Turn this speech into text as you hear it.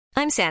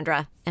I'm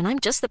Sandra, and I'm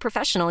just the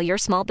professional your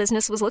small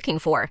business was looking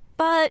for.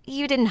 But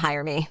you didn't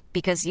hire me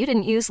because you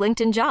didn't use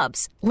LinkedIn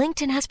Jobs.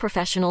 LinkedIn has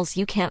professionals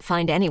you can't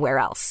find anywhere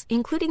else,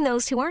 including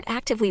those who aren't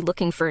actively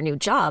looking for a new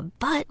job,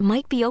 but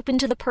might be open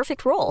to the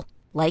perfect role,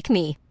 like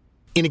me.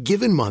 In a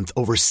given month,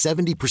 over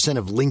 70%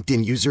 of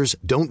LinkedIn users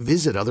don't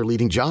visit other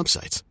leading job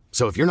sites.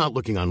 So if you're not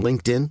looking on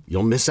LinkedIn,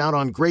 you'll miss out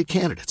on great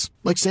candidates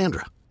like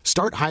Sandra.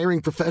 Start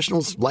hiring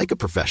professionals like a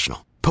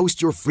professional.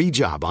 Post your free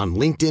job on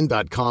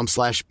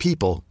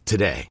linkedin.com/people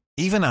today.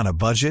 Even on a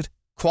budget,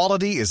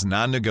 quality is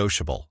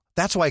non-negotiable.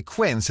 That's why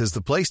Quince is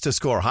the place to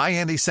score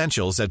high-end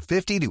essentials at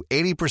 50 to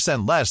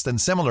 80% less than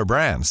similar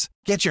brands.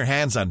 Get your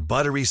hands on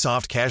buttery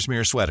soft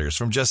cashmere sweaters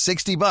from just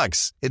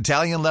 $60,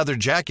 Italian leather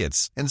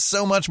jackets, and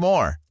so much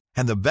more.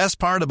 And the best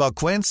part about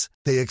Quince,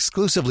 they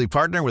exclusively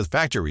partner with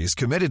factories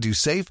committed to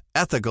safe,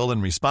 ethical,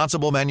 and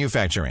responsible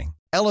manufacturing.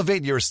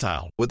 Elevate your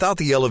style without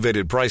the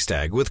elevated price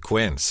tag with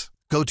Quince.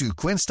 Go to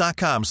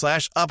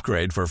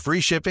quince.com/upgrade for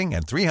free shipping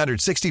and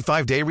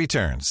 365-day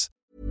returns.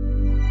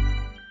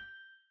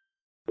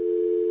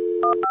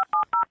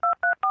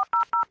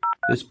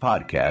 This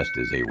podcast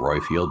is a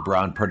Royfield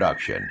Brown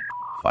production.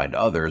 Find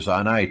others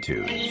on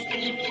iTunes.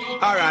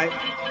 All right.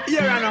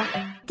 Here I know.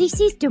 This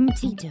is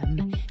Dumpty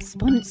Dum,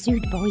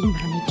 sponsored by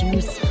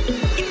managers.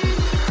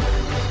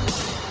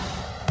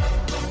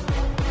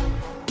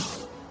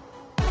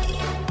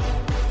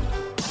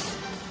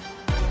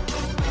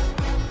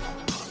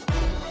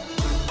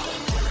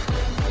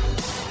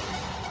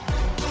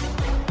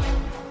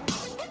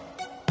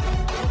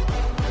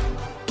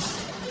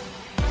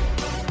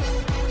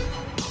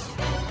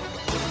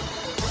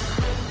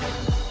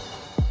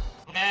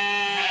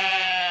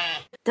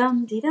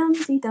 Dum de dum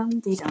de dum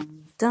de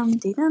dum dum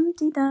de dum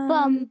de dum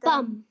Bum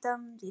bum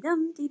dum de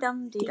dum de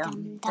dum de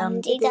dum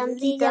dum de dum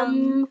de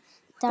dum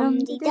dum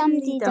de dum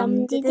de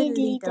dum de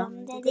diddly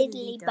dum de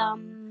diddly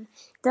bum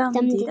dum de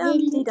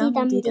diddly dum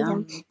de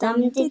dum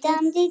dum de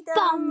dum de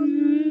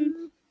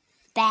bum.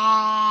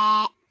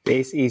 Bah.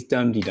 This is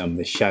Dum De Dum,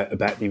 the show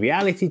about the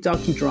reality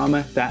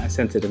docudrama that has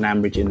centred an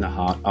Ambridge in the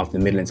heart of the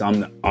Midlands. I'm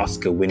the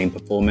Oscar-winning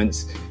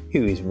performance,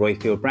 who is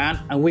Royfield Brown,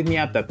 and with me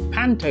I have the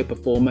panto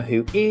performer,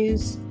 who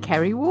is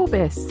Kerry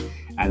Warbis.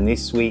 And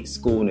this week's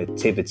school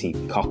nativity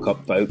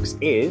cock-up, folks,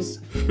 is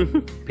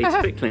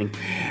Peter Pickling.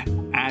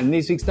 And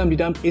this week's Dum De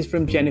Dum is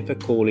from Jennifer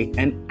Cawley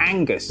and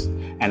Angus.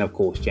 And of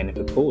course,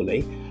 Jennifer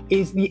Cawley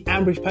is the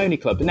Ambridge Pony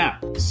Club. Now,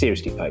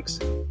 seriously, folks,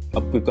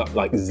 we've got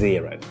like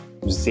zero.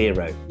 We're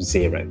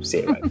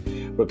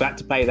about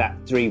to play that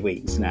 3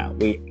 weeks now.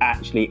 We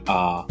actually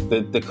are.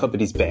 The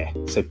cupboard is bare.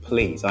 So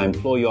please, I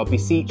implore you, I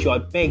beseech you, I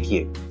beg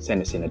you,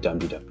 send us in a Dum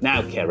De Dum.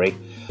 Now, Kerry,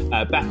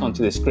 back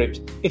onto the script.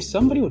 If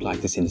somebody would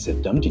like to send us a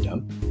Dum De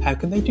Dum, how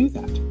can they do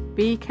that?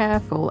 Be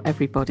careful,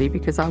 everybody,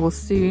 because I will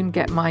soon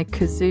get my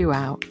kazoo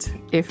out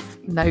if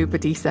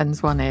nobody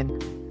sends one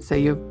in. So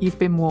you've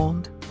been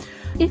warned.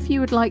 If you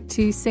would like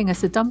to sing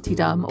us a Dumpty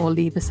Dum or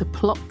leave us a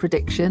plot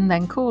prediction,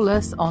 then call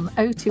us on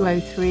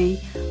 0203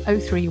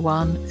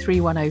 031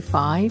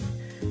 3105.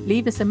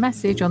 Leave us a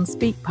message on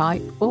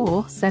SpeakPipe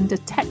or send a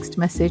text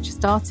message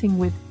starting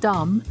with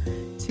DUM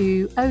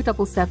to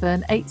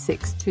 077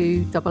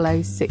 862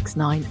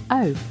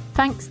 00690.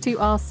 Thanks to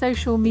our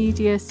social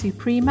media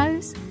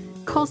supremos,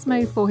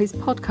 Cosmo for his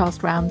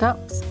podcast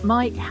roundups,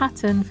 Mike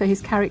Hatton for his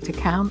character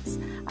counts,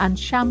 and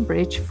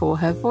Shambridge for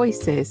her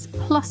voices,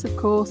 plus, of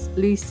course,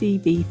 Lucy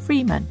V.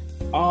 Freeman.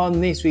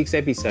 On this week's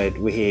episode,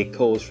 we hear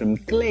calls from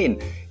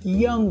Glyn,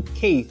 young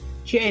Keith,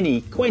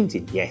 Jenny,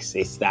 Quentin. Yes,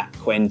 it's that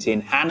Quentin.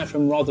 Hannah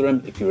from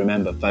Rotherham, if you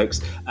remember, folks.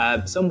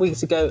 Some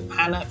weeks ago,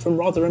 Hannah from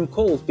Rotherham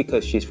called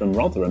because she's from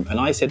Rotherham. And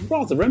I said,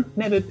 Rotherham?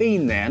 Never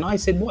been there. And I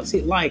said, what's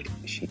it like?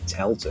 She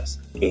tells us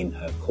in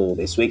her call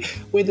this week.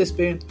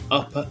 Witherspoon,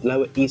 Upper,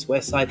 Lower, East,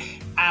 West Side,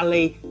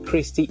 Alley,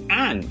 Christie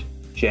and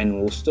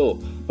General Store.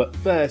 But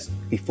first,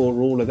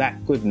 before all of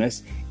that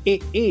goodness,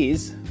 it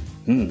is...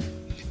 we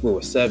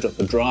were served up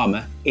a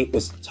drama. It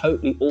was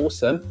totally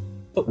awesome.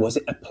 But was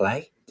it a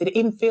play? Did it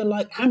even feel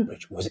like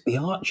Ambridge? Was it The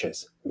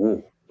Archers?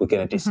 Ooh, we're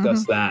going to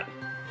discuss that.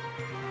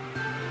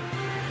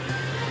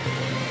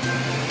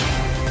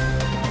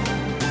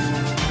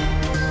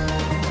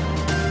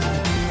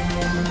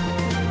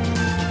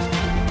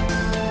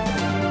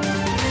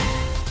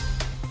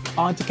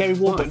 On to Kerry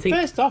Warbis.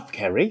 First off,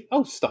 Kerry...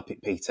 Oh, stop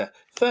it, Peter.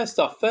 First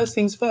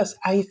things first.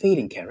 How are you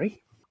feeling,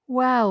 Kerry?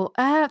 Well,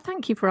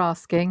 thank you for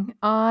asking.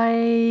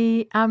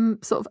 I am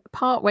sort of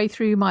partway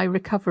through my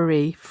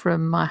recovery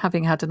from my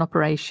having had an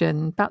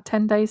operation about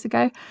 10 days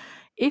ago.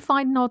 If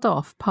I nod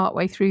off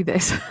partway through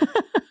this,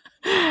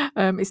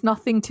 it's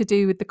nothing to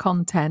do with the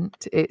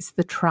content. It's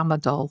the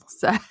tramadol.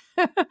 So,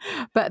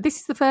 but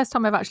this is the first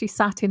time I've actually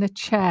sat in a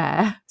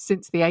chair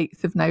since the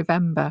 8th of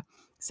November.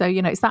 So,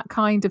 it's that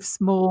kind of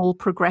small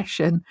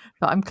progression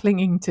that I'm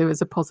clinging to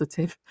as a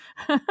positive.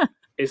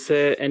 Is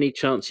there any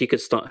chance you could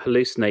start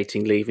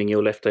hallucinating, leaving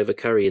your leftover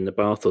curry in the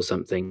bath or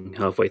something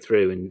halfway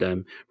through,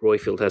 and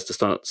Royfield has to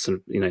start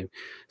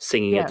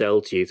singing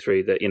Adele to you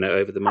through the,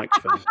 over the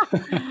microphone?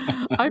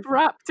 I've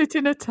wrapped it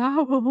in a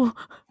towel.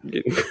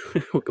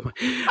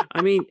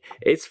 I mean,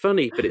 it's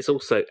funny, but it's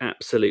also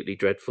absolutely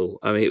dreadful.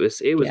 I mean, it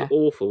was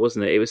awful,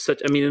 wasn't it? It was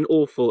such. I mean, an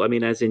awful. I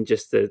mean, as in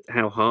just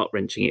how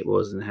heart-wrenching it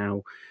was, and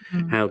how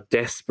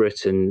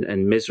desperate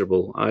and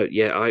miserable.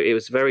 It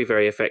was very,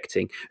 very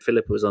affecting.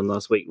 Philippa was on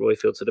last week.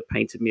 Royfield sort of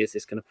painted me as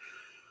this kind of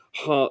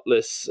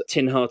heartless,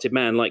 tin-hearted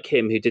man like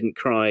him who didn't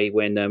cry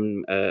when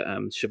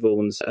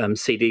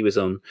Siobhan's CD was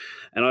on,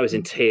 and I was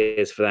in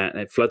tears for that,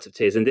 and floods of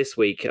tears. And this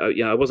week,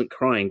 I wasn't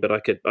crying, but I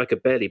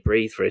could barely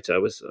breathe for it. I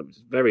was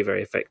very,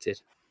 very affected.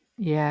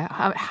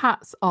 Yeah,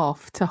 hats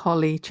off to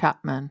Holly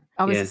Chapman.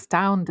 I was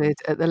astounded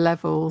at the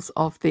levels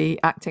of the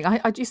acting.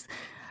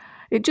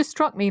 It just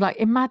struck me, like,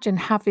 imagine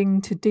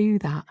having to do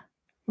that,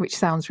 which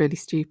sounds really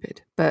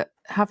stupid, but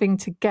having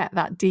to get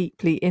that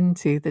deeply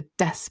into the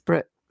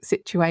desperate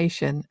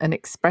situation and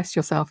express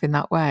yourself in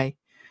that way.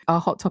 Our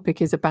hot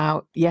topic is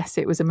about, yes,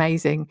 it was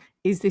amazing.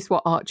 Is this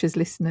what Archer's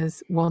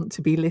listeners want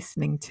to be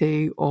listening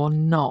to or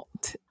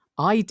not?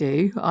 I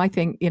do. I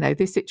think,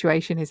 this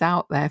situation is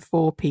out there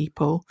for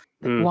people.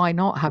 Why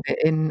not have it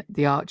in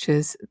the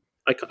Archers?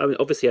 I mean,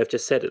 obviously, I've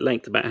just said at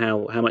length about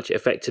how much it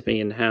affected me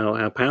and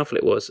how powerful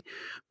it was.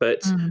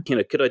 But,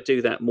 could I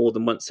do that more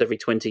than once every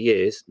 20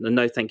 years?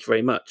 No, thank you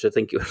very much. I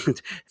think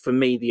for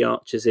me, The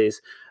Archers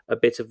is a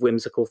bit of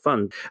whimsical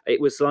fun. It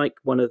was like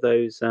one of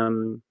those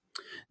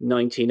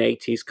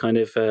 1980s kind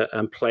of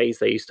plays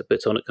they used to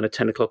put on at kind of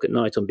 10 o'clock at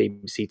night on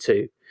BBC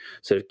Two.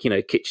 Sort of,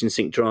 kitchen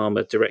sink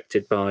drama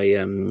directed by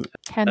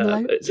Ken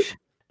Loach.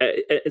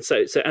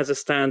 So as a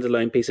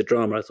standalone piece of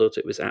drama, I thought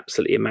it was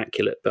absolutely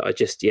immaculate. But I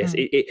just, I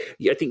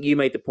think you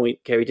made the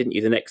point, Kerry, didn't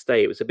you? The next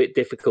day, it was a bit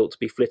difficult to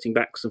be flitting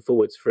backwards and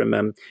forwards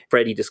from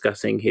Freddie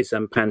discussing his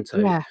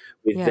panto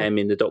with them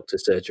in the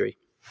doctor's surgery.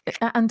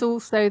 And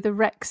also the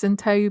Rex and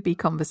Toby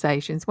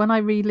conversations. When I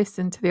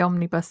re-listened to the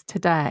omnibus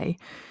today,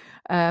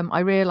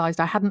 I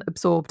realised I hadn't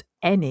absorbed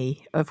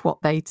any of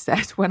what they'd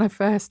said when I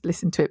first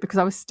listened to it, because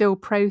I was still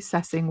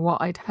processing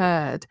what I'd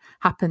heard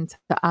happen to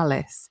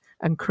Alice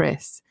and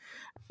Chris.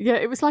 Yeah,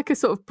 it was like a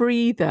sort of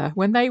breather.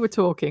 When they were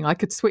talking, I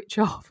could switch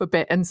off a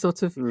bit and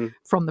sort of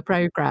from the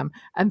programme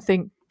and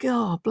think,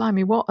 God,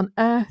 blimey, what on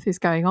earth is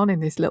going on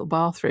in this little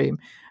bathroom?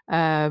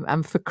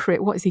 And for Chris,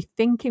 what is he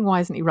thinking? Why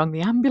hasn't he rung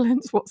the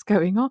ambulance? What's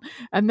going on?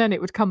 And then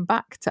it would come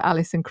back to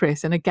Alice and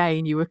Chris. And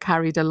again, you were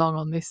carried along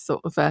on this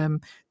sort of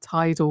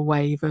tidal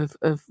wave of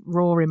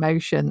raw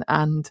emotion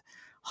and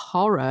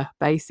horror,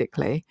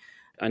 basically.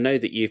 I know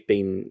that you've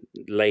been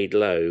laid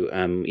low,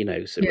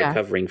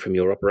 recovering from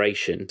your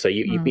operation. So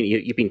you've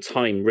been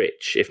time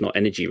rich, if not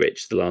energy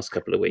rich, the last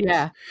couple of weeks.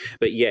 Yeah.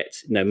 But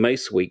yet,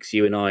 most weeks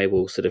you and I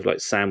will sort of like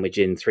sandwich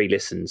in 3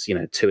 listens,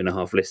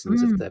 2.5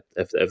 listens of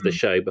the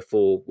show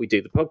before we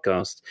do the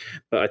podcast.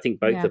 But I think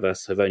both of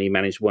us have only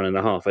managed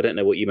 1.5. I don't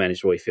know what you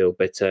managed, Royfield,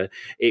 but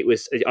it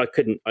was I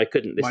couldn't listen to it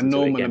again. My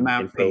normal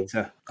amount,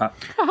 Peter.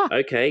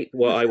 Okay,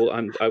 well I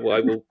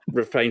will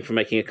refrain from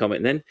making a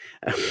comment then.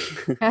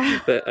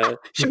 But.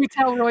 Should we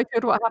tell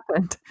Royfield what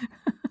happened?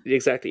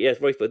 Exactly. Yes,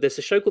 Royfield. There's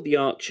a show called The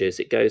Archers.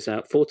 It goes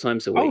out 4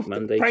 times a week: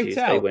 Monday,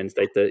 Tuesday,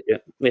 Wednesday.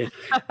 Yeah.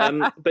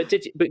 But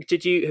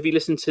have you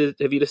listened to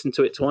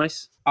it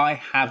twice? I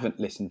haven't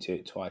listened to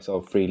it twice.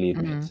 I'll freely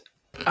admit.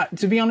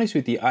 To be honest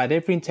with you, I had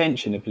every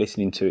intention of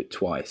listening to it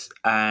twice,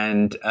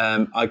 and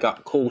I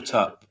got caught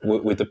up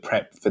with the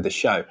prep for the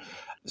show.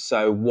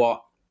 So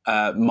what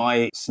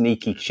my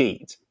sneaky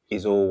cheat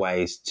is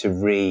always to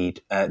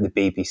read the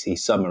BBC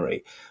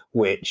summary,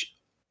 which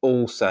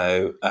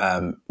also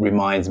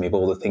reminds me of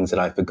all the things that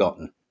I've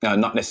forgotten. No,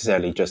 not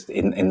necessarily just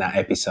in that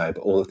episode,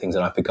 but all the things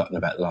that I've forgotten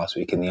about last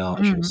week in The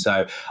Archers.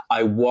 So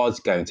I was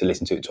going to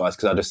listen to it twice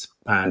because I just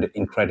found it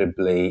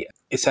incredibly,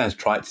 it sounds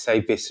trite to say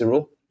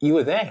visceral. You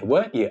were there,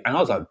 weren't you? And I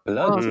was like,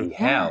 bloody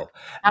hell.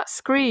 That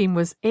scream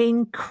was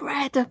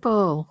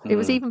incredible. It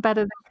was even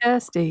better than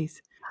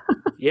Kirsty's.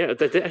 Yeah,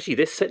 actually,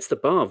 this sets the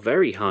bar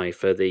very high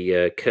for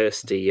the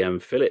Kirsty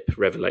Philip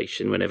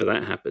revelation whenever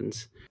that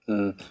happens.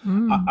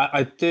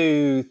 I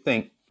do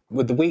think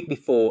with the week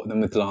before and then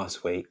with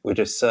last week, we're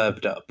just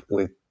served up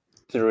with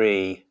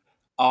 3,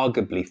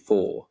 arguably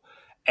 4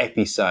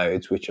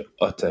 episodes which are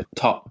utter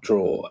top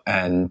draw,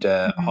 and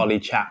Holly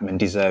Chapman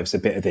deserves a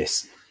bit of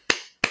this.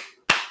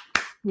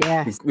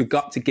 Yeah, we've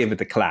got to give her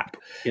the clap.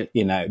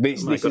 Yeah.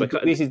 This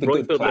is the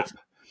good clap.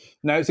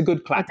 No, it's a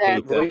good clap.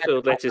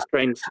 Royfield let his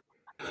friends.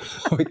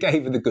 We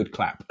gave her the good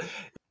clap.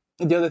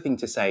 The other thing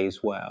to say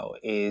as well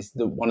is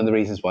that one of the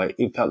reasons why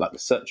it felt like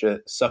such a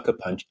sucker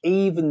punch,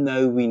 even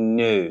though we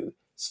knew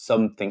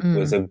something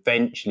was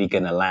eventually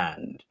going to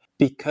land,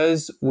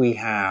 because we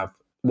have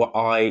what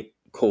I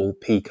call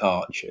peak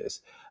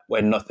Archers,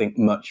 where nothing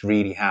much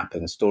really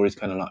happens. Stories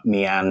kind of like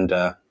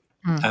meander,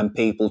 and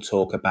people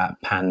talk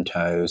about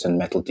pantos and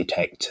metal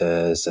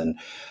detectors, and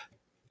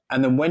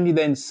then when you're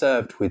then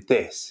served with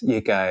this, you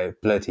go,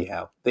 bloody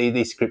hell,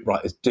 these script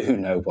writers do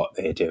know what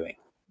they're doing.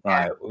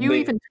 Right. You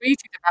even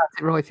tweeted about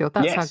it, Royfield.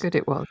 That's how good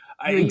it was.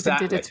 You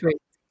exactly. even did a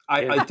tweet.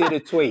 I did a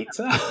tweet.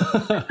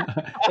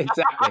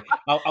 Exactly.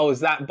 I was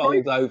that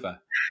bowled over.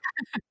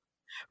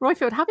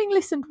 Royfield, having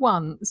listened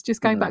once, just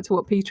going back to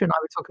what Peter and I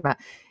were talking about,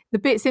 the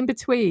bits in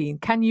between,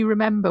 can you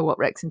remember what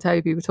Rex and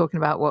Toby were talking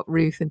about, what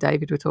Ruth and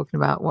David were talking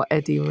about, what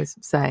Eddie was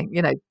saying?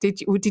 You know,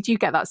 did you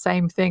get that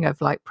same thing of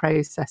like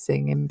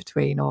processing in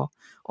between or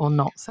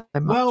not so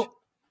much? Well,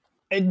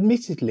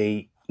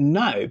 admittedly,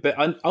 no. But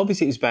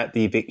obviously it was about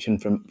the eviction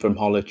from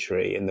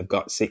Hollow-Tree, and they've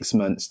got 6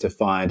 months to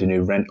find a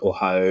new rental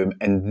home.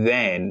 And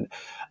then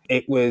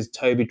it was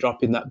Toby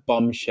dropping that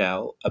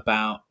bombshell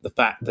about the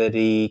fact that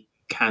he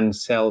can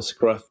sell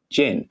Scruff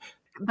gin.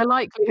 The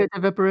likelihood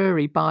of a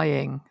brewery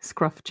buying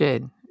Scruff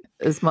gin,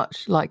 as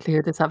much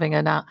likelihood as having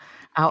an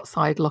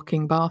outside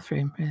locking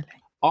bathroom, really.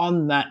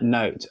 On that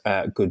note,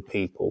 good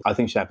people, I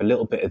think we should have a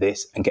little bit of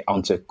this and get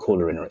on to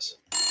caller inners.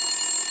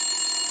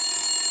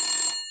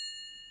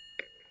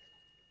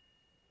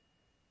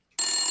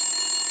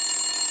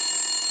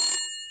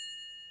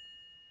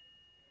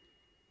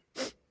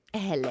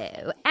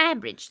 Hello,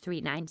 Ambridge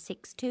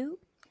 3962.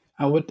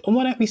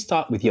 Why don't we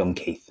start with young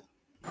Keith?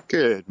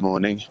 Good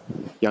morning,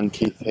 young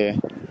Keith here.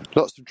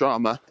 Lots of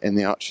drama in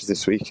the Archers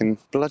this week, and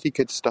bloody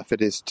good stuff it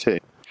is too.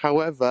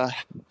 However,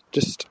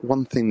 just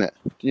one thing that,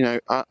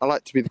 I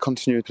like to be the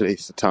continuity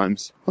police at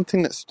times. One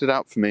thing that stood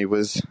out for me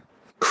was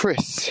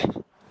Chris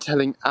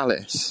telling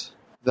Alice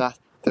that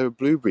there were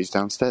blueberries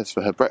downstairs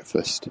for her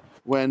breakfast,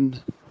 when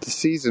the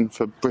season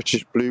for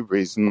British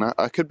blueberries, and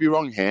I could be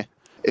wrong here,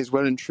 is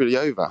well and truly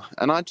over.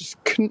 And I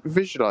just couldn't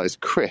visualise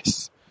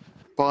Chris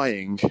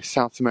buying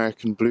South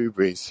American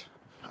blueberries.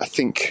 I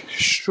think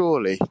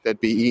surely they'd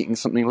be eating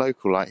something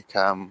local like,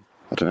 I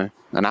don't know,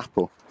 an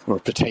apple or a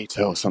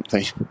potato or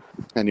something.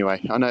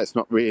 Anyway, I know it's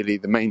not really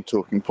the main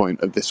talking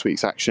point of this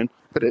week's action,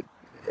 but it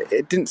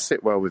didn't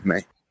sit well with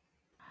me.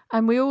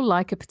 And we all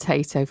like a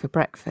potato for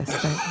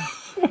breakfast, don't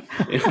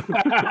we?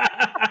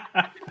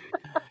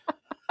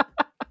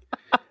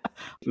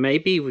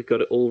 Maybe we've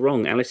got it all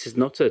wrong. Alice is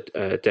not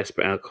a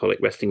desperate alcoholic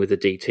wrestling with the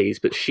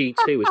DTs, but she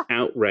too was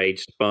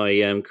outraged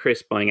by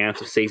Chris buying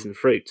out-of-season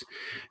fruit.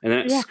 And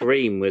that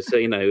scream was,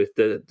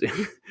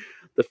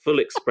 the full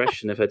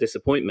expression of her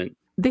disappointment.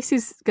 This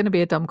is going to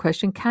be a dumb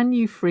question. Can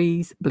you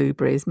freeze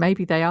blueberries?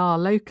 Maybe they are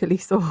locally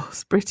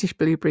sourced British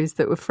blueberries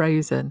that were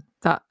frozen.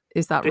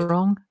 Is that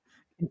wrong?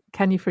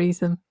 Can you freeze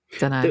them?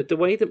 Don't know. The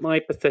way that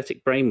my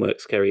pathetic brain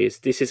works, Kerry, is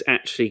this is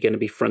actually going to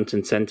be front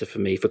and centre for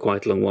me for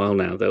quite a long while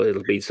now. Though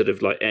it'll be sort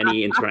of like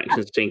any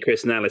interactions between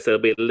Chris and Alice, there'll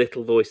be a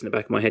little voice in the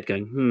back of my head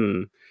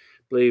going,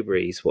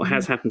 blueberries. What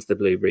has happened to the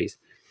blueberries?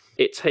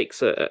 It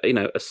takes a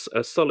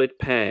solid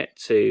pair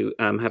to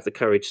have the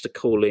courage to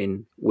call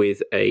in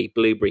with a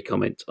blueberry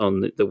comment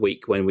on the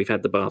week when we've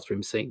had the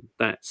bathroom scene.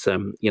 That's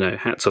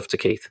hats off to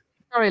Keith.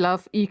 Sorry,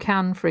 love, you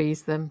can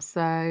freeze them.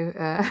 So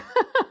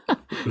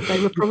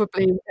they were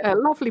probably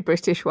lovely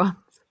British ones.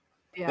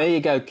 Yeah. There you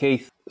go,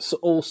 Keith.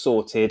 All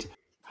sorted.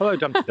 Hello,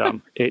 Dumpty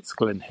Dum. It's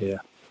Glenn here.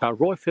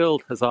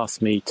 Royfield has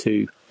asked me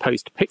to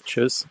post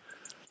pictures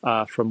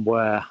from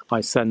where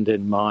I send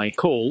in my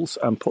calls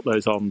and put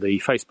those on the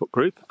Facebook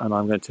group, and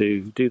I'm going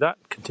to do that,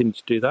 continue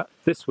to do that.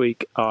 This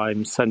week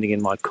I'm sending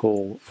in my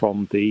call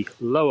from the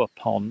lower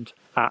pond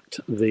at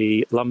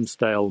the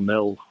Lumsdale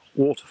Mill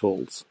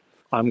waterfalls.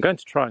 I'm going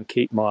to try and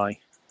keep my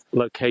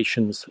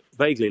locations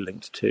vaguely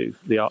linked to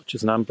the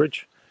Archers and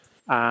Ambridge,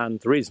 and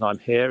the reason I'm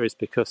here is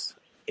because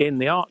in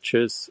the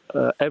Archers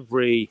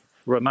every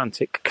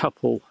romantic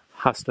couple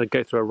has to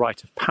go through a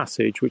rite of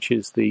passage, which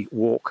is the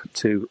walk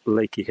to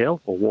Lakey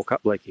Hill, or walk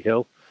up Lakey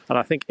Hill. And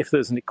I think if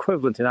there's an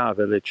equivalent in our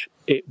village,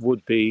 it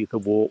would be the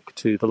walk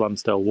to the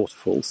Lumsdale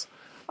waterfalls.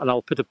 And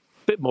I'll put a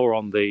bit more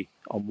on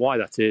why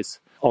that is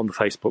on the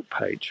Facebook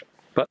page.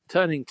 But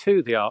turning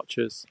to the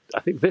Archers,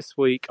 I think last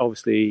week,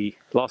 obviously,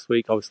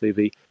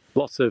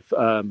 lots of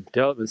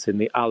developments in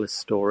the Alice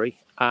story.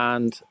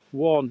 And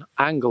one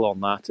angle on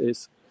that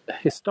is,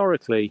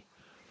 historically,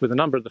 with a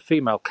number of the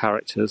female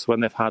characters, when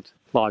they've had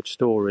large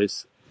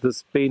stories,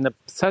 there's been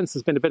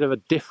a bit of a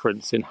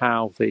difference in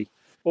how the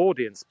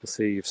audience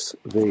perceives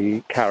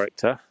the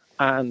character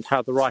and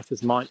how the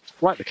writers might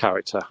write the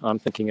character. I'm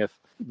thinking of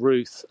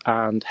Ruth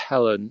and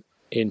Helen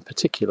in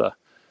particular.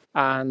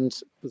 And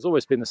there's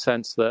always been the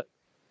sense that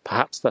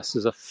perhaps this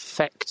has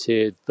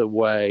affected the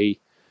way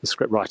the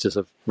scriptwriters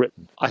have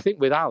written. I think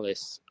with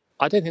Alice,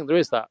 I don't think there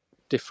is that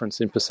difference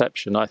in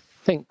perception. I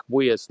think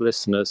we as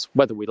listeners,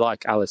 whether we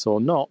like Alice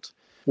or not,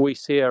 we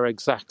see her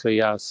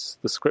exactly as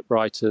the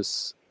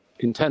scriptwriters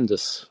intend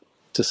us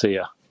to see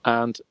her.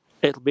 And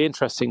it'll be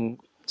interesting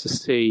to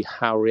see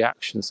how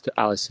reactions to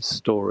Alice's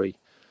story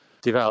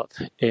develop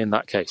in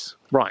that case.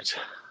 Right,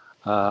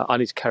 I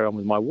need to carry on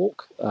with my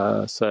walk.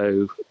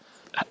 So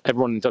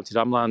everyone in Dumpty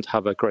Dumland,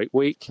 have a great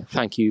week.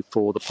 Thank you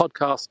for the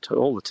podcast, to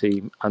all the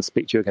team, and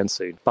speak to you again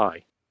soon.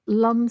 Bye.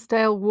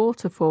 Lumsdale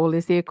Waterfall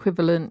is the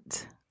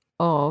equivalent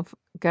of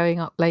going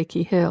up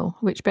Lakey Hill,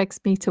 which begs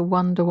me to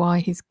wonder why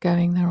he's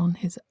going there on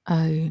his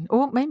own.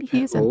 Or maybe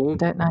he isn't, I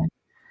don't know.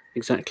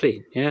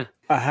 Exactly, yeah.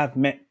 I have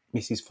met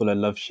Mrs. Fuller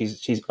Love.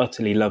 She's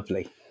utterly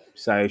lovely.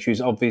 So she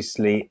was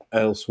obviously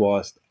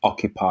elsewhere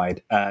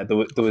occupied. There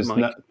was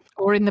no...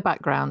 Or in the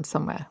background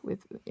somewhere.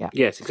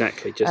 Yes,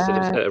 exactly. Just sort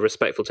of a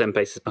respectful 10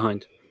 paces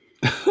behind.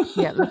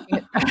 Yeah, looking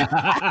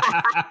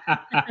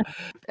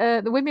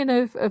at the women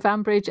of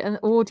Ambridge and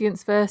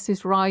audience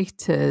versus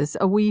writers.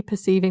 Are we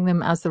perceiving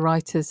them as the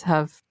writers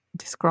have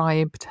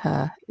described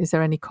her? Is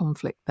there any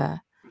conflict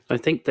there? I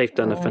think they've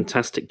done a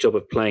fantastic job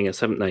of playing us,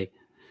 haven't they?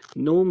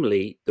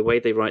 Normally, the way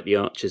they write the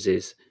Archers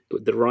is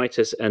the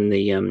writers and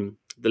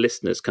the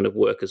listeners kind of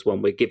work as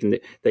one. We're given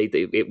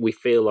we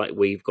feel like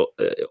we've got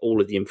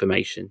all of the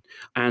information,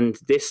 and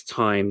this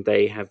time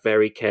they have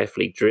very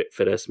carefully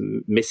drip-fed us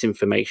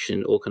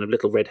misinformation or kind of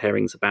little red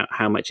herrings about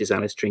how much is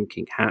Alice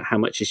drinking, how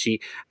much is she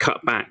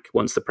cut back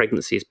once the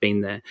pregnancy has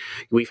been there.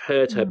 We've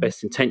heard her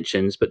best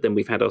intentions, but then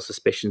we've had our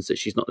suspicions that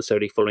she's not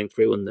necessarily following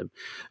through on them,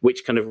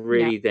 which kind of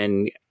really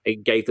then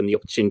it gave them the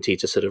opportunity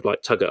to sort of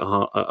like tug at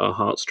our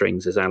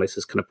heartstrings as Alice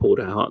has kind of poured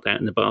her heart out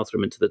in the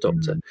bathroom into the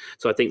doctor.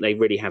 So I think they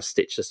really have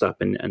stitched us up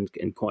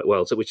and quite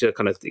well. So which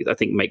kind of I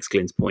think makes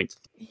Glynn's point.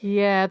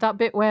 Yeah, that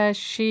bit where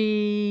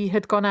she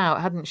had gone out,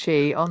 hadn't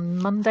she, on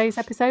Monday's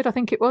episode? I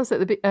think it was at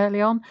the bit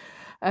early on.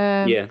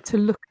 To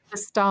look at the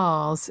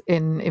stars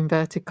in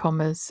inverted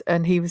commas,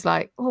 and he was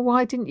like, "Well,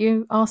 why didn't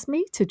you ask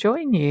me to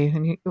join you?"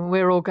 And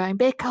we're all going,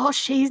 "Because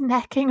she's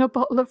necking a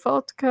bottle of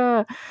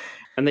vodka."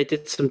 And they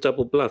did some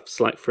double bluffs.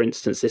 Like, for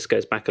instance, this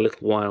goes back a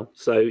little while.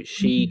 So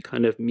she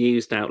kind of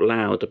mused out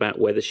loud about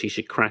whether she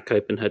should crack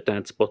open her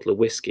dad's bottle of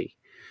whiskey,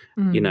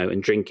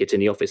 and drink it in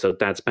the office. Or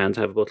Dad's bound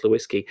to have a bottle of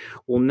whiskey.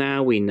 Well,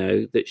 now we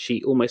know that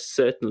she almost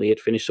certainly had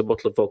finished a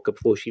bottle of vodka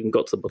before she even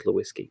got to the bottle of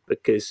whiskey,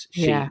 because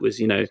she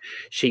was,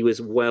 she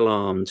was well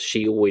armed.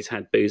 She always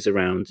had booze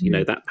around.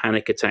 That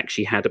panic attack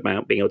she had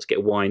about being able to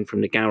get wine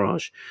from the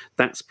garage,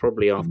 that's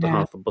probably after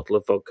half a bottle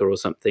of vodka or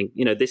something.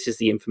 This is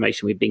the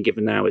information we've been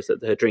given now, is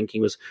that her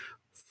drinking was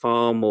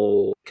far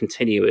more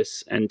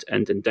continuous and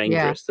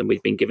dangerous than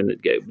we've been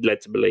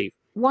led to believe.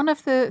 One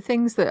of the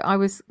things that I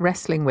was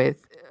wrestling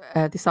with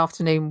this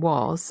afternoon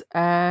was,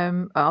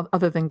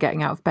 other than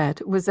getting out of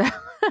bed, was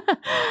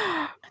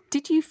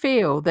did you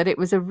feel that it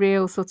was a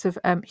real sort of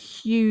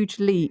huge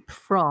leap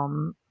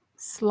from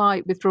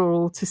slight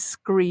withdrawal to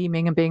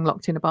screaming and being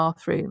locked in a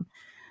bathroom?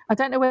 I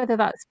don't know whether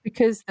that's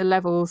because the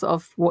levels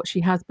of what she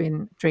has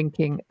been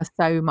drinking are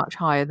so much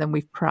higher than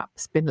we've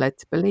perhaps been led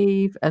to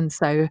believe. And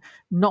so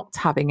not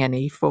having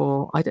any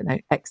for, I don't know,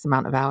 X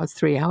amount of hours,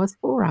 3 hours,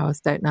 4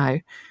 hours, don't know.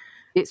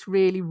 It's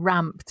really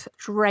ramped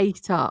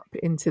straight up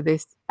into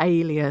this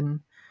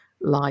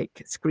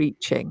alien-like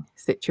screeching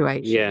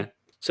situation. Yeah.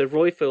 So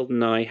Roifield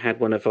and I had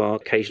one of our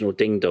occasional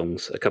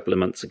ding-dongs a couple of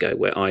months ago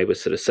where I was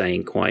sort of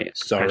saying quite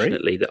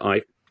passionately that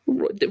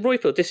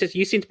Roifield,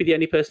 you seem to be the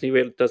only person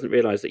who doesn't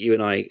realise that you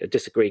and I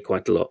disagree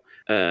quite a lot,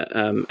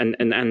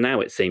 and now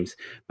it seems.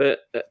 But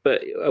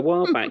a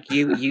while back,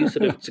 you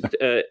sort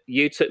of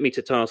you took me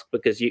to task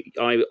because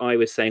I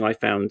was saying I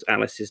found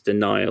Alice's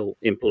denial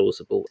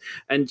implausible,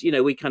 and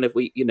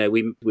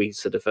we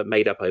sort of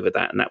made up over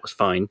that, and that was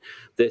fine.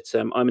 That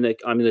I'm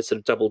gonna sort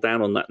of double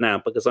down on that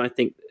now, because I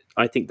think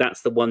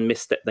that's the one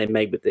misstep they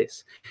made with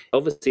this.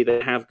 Obviously,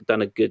 they have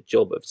done a good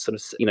job of sort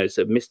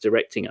of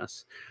misdirecting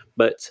us,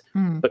 but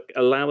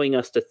allowing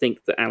us to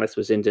think that Alice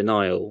was in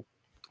denial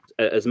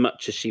as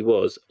much as she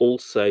was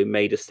also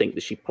made us think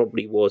that she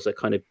probably was a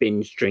kind of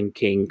binge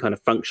drinking, kind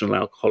of functional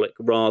alcoholic,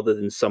 rather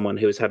than someone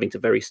who was having to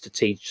very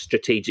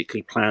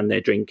strategically plan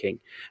their drinking.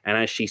 And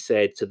as she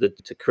said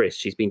to Chris,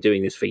 she's been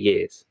doing this for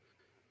years.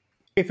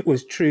 If it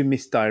was true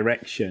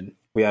misdirection,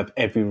 we have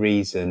every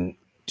reason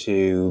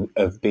to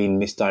have been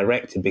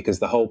misdirected, because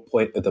the whole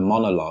point of the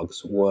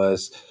monologues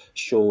was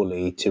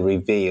surely to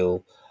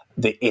reveal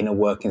the inner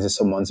workings of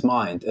someone's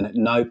mind. And at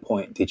no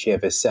point did she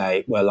ever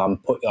say, well, I'll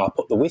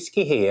put the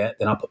whiskey here,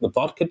 then I'll put the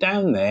vodka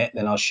down there,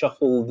 then I'll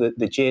shuffle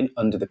the gin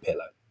under the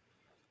pillow.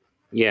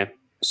 Yeah.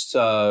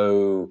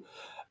 So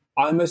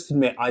I must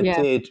admit, I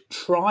did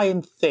try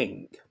and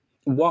think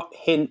what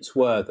hints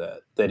were there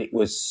that it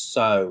was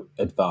so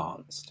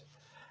advanced.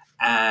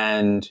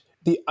 And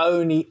the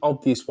only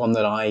obvious one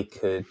that I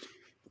could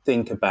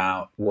think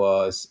about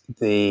was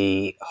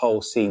the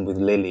whole scene with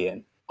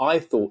Lillian. I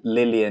thought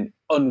Lillian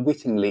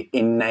unwittingly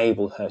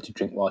enabled her to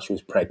drink while she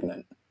was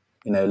pregnant.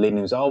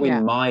 Lillian was,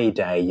 in my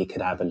day, you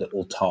could have a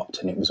little tot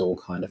and it was all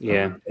kind of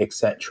fun,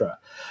 etc.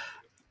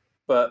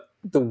 But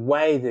the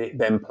way that it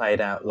then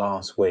played out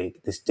last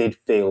week, this did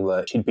feel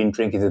that she'd been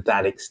drinking to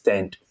that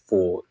extent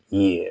for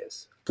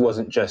years. It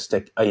wasn't just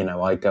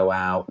I go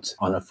out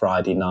on a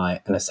Friday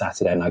night and a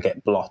Saturday and I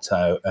get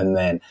blotto and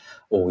then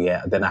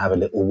I have a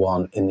little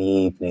one in the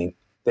evening.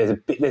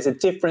 There's a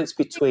difference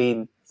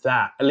between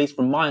that, at least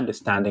from my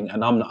understanding,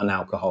 and I'm not an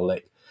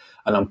alcoholic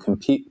and I'm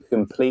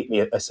completely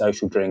a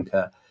social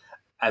drinker,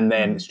 and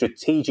then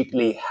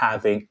strategically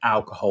having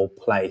alcohol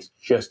placed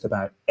just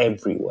about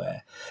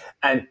everywhere.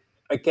 And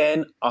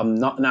again, I'm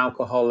not an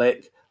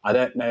alcoholic. I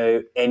don't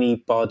know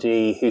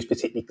anybody who's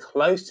particularly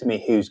close to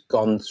me who's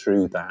gone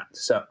through that,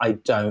 so I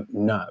don't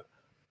know.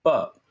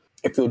 But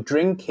if you're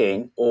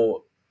drinking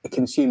or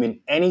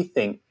consuming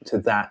anything to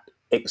that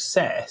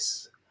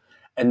excess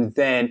and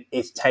then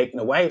it's taken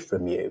away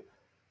from you,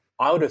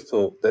 I would have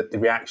thought that the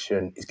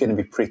reaction is going to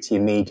be pretty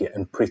immediate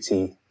and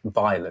pretty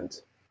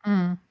violent.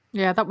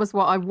 Yeah, that was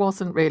what I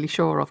wasn't really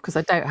sure of because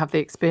I don't have the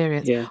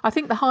experience. Yeah. I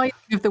think the hiding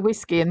of the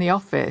whiskey in the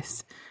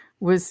office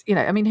was,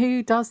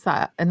 who does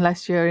that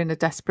unless you're in a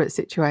desperate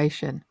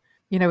situation?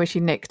 Where she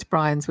nicked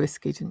Brian's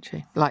whiskey, didn't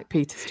she? Like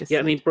Peter's just said.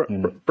 I mean,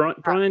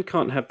 Brian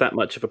can't have that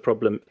much of a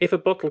problem. If a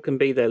bottle can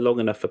be there long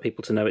enough for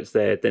people to know it's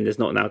there, then there's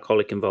not an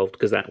alcoholic involved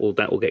because that will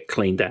get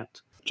cleaned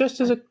out. Just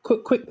as a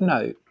quick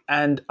note,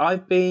 and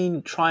I've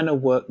been trying to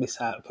work this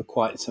out for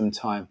quite some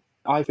time,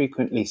 I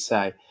frequently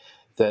say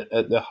that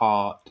at the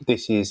heart,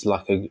 this is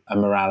like a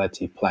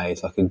morality play.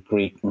 It's like a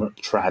Greek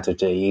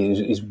tragedy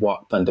is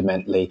what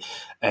fundamentally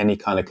any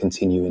kind of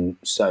continuing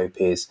soap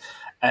is.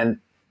 And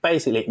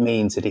basically it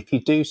means that if you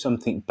do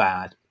something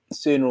bad,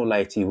 sooner or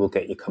later you will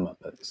get your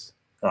comeuppance.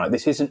 All right,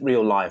 this isn't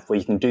real life where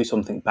you can do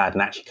something bad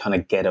and actually kind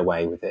of get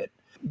away with it.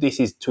 This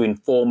is to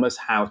inform us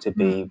how to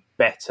be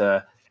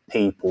better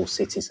people,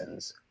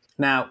 citizens.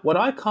 Now, what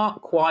I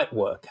can't quite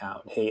work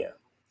out here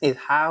is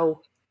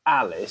how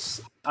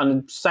Alice, and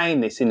I'm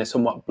saying this in a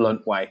somewhat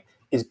blunt way,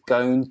 is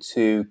going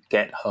to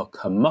get her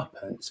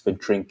comeuppance for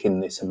drinking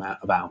this amount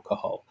of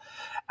alcohol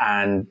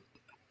and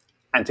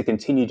to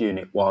continue doing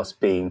it whilst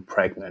being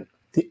pregnant.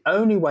 The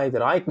only way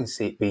that I can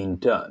see it being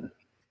done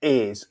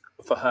is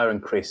for her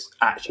and Chris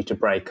actually to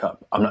break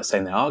up. I'm not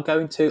saying they are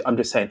going to. I'm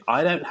just saying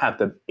I don't have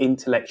the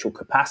intellectual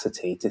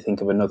capacity to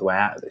think of another way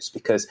out of this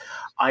because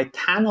I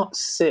cannot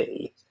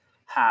see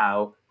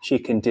how she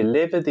can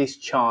deliver this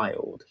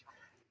child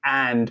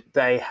and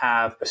they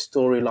have a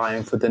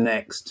storyline for the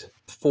next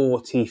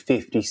 40,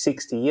 50,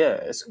 60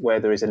 years where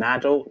there is an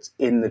adult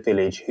in the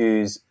village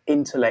who's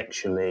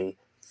intellectually,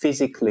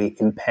 physically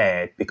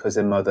impaired because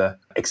their mother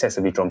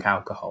excessively drank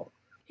alcohol.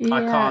 Yeah,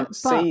 I can't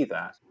see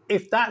that.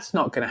 If that's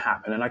not going to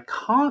happen, and I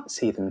can't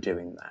see them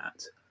doing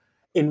that,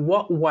 in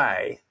what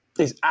way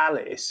is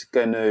Alice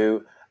going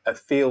to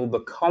feel the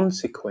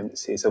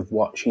consequences of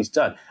what she's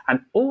done? And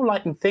all I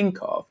can think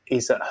of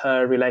is that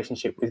her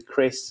relationship with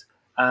Chris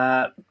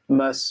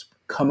must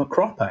come a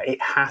cropper.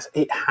 It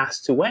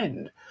has to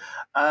end.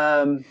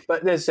 But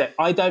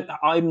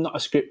I'm not a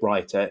script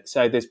writer,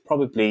 so there's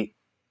probably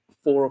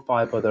 4 or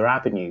 5 other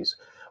avenues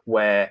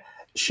where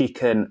she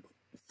can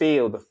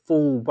feel the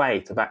full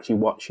weight of actually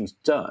what she's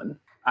done,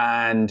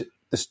 and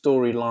the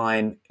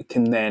storyline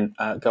can then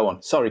go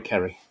on. Sorry,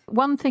 Kerry.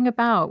 One thing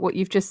about what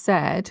you've just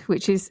said,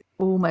 which is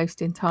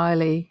almost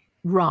entirely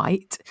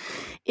right,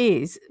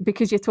 is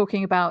because you're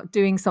talking about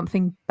doing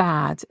something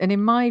bad. And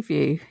in my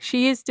view,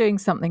 she is doing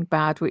something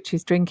bad, which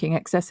is drinking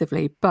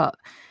excessively, but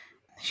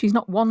she's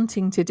not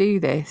wanting to do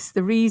this.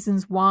 The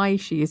reasons why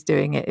she is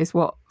doing it is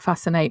what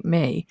fascinate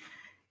me.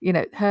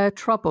 Her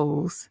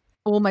troubles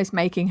almost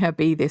making her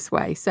be this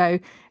way. So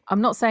I'm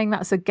not saying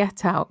that's a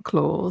get out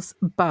clause,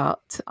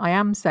 but I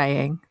am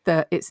saying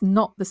that it's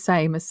not the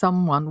same as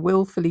someone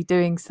willfully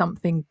doing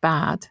something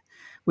bad,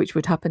 which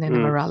would happen in a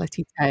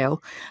morality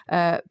tale,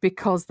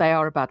 because they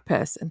are a bad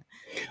person.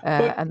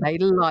 And they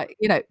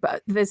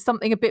but there's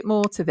something a bit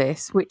more to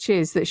this, which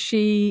is that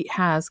she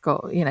has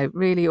got,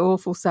 really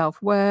awful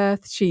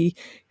self-worth. She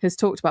has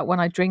talked about, when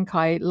I drink,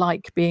 I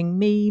like being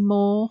me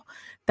more,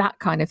 that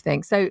kind of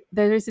thing. So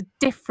there is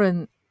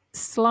a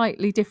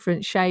slightly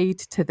different shade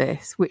to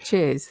this, which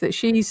is that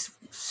she's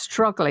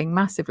struggling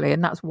massively,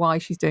 and that's why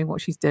she's doing what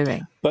she's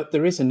doing. But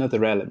there is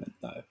another element,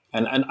 though,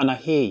 and I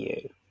hear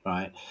you,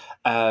 right?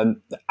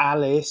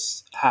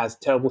 Alice has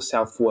terrible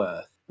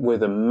self-worth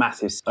with a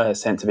massive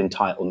sense of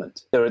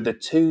entitlement. The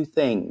two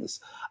things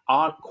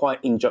aren't quite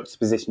in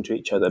juxtaposition to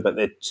each other, but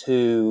they're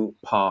two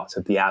parts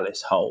of the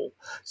Alice whole.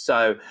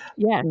 So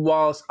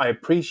whilst I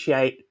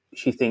appreciate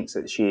she thinks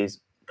that she is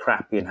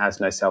crappy and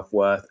has no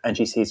self-worth, and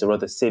she sees her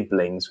other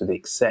siblings, with the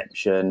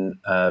exception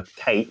of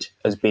Kate,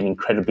 as being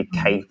incredibly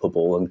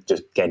capable and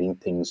just getting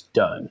things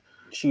done,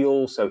 she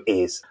also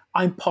is,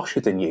 I'm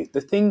posher than you.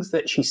 The things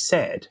that she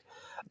said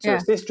to her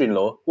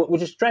sister-in-law were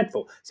just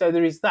dreadful. So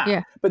there is that.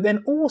 Yeah. But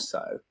then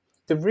also,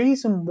 the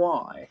reason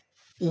why,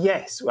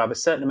 yes, we have a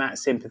certain amount of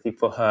sympathy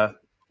for her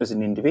as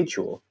an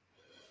individual,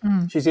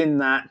 she's in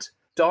that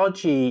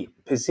dodgy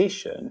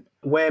position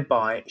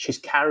whereby she's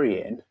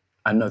carrying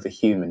another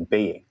human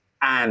being.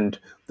 And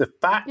the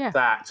fact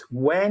that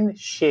when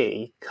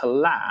she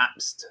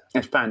collapsed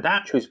and found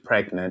out she was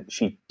pregnant,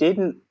 she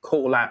didn't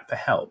call out for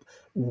help.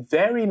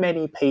 Very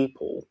many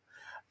people,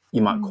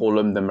 you might call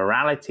them the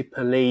morality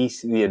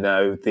police,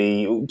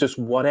 the just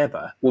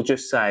whatever, will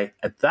just say,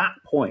 at that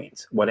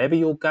point, whatever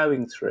you're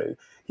going through,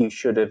 you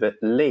should have at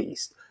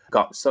least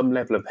got some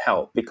level of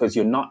help, because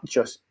you're not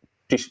just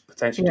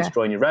potentially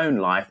destroying your own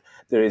life.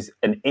 There is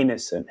an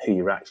innocent who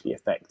you're actually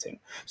affecting.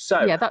 So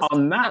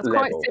on that level,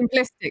 quite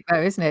simplistic,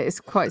 though, isn't it? It's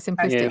quite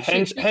simplistic.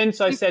 Yeah. Hence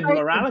I said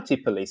morality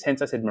police.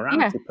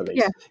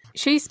 Yeah.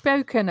 She's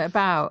spoken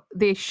about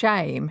the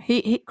shame.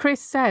 Chris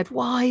said,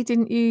 "Why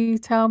didn't you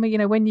tell me?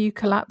 When you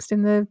collapsed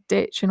in the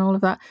ditch and all of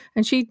that."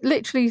 And she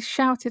literally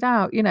shouted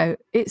out,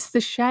 "It's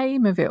the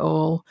shame of it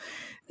all."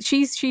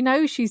 she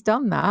knows she's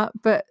done that,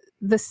 but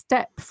the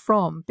step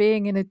from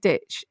being in a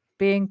ditch,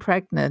 being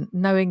pregnant,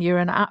 knowing you're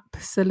an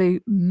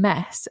absolute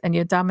mess and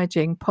you're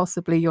damaging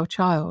possibly your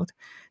child,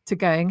 to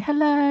going,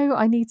 hello,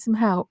 I need some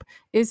help,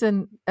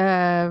 isn't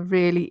a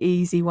really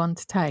easy one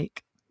to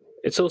take.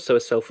 It's also a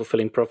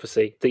self-fulfilling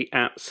prophecy. The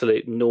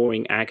absolute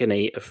gnawing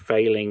agony of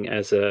failing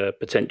as a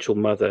potential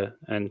mother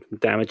and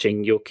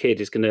damaging your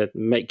kid is going to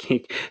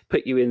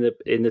put you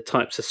in the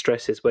types of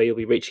stresses where you'll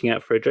be reaching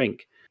out for a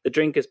drink. The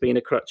drink has been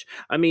a crutch.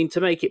 I mean, to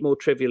make it more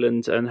trivial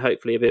and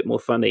hopefully a bit more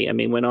funny, I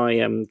mean, when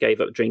I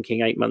gave up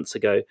drinking 8 months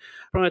ago,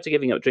 prior to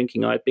giving up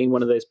drinking, I'd been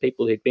one of those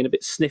people who'd been a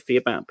bit sniffy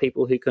about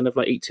people who kind of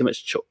like eat too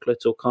much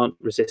chocolate or can't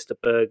resist a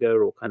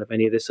burger or kind of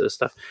any of this sort of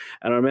stuff.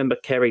 And I remember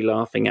Kerry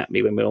laughing at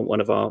me when we were on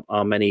one of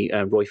our many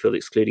Royfield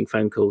excluding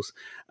phone calls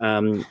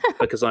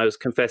because I was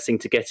confessing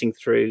to getting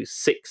through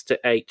 6 to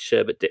 8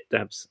 sherbet dip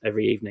dabs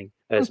every evening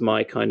as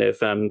my kind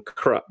of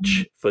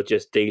crutch for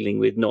just dealing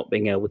with not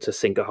being able to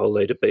sink a whole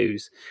load of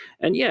booze.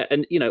 And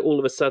all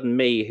of a sudden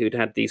me, who'd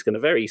had these kind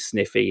of very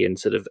sniffy and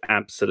sort of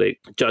absolute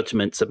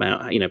judgments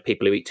about,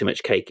 people who eat too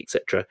much cake,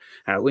 etc.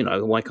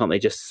 Why can't they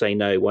just say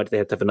no? Why do they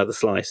have to have another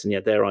slice?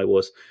 And there I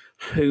was,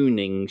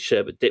 hooning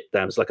sherbet dip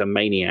dabs like a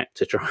maniac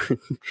to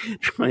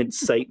try and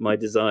sate my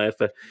desire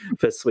for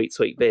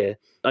sweet beer.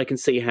 I can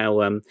see how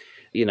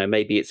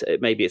maybe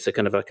it's a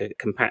kind of like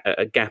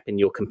a gap in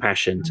your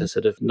compassion to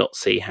sort of not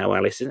see how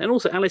Alice is, and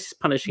also Alice is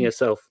punishing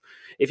herself.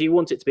 If you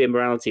want it to be a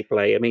morality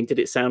play, I mean, did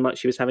it sound like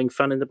she was having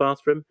fun in the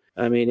bathroom?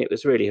 I mean, it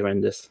was really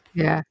horrendous.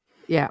 Yeah.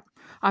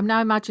 I'm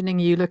now imagining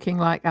you looking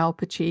like Al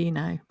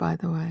Pacino, by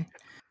the way.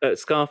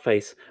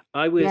 Scarface.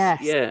 I was,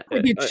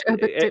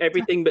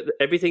 everything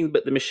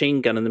but the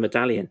machine gun and the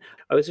medallion.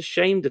 I was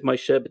ashamed of my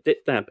sherbet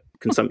dip dab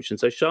consumption.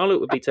 So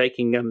Charlotte would be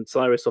taking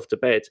Cyrus off to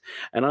bed,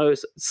 and I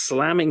was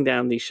slamming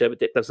down these sherbet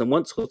dip dabs. And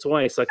once or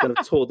twice, I kind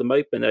of tore them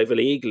open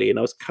overly eagerly, and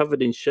I was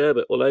covered in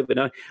sherbet all over. And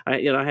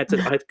I had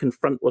to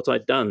confront what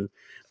I'd done.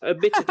 A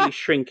admittedly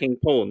shrinking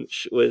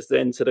paunch was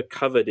then sort of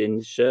covered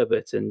in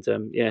sherbet, and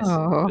it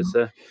was.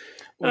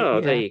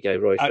 There you go,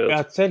 Royfield.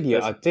 I'll tell you,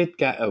 I did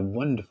get a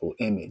wonderful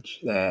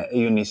image there.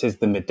 Even he says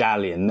the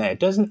medallion there.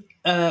 Doesn't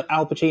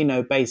Al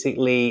Pacino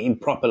basically, in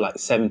proper like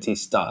 70s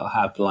style,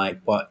 have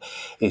like what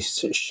his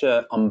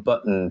shirt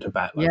unbuttoned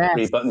about like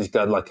 3 buttons? He's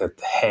got like a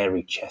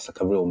hairy chest, like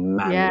a real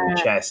manly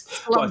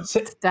chest.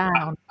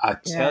 Down. I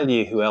tell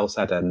you who else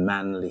had a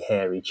manly,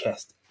 hairy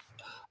chest?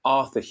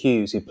 Arthur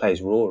Hughes, who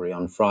plays Rory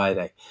on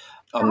Friday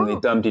on the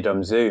Dum Dee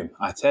Dum Zoom.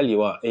 I tell you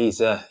what, he's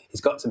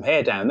got some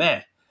hair down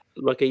there.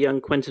 Like a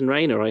young Quentin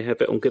Rayner, I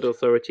have it on good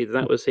authority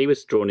he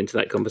was drawn into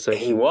that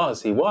conversation. He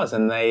was,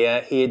 and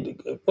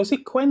was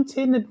it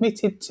Quentin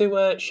admitted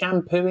to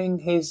shampooing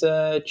his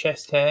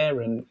chest hair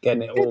and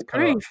getting it all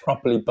kind of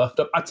properly buffed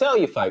up? I tell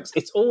you, folks,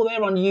 it's all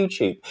there on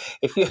YouTube.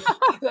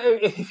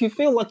 If you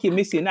feel like you're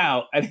missing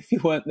out, and if you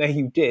weren't there,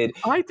 you did.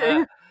 I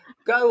do.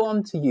 Go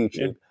on to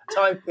YouTube,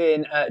 type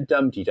in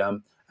Dum Dee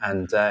Dum.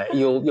 And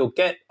you'll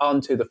get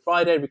onto the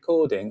Friday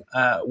recording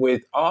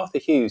with Arthur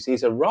Hughes.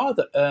 He's a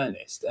rather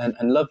earnest and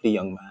lovely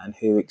young man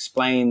who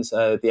explains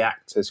the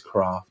actor's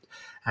craft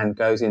and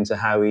goes into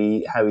how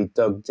he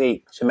dug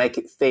deep to make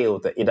it feel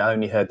that he'd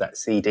only heard that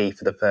CD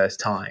for the first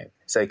time,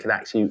 so he could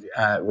actually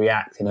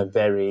react in a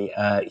very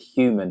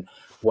human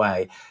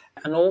way.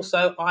 And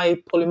also,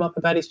 I pull him up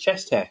about his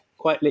chest hair,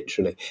 quite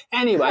literally.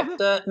 Anyway,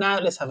 now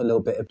let's have a little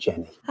bit of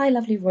Jenny. Hi,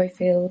 lovely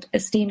Royfield,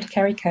 esteemed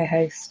Kerry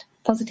co-host,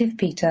 Positive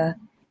Peter,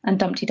 and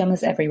Dumpty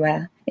Dummers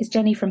everywhere. It's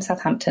Jenny from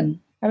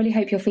Southampton. I really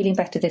hope you're feeling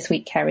better this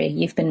week, Kerry.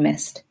 You've been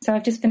missed. So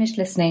I've just finished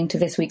listening to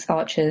this week's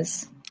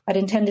Archers. I'd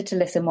intended to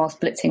listen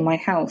whilst blitzing my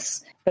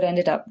house, but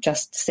ended up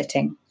just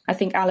sitting. I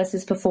think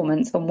Alice's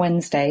performance on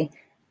Wednesday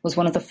was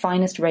one of the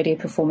finest radio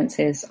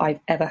performances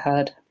I've ever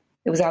heard.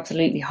 It was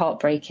absolutely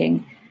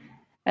heartbreaking,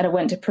 and it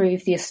went to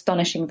prove the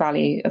astonishing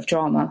value of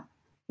drama.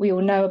 We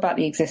all know about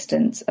the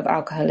existence of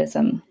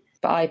alcoholism,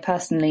 but I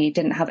personally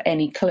didn't have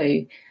any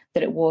clue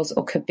that it was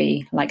or could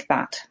be like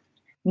that.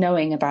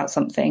 Knowing about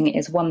something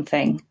is one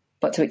thing,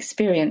 but to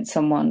experience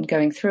someone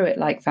going through it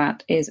like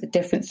that is a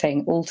different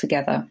thing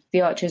altogether.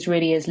 The Archers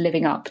really is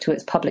living up to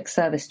its public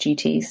service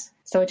duties.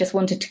 So I just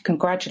wanted to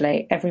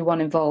congratulate everyone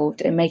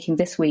involved in making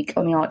this week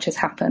on the Archers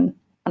happen,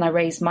 and I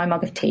raised my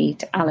mug of tea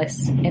to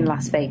Alice in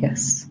Las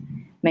Vegas.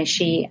 May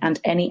she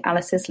and any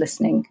Alices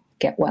listening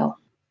get well.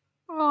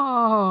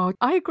 Oh,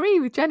 I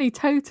agree with Jenny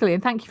totally,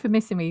 and thank you for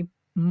missing me.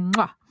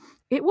 Mwah.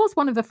 It was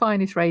one of the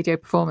finest radio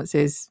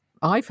performances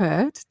I've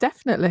heard,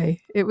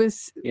 definitely. It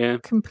was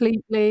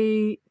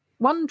completely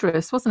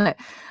wondrous, wasn't it?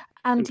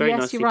 And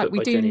yes, you're right, we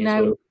do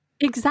know... Well.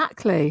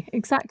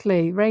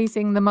 Exactly.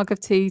 Raising the mug of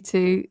tea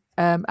to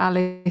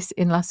Alice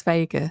in Las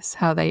Vegas,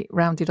 how they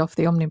rounded off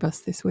the omnibus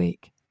this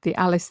week. The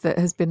Alice that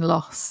has been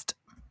lost.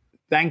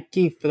 Thank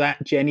you for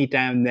that, Jenny,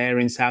 down there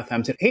in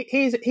Southampton.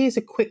 Here's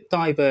a quick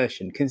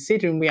diversion,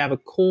 considering we have a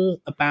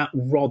call about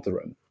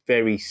Rotherham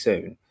very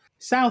soon.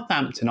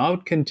 Southampton, I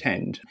would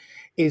contend,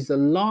 is the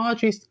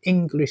largest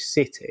English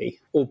city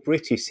or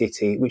British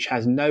city which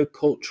has no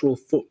cultural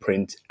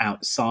footprint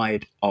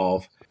outside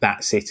of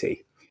that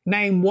city.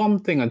 Name one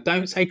thing, and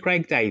don't say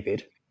Craig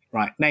David,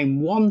 right?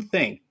 Name one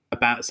thing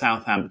about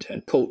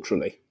Southampton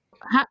culturally.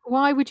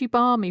 Why would you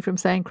bar me from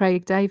saying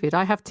Craig David?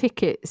 I have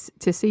tickets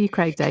to see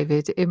Craig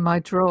David in my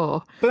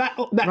drawer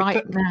now.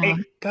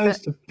 It goes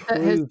to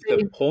prove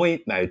the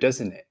point, though,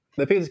 doesn't it?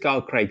 The people's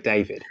called Craig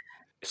David.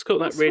 It's got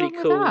that really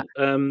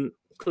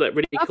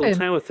cool,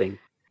 tower thing.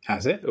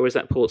 Has it? Or is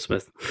that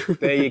Portsmouth?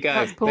 There you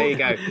go. There you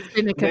go.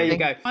 There you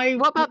go.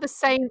 What about the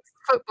Saints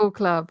Football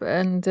Club?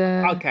 And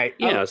okay.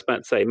 Yeah, I was about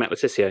to say Matt Le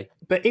Tissier.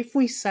 But if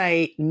we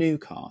say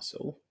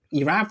Newcastle,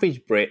 your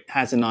average Brit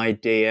has an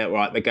idea,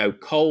 right? They go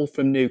Cole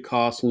from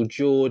Newcastle,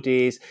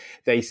 Geordies.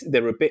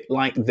 They're a bit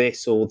like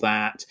this or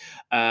that,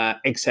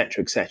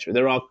 etc., etc.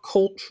 There's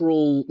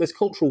cultural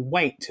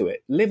weight to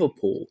it.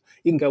 Liverpool,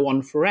 you can go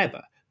on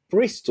forever.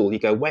 Bristol, you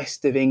go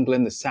west of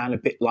England, they sound a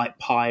bit like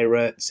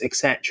pirates,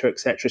 etc.,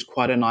 etc. It's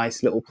quite a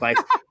nice little place.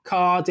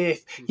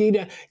 Cardiff,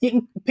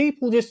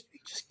 people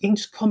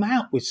just come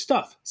out with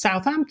stuff.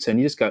 Southampton,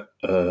 you just go,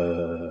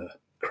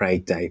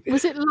 Craig David.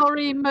 Was it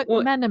Laurie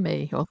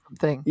McMenemy or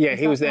something? Yeah,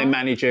 he was their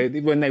manager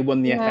when they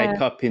won the FA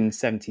Cup in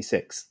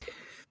 '76.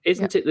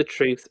 Isn't it the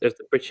truth of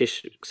the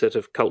British sort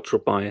of cultural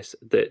bias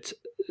that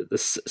the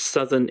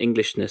Southern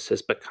Englishness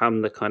has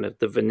become the kind of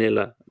the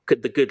vanilla,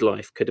 the good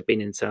life could have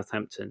been in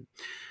Southampton?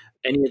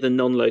 Any of the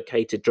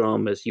non-located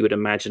dramas you would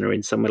imagine are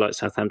in somewhere like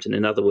Southampton.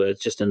 In other words,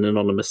 just an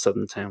anonymous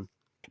southern town.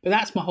 But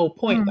that's my whole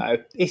point, though.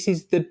 This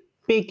is the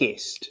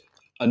biggest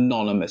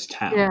anonymous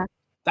town. Yeah.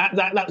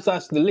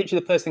 That's literally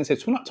the first thing it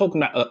says. We're not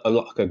talking about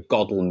like a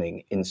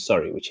Godalming in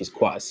Surrey, which is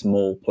quite a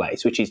small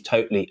place, which is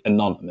totally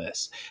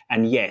anonymous.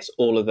 And yes,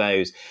 all of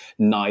those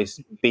nice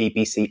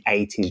BBC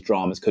 80s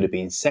dramas could have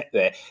been set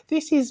there.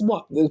 This is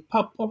what the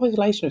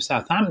population of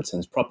Southampton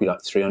is probably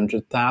like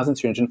 300,000,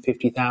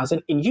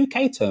 350,000. In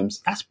UK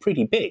terms, that's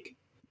pretty big.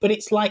 But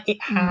it's like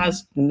it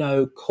has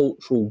no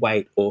cultural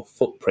weight or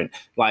footprint.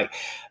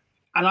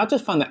 And I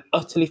just find that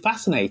utterly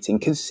fascinating,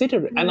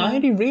 considering. And I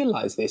only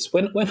realised this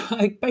when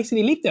I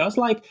basically lived there. I was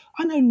like,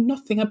 I know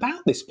nothing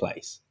about this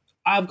place.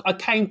 I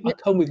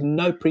come with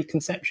no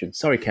preconception.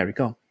 Sorry, Kerry,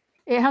 go on.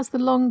 It has the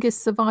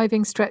longest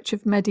surviving stretch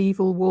of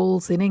medieval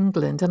walls in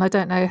England, and I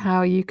don't know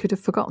how you could have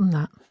forgotten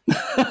that.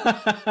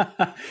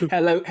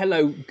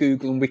 Hello,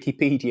 Google and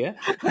Wikipedia.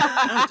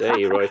 How dare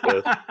you,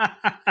 Royfield?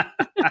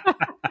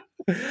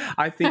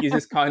 I think you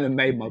just kind of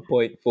made my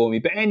point for me.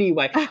 But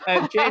anyway,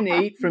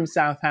 Jenny from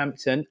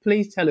Southampton,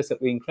 please tell us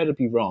that we're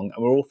incredibly wrong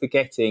and we're all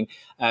forgetting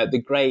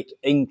the great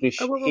English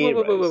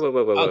heroes.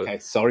 Okay,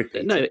 sorry,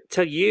 Peter. No,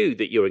 tell you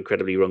that you're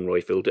incredibly wrong,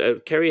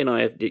 Royfield. Kerry and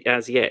I have,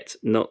 as yet,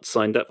 not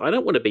signed up. I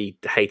don't want to be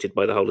hated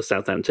by the whole of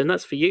Southampton.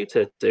 That's for you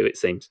to do, it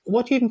seems.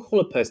 What do you even call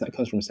a person that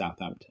comes from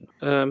Southampton?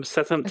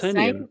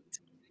 Southamptonian.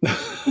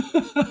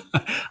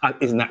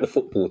 Isn't that the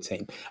football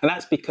team? And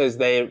that's because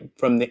they're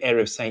from the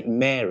era of St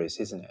Mary's,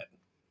 isn't it?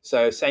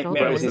 So St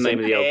Mary's was the name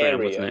of the old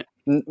ground, wasn't it?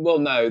 Well,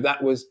 no,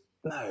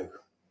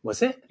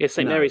 was it? Yeah,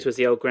 St Mary's was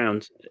the old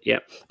ground. Yeah,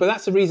 but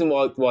that's the reason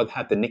why it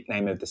had the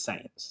nickname of the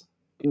Saints.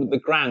 The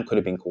ground could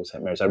have been called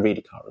St Mary's. I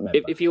really can't remember.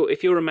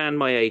 If you're a man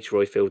my age,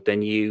 Royfield,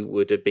 then you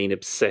would have been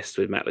obsessed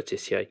with Matt Le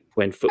Tissier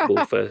when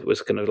football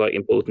was kind of like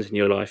important in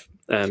your life.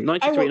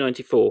 93,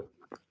 94.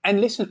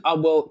 And listen,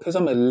 because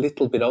I'm a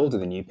little bit older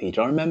than you,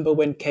 Peter, I remember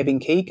when Kevin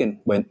Keegan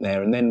went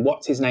there, and then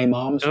what's his name,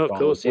 Armstrong,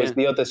 was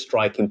the other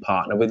striking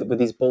partner with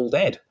his bald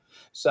head.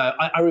 So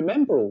I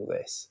remember all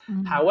this.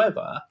 Mm-hmm.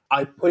 However,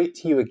 I put it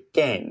to you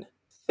again.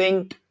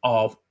 Think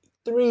of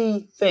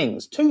two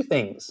things.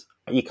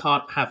 You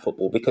can't have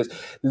football, because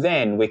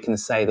then we can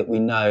say that we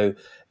know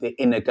the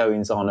inner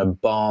goings on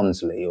of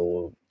Barnsley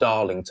or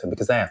Darlington,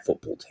 because they have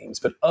football teams.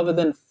 But other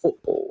than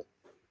football,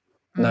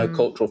 no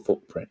cultural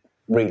footprint.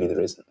 Really, there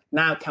isn't.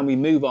 Now, can we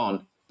move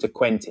on to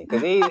Quentin?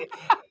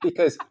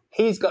 Because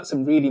he's got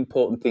some really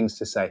important things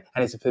to say,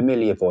 and it's a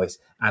familiar voice,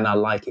 and I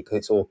like it because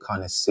it's all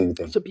kind of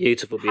soothing. It's a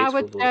beautiful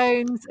Howard voice.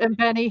 Jones and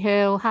Benny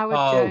Hill.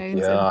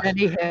 And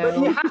Benny Hill. But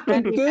you have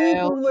to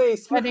Google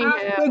this. You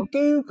have to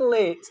Google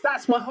it.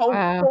 That's my whole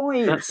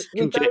point. That's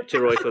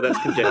conjecture, Royfield.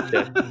 That's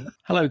conjecture.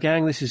 Hello,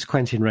 gang. This is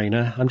Quentin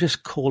Rayner. I'm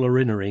just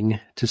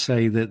caller-innering to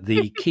say that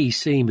the key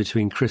scene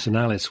between Chris and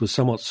Alice was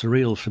somewhat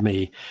surreal for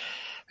me,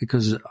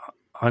 because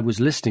I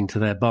was listening to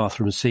their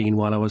bathroom scene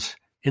while I was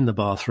in the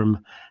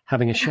bathroom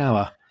having a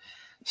shower.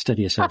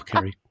 Steady yourself,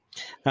 Kerry.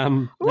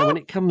 Now, when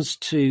it comes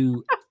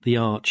to the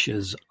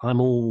Archers, I'm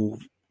all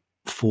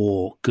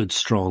for good,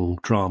 strong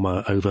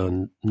drama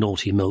over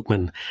naughty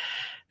milkmen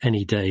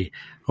any day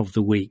of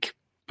the week.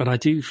 But I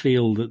do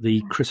feel that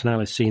the Chris and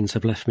Alice scenes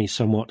have left me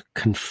somewhat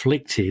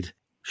conflicted.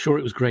 Sure,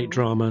 it was great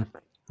drama,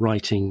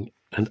 writing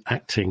and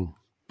acting,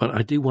 but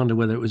I do wonder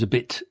whether it was a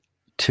bit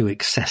too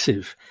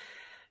excessive.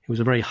 It was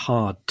a very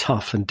hard,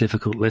 tough and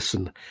difficult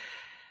listen,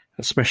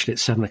 especially at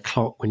 7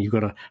 o'clock when you've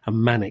got a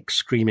manic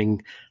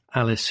screaming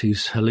Alice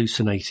who's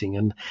hallucinating.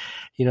 And,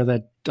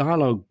 their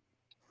dialogue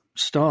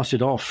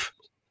started off,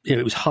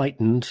 it was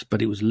heightened,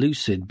 but it was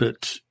lucid,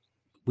 but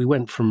we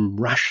went from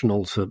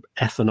rational to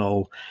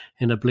ethanol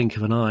in a blink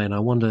of an eye. And I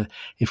wonder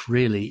if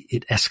really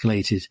it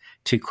escalated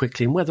too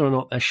quickly, and whether or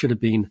not there should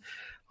have been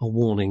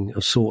warning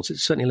of sorts. It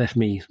certainly left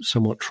me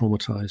somewhat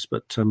traumatized,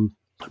 but I'm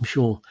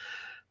sure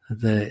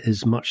there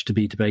is much to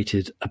be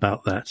debated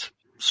about that.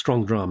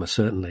 Strong drama,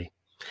 certainly.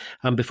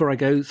 Before I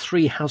go,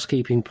 3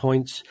 housekeeping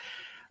points.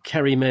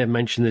 Kerry may have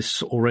mentioned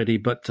this already,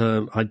 but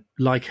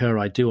like her,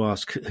 I do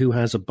ask who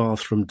has a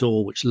bathroom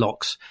door which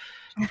locks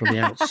from the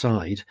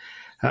outside.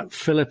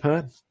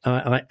 Philippa,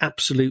 I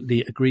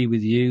absolutely agree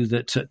with you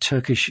that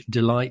Turkish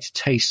Delight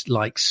tastes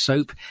like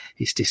soap.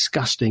 It's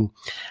disgusting.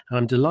 And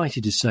I'm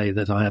delighted to say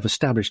that I have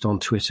established on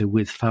Twitter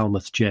with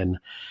Falmouth Jen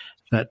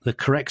that the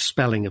correct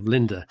spelling of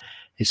Linda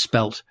is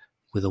spelt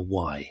with a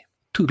Y.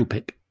 Toodle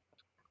pip.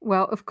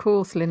 Well, of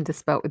course, Linda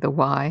spelt with a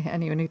Y.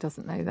 Anyone who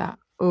doesn't know that.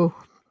 Oh,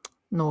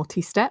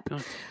 naughty step.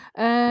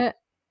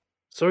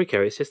 Sorry,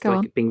 Kerry, it's just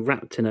like being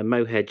wrapped in a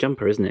mohair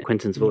jumper, isn't it?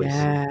 Quentin's voice.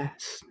 Yeah.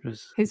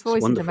 His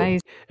voice is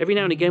amazing. Every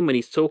now and again when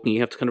he's talking, you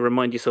have to kind of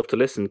remind yourself to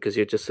listen because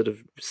you're just sort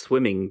of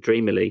swimming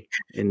dreamily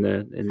in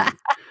and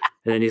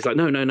then he's like,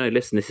 no,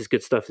 listen, this is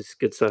good stuff.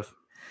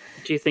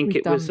 Do you think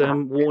it was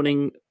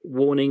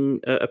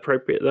warning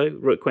appropriate,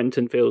 though?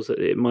 Quentin feels that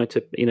it might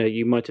have,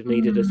 you might have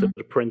needed a sort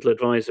of parental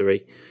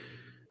advisory.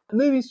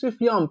 Moving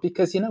swiftly on,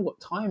 because you know what,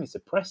 time is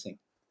oppressing.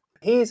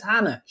 Here's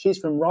Hannah. She's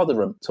from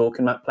Rotherham,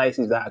 talking about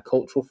places without a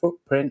cultural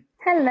footprint.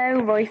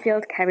 Hello,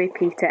 Royfield, Kerry,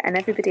 Peter, and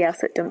everybody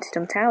else at Dumpty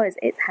Dum Towers.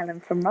 It's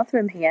Helen from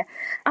Rotherham here.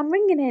 I'm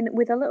ringing in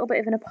with a little bit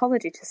of an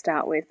apology to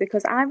start with,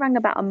 because I rang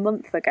about a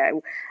month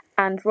ago,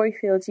 and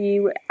Royfield,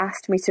 you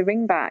asked me to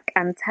ring back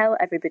and tell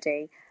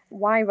everybody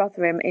why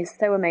Rotherham is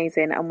so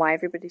amazing and why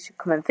everybody should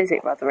come and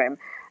visit Rotherham.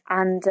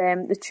 And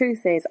the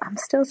truth is, I'm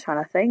still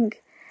trying to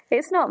think.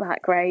 It's not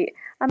that great.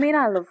 I mean,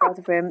 I love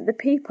Rotherham. The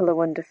people are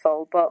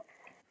wonderful, but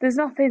there's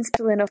nothing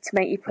still enough to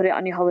make you put it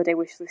on your holiday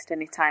wish list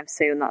anytime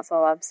soon. That's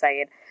all I'm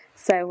saying.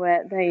 So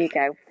there you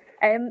go.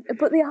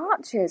 But the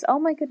Archers, oh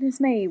my goodness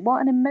me,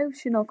 what an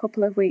emotional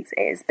couple of weeks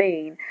it has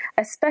been,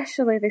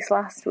 especially this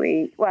last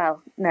week.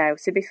 Well, no,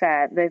 to be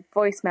fair, the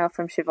voicemail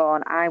from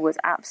Siobhan, I was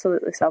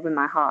absolutely sobbing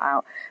my heart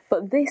out.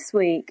 But this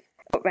week,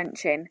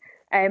 gut-wrenching.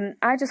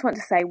 I just want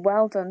to say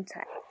well done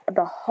to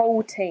the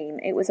whole team.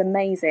 It was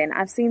amazing.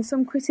 I've seen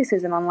some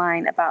criticism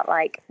online about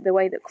the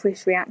way that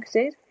Chris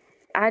reacted.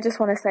 I just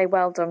want to say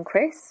well done,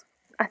 Chris.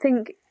 I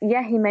think,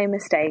 yeah, he made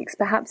mistakes.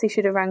 Perhaps he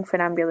should have rang for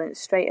an ambulance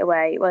straight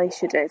away. Well, he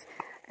should have.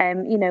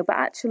 But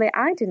actually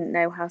I didn't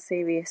know how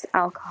serious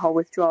alcohol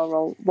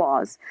withdrawal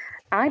was.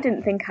 I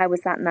didn't think I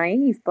was that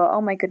naive, but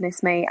oh my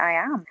goodness me, I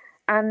am.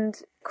 And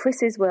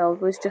Chris's world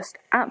was just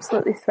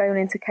absolutely thrown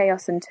into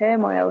chaos and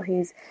turmoil.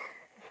 He's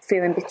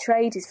feeling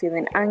betrayed, he's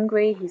feeling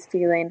angry, he's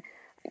feeling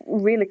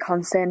really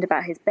concerned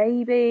about his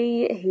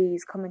baby.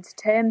 He's coming to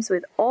terms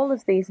with all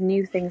of these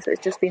new things that's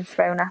just been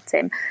thrown at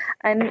him,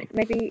 and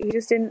maybe he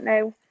just didn't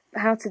know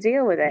how to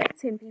deal with it.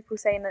 People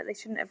saying that they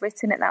shouldn't have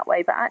written it that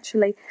way, but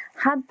actually,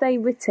 had they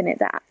written it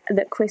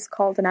that Chris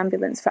called an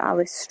ambulance for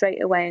Alice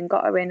straight away and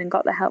got her in and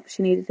got the help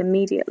she needed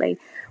immediately,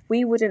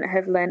 we wouldn't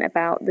have learnt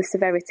about the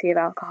severity of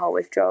alcohol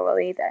withdrawal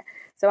either.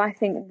 So I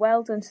think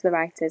well done to the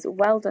writers,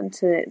 well done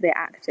to the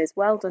actors,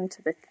 well done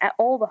to the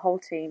whole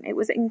team. It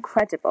was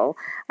incredible,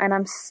 and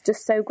I'm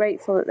just so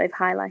grateful that they've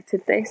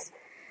highlighted this.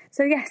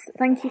 So yes,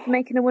 thank you for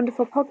making a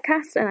wonderful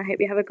podcast, and I hope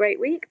you have a great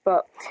week,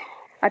 but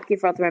I'd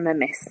give Rotherham a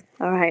miss.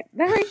 All right,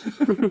 bye.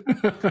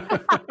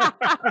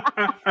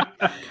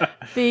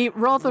 The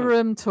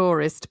Rotherham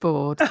Tourist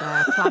Board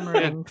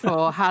clamouring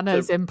for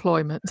Hannah's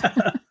employment.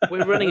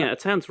 We're running out of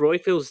towns.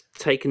 Royfield's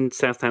taken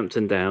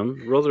Southampton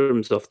down.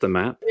 Rotherham's off the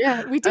map.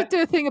 Yeah, we did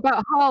do a thing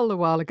about Hull a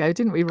while ago,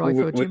 didn't we,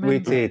 Royfield? We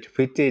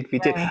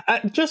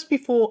did. Just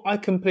before I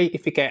completely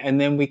forget, and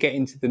then we get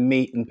into the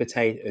meat and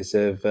potatoes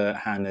of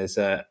Hannah's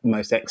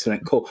most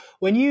excellent call.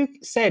 When you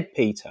said,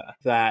 Peter,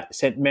 that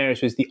St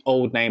Mary's was the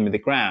old name of the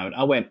ground,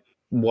 I went,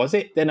 was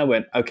it? Then I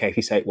went, okay, if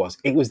you say it was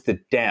the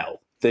Dell.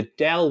 The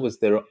Dell was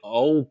the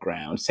old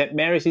ground. St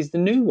Mary's is the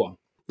new one.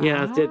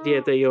 Yeah,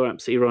 you're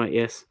absolutely right,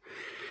 yes.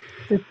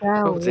 The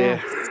Dell, oh,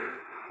 dear. yes.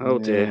 Oh,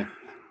 dear. Yeah.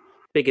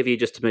 Big of you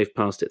just to move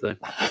past it, though.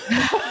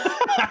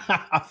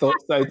 I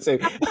thought so, too.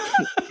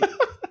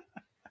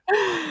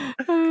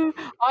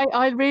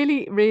 I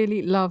really,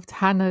 really loved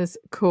Hannah's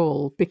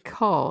call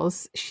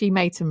because she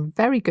made some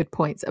very good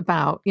points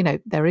about,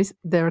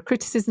 there are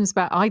criticisms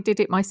about I did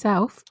it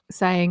myself,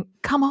 saying,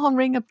 come on,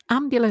 ring an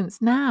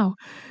ambulance now.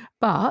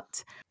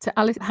 But to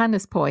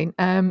Hannah's point,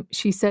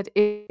 she said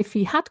if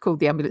he had called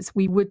the ambulance,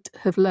 we would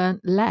have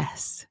learned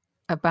less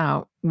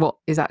about what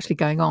is actually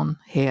going on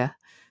here.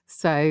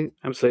 So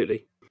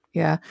absolutely.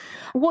 Yeah.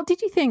 What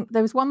did you think?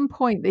 There was one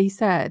point that he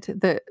said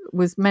that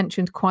was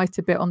mentioned quite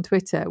a bit on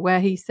Twitter where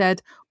he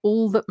said,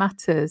 all that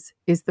matters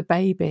is the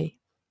baby,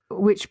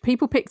 which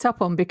people picked up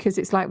on because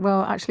it's like,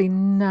 well, actually,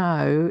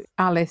 no,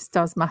 Alice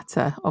does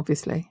matter,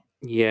 obviously.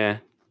 Yeah,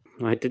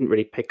 I didn't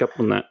really pick up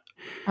on that.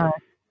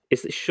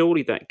 Is that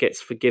surely that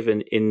gets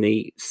forgiven in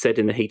the said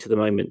in the heat of the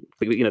moment?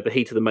 The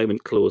heat of the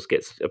moment clause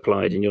gets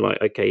applied, and you're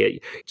like, okay, yeah,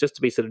 just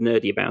to be sort of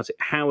nerdy about it,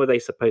 how are they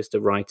supposed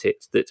to write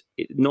it that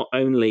not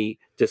only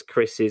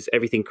does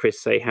everything Chris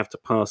say have to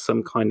pass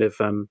some kind of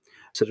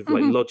sort of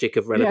like logic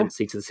of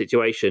relevancy to the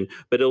situation,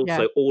 but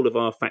also all of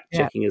our fact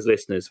checking as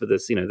listeners for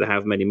this, the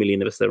how many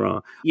million of us there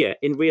are. Yeah,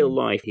 in real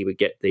life, he would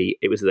get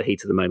it was the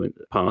heat of the moment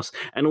pass.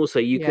 And also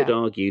you could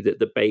argue that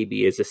the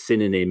baby is a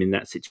synonym in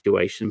that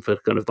situation for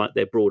kind of like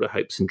their broader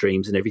hopes and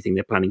dreams and everything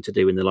they're planning to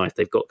do in the life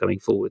they've got going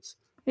forwards.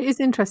 It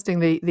is interesting,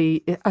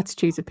 the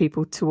attitudes of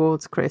people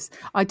towards Chris.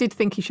 I did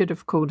think he should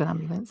have called an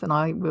ambulance, and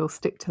I will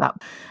stick to that.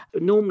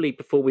 Normally,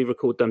 before we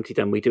record Dumpty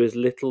Dum, we do as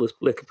little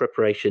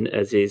preparation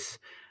as is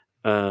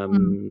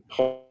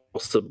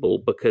possible,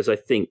 because I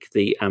think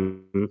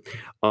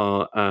our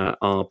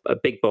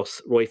big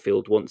boss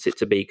Roifield wants it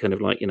to be kind of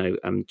like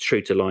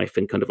true to life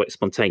and kind of like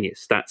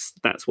spontaneous. That's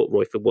what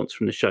Roifield wants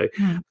from the show.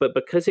 But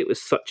because it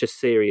was such a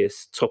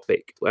serious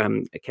topic,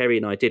 Kerry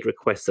and I did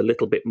request a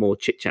little bit more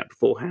chit chat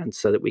beforehand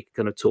so that we could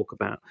kind of talk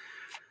about,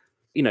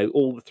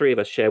 all the three of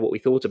us share what we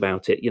thought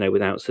about it,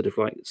 without sort of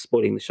like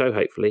spoiling the show,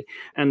 hopefully.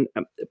 And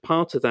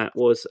part of that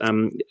was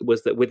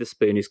that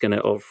Witherspoon is going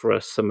to offer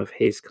us some of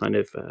his kind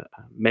of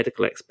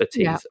medical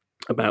expertise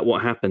about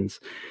what happens.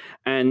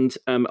 And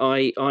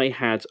I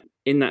had,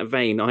 in that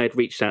vein, I had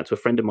reached out to a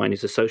friend of mine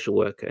who's a social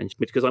worker, and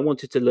because I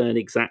wanted to learn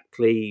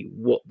exactly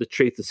what the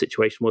truth of the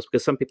situation was,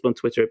 because some people on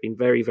Twitter have been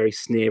very, very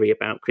sneery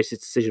about Chris's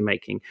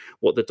decision-making,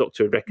 what the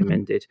doctor had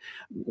recommended.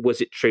 Was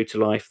it true to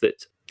life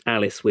that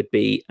Alice would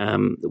be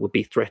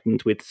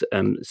threatened with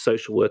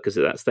social workers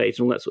at that stage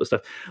and all that sort of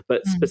stuff?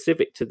 But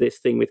specific to this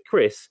thing with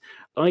Chris,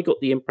 I got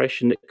the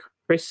impression that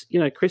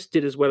Chris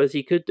did as well as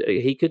he could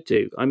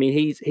do. I mean,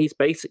 he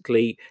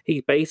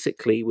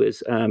basically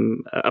was,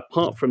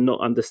 apart from not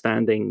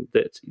understanding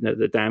that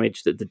the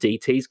damage that the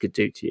DTs could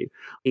do to you,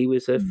 he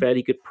was a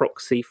fairly good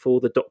proxy for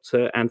the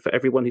doctor and for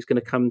everyone who's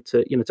going to come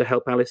to to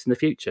help Alice in the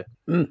future.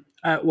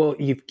 Well,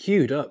 you've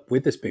queued up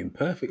Witherspoon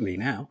perfectly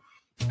now.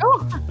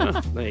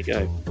 There you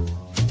go.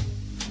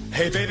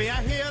 Hey baby,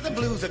 I hear the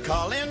blues are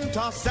calling,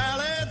 tossed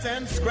salads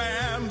and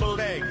scrambled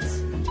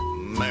eggs.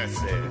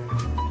 Mercy.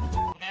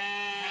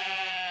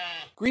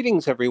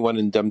 Greetings, everyone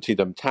in Dumpty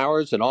Dum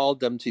Towers and all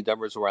Dumpty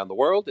Dummers around the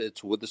world.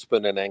 It's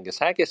Witherspoon and Angus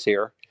Haggis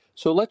here.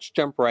 So let's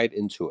jump right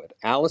into it.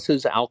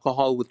 Alice's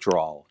alcohol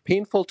withdrawal.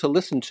 Painful to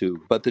listen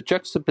to, but the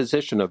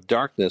juxtaposition of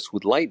darkness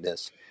with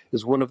lightness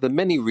is one of the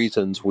many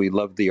reasons we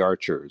love The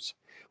Archers.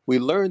 We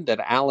learned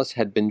that Alice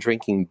had been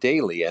drinking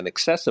daily and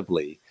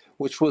excessively,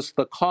 which was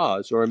the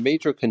cause or a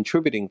major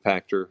contributing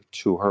factor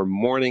to her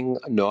morning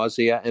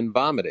nausea and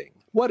vomiting.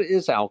 What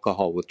is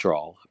alcohol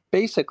withdrawal?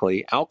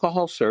 Basically,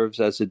 alcohol serves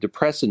as a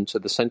depressant to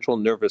the central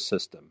nervous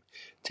system.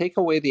 Take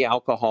away the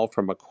alcohol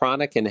from a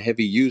chronic and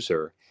heavy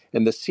user,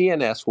 and the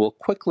CNS will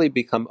quickly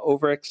become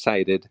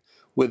overexcited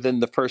within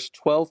the first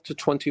 12 to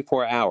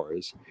 24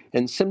 hours,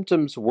 and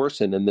symptoms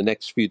worsen in the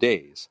next few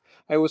days.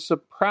 I was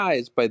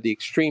surprised by the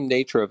extreme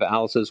nature of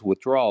Alice's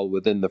withdrawal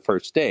within the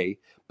first day,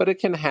 but it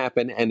can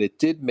happen, and it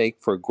did make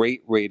for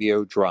great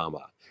radio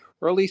drama.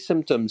 Early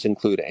symptoms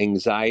include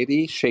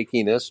anxiety,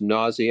 shakiness,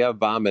 nausea,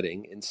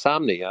 vomiting,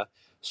 insomnia,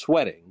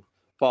 sweating,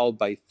 followed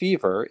by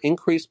fever,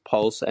 increased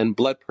pulse, and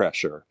blood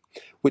pressure,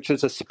 which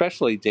is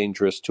especially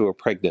dangerous to a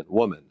pregnant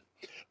woman.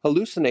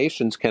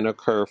 Hallucinations can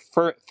occur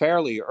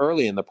fairly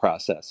early in the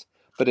process,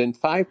 but in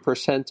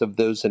 5% of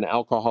those in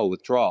alcohol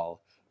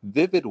withdrawal,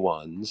 vivid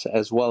ones,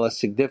 as well as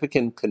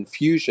significant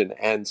confusion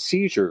and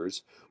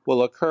seizures,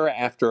 will occur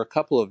after a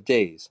couple of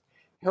days,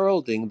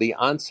 heralding the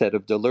onset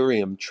of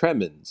delirium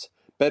tremens,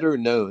 better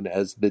known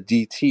as the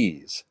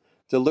DTs.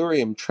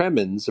 Delirium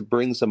tremens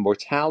brings a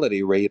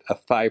mortality rate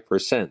of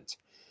 5%.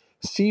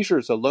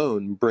 Seizures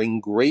alone bring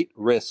great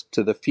risk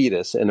to the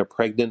fetus in a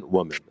pregnant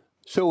woman.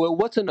 So it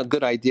wasn't a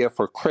good idea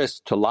for Chris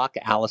to lock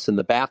Alice in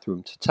the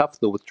bathroom to tough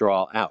the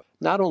withdrawal out.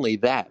 Not only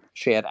that,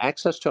 she had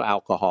access to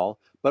alcohol,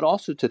 but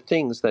also to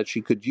things that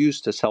she could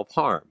use to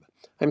self-harm.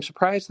 I'm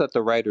surprised that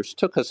the writers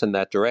took us in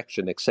that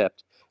direction,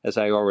 except, as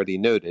I already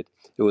noted,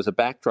 it was a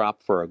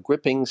backdrop for a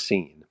gripping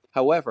scene.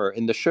 However,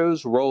 in the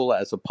show's role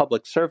as a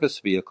public service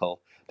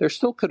vehicle, there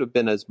still could have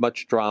been as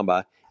much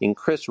drama in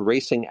Chris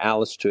racing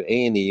Alice to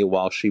A&E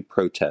while she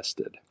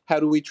protested. How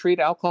do we treat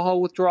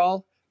alcohol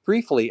withdrawal?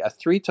 Briefly, a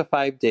 3 to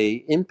 5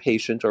 day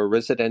inpatient or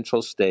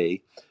residential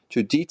stay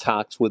to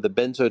detox with a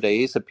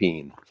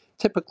benzodiazepine,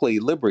 typically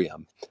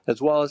Librium, as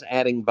well as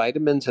adding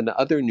vitamins and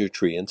other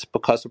nutrients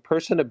because a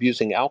person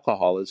abusing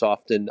alcohol is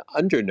often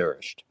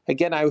undernourished.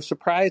 Again, I was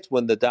surprised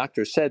when the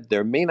doctor said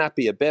there may not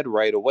be a bed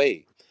right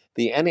away.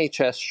 The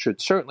NHS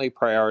should certainly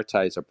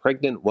prioritize a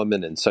pregnant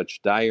woman in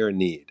such dire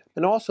need.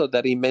 And also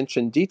that he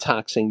mentioned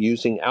detoxing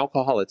using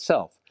alcohol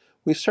itself.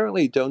 We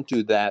certainly don't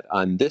do that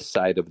on this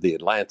side of the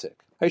Atlantic.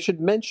 I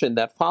should mention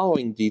that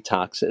following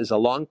detox is a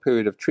long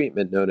period of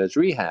treatment known as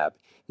rehab,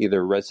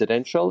 either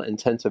residential,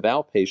 intensive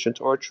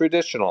outpatient, or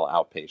traditional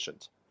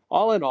outpatient.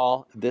 All in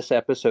all, this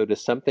episode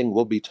is something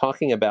we'll be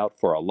talking about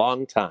for a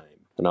long time.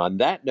 And on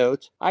that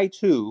note, I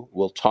too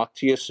will talk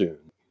to you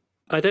soon.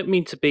 I don't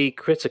mean to be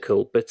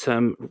critical, but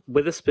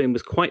Witherspoon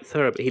was quite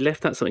thorough, but he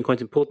left out something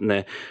quite important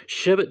there.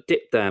 Sherbet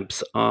dip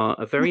dabs are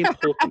a very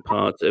important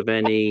part of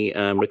any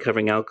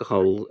recovering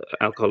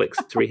alcoholics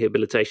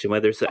rehabilitation,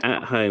 whether it's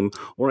at home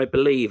or I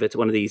believe at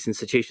one of these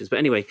institutions. But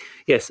anyway,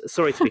 yes,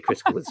 sorry to be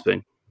critical,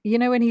 Witherspoon. You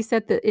know, when he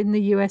said that in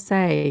the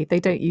USA they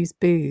don't use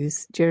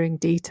booze during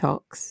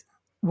detox,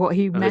 what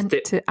he meant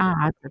to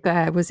add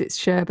there was it's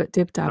sherbet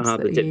dib dabs.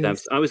 The dip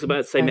dabs. I was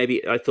about to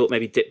say I thought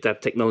maybe dip dab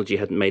technology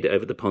hadn't made it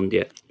over the pond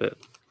yet, but.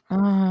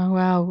 Oh,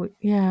 well,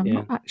 yeah, I'm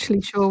not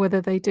actually sure whether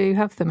they do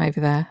have them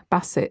over there.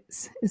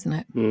 Bassett's, isn't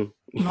it?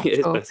 It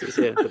is Bassett's,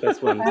 yeah, the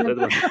best ones.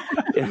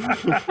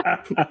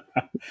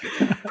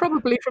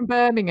 Probably from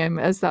Birmingham,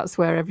 as that's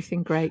where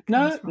everything great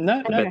comes from.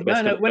 No.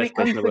 When it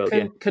comes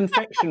to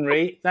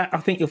confectionery, that I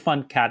think you'll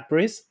find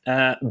Cadbury's,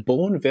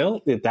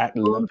 Bourneville, that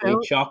lovely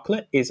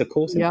chocolate, is of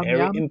course an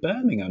area in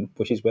Birmingham,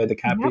 which is where the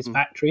Cadbury's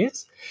factory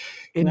is.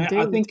 Now,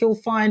 I think you'll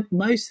find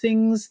most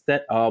things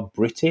that are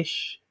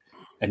British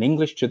and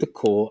English to the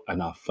core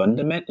and are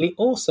fundamentally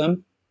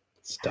awesome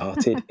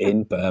started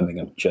in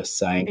Birmingham, just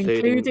saying.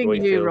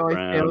 Including you,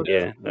 Royfield.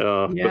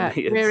 Yeah.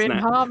 We're in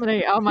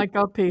harmony. Oh my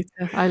God,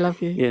 Peter, I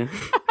love you. Yeah.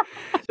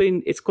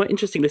 It's quite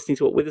interesting listening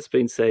to what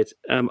Witherspoon said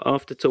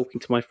after talking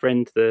to my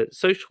friend, the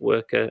social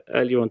worker,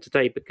 earlier on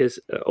today, because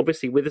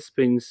obviously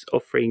Witherspoon's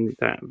offering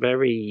that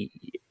very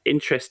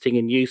interesting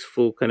and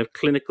useful kind of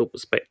clinical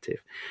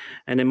perspective,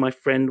 and then my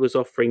friend was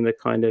offering the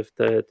kind of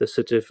the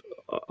sort of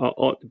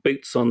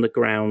boots on the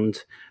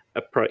ground,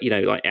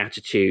 like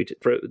attitude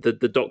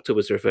the doctor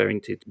was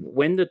referring to.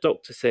 When the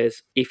doctor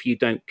says, if you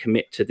don't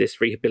commit to this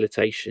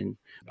rehabilitation,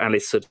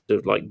 Alice sort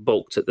of like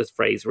balked at the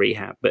phrase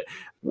rehab, but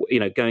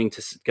going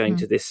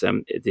to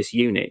this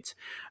unit,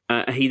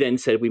 he then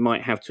said we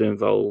might have to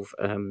involve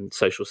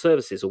social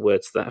services or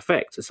words to that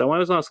effect. So I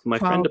was asking my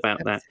friend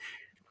about that.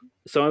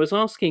 So I was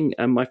asking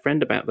my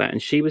friend about that,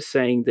 and she was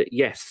saying that,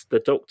 yes, the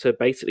doctor,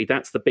 basically,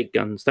 that's the big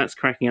guns. That's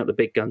cracking out the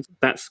big guns.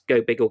 That's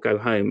go big or go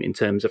home in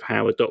terms of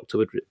how a doctor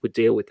would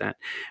deal with that.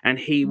 And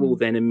he will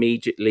then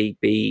immediately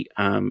be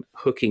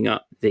hooking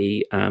up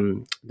the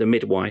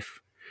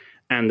midwife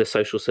and the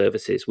social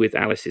services with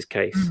Alice's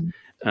case.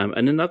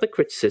 And another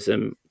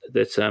criticism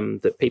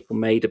that people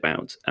made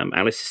about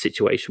Alice's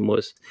situation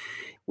was,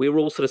 we were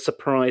all sort of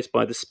surprised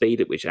by the speed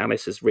at which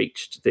Alice has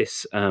reached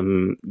this,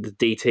 the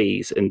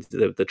DTs and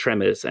the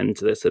tremors and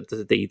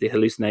the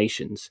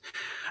hallucinations,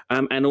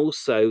 and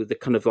also the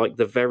kind of like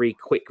the very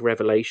quick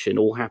revelation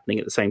all happening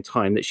at the same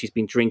time that she's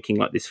been drinking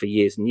like this for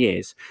years and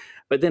years.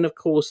 But then, of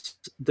course,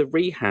 the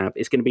rehab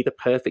is going to be the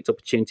perfect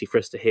opportunity for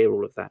us to hear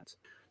all of that.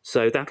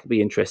 So that'll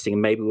be interesting,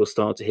 and maybe we'll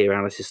start to hear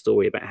Alice's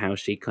story about how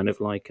she kind of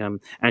like,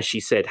 as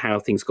she said, how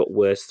things got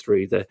worse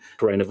through the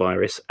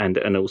coronavirus and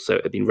also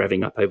have been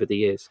revving up over the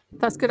years.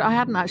 That's good. I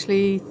hadn't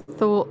actually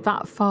thought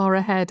that far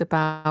ahead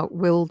about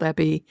will there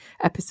be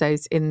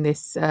episodes in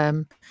this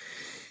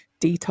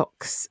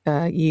detox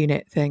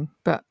unit thing.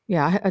 But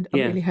yeah, I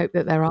really hope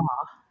that there are.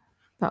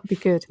 That'd be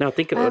good. No, I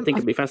think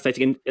it'd be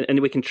fascinating, and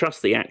we can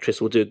trust the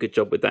actress will do a good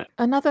job with that.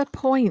 Another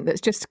point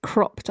that's just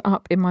cropped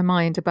up in my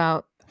mind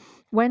about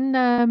when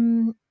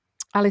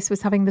Alice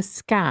was having the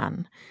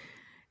scan,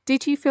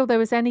 did you feel there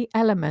was any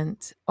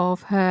element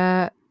of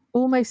her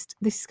almost,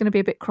 this is going to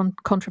be a bit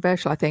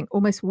controversial, I think,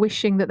 almost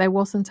wishing that there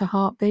wasn't a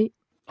heartbeat?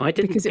 I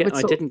didn't get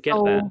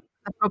that.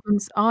 The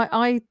problems.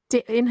 I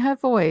did, in her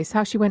voice,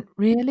 how she went,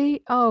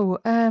 really? Oh,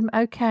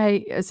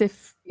 okay, as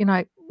if,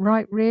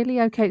 right,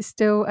 really? Okay, it's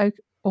still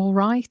all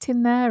right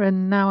in there,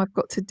 and now I've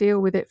got to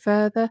deal with it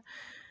further.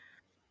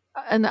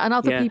 And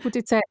other people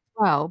did say it as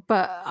well,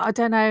 but I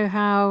don't know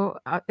how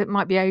it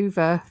might be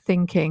over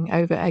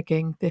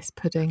egging this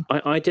pudding.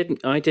 I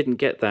didn't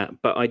get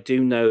that, but I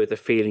do know the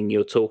feeling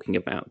you're talking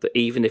about, that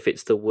even if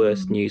it's the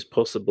worst news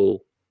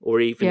possible, or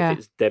even if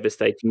it's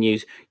devastating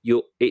news,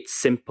 it's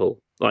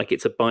simple. Like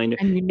it's a binary.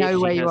 And you know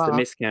where you are. If she has the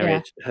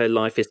miscarriage, her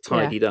life is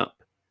tidied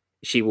up.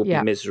 She will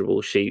be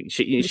miserable.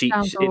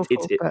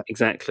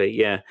 Exactly.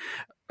 Yeah.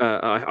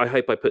 I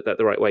hope I put that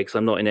the right way, because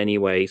I'm not in any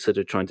way sort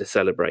of trying to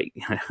celebrate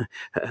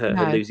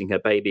her losing her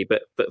baby.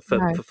 But for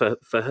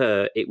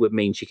her, it would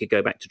mean she could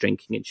go back to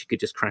drinking and she could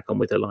just crack on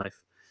with her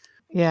life.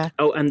 Yeah.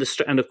 Oh, and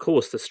of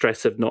course the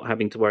stress of not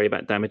having to worry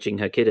about damaging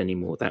her kid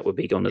anymore, that would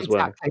be gone as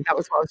well. Exactly. That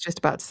was what I was just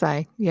about to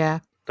say. Yeah.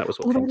 That was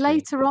what. Although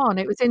later on,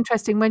 it was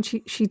interesting when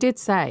she did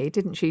say,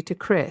 didn't she, to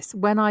Chris,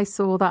 when I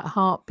saw that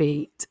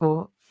heartbeat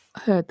or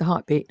heard the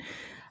heartbeat,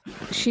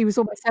 she was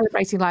almost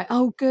celebrating, like,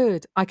 oh,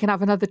 good, I can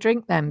have another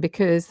drink then,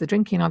 because the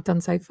drinking I've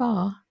done so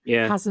far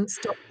hasn't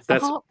stopped the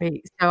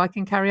heartbeat, so I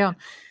can carry on.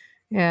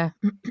 Yeah.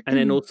 And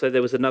then also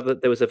there was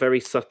a very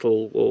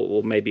subtle,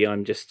 or maybe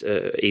I'm just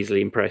easily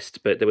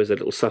impressed, but there was a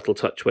little subtle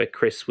touch where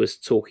Chris was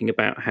talking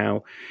about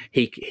how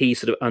he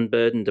sort of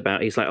unburdened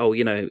about, he's like, oh,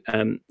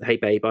 hey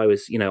babe, I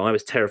was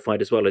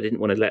terrified as well. I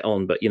didn't want to let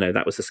on, but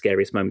that was the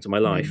scariest moment of my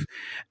life.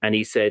 And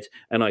he said,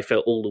 and I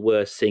felt all the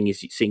worse seeing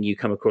you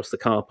come across the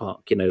car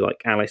park,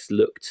 like Alice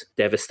looked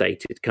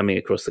devastated coming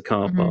across the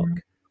car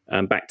park.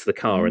 back to the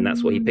car, and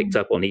that's what he picked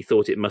up on. He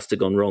thought it must have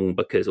gone wrong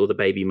or the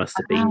baby must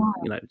have been,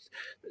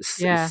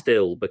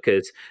 still,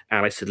 because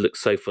Alice had looked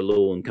so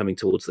forlorn coming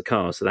towards the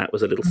car. So that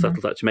was a little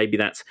subtle touch. Maybe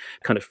that's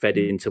kind of fed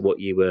into what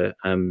you were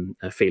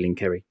feeling,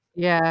 Kerry.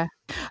 Yeah.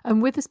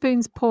 And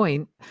Witherspoon's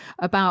point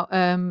about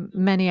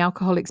many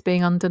alcoholics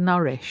being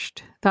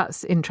undernourished,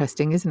 that's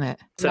interesting, isn't it?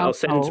 So I'll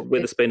send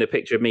Witherspoon a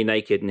picture of me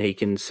naked, and he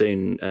can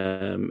soon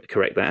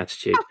correct that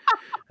attitude.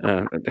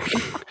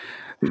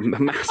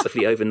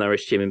 Massively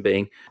overnourished human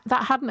being.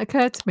 That hadn't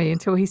occurred to me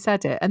until he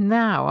said it. And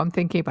now I'm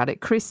thinking about it.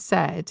 Chris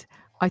said,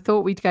 I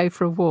thought we'd go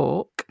for a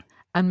walk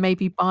and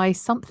maybe buy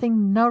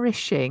something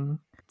nourishing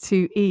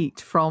to eat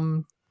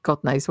from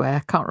God knows where. I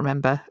can't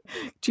remember.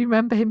 Do you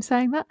remember him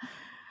saying that?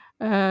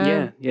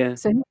 Yeah.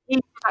 So he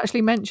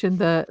actually mentioned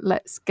the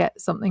let's get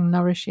something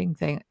nourishing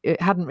thing.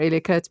 It hadn't really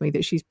occurred to me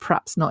that she's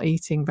perhaps not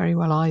eating very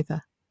well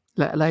either,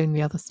 let alone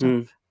the other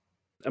stuff.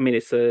 I mean,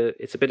 it's a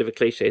bit of a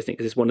cliche, isn't it?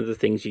 Because it's one of the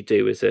things you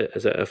do as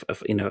a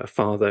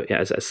father,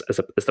 as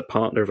the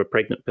partner of a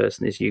pregnant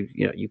person, is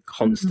you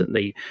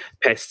constantly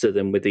pester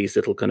them with these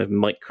little kind of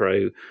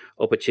micro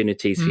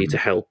opportunities for you to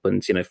help.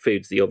 And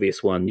food's the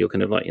obvious one. You're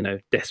kind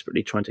of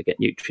desperately trying to get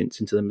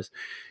nutrients into them,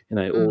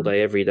 all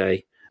day, every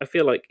day. I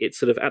feel like it's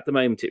sort of, at the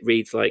moment, it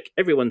reads like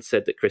everyone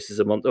said that Chris is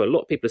a monster, or a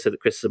lot of people have said that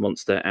Chris is a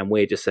monster, and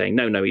we're just saying,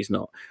 no, he's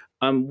not.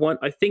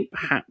 I think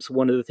perhaps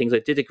one of the things I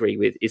did agree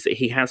with is that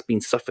he has been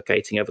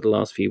suffocating over the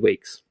last few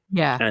weeks.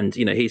 Yeah. And,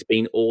 he's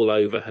been all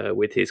over her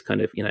with his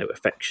kind of,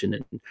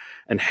 affection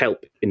and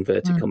help,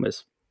 inverted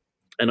commas.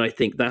 And I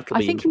think that'll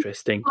be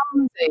interesting.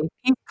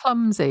 He's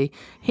clumsy.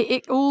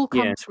 It all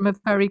comes from a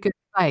very good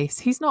place.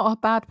 He's not a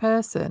bad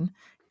person.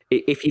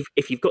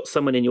 If you've got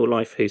someone in your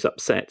life who's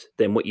upset,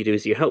 then what you do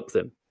is you help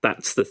them.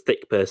 That's the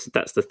thick person.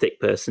 That's the thick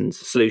person's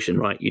solution,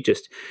 right? You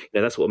just,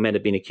 that's what men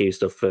have been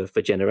accused of for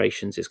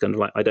generations. It's kind of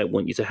like, I don't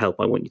want you to help.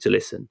 I want you to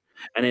listen.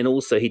 And then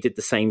also he did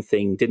the same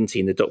thing, didn't he,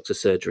 in the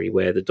doctor's surgery,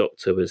 where the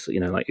doctor was,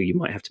 like, you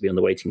might have to be on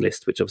the waiting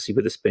list, which obviously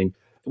Witherspoon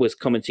was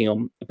commenting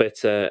on.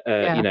 But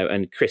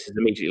and Chris is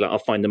immediately like, I'll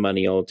find the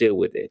money, I'll deal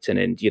with it. And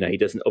then he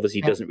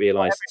doesn't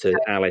realise to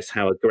Alice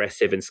how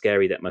aggressive and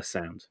scary that must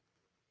sound.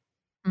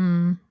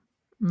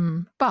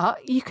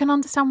 But you can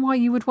understand why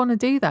you would want to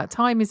do that.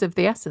 Time is of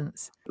the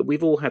essence.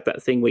 We've all had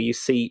that thing where you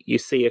see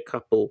a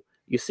couple,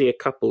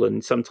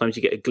 and sometimes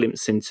you get a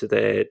glimpse into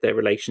their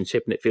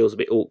relationship, and it feels a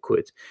bit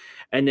awkward.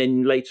 And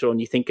then later on,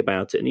 you think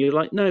about it, and you're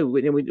like, no,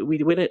 we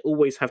don't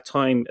always have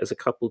time as a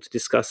couple to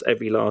discuss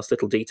every last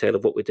little detail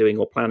of what we're doing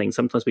or planning.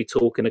 Sometimes we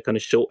talk in a kind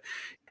of short.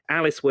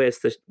 Alice wears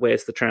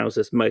the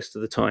trousers most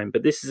of the time,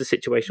 but this is a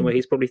situation where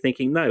he's probably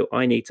thinking, no,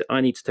 I need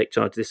to take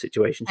charge of this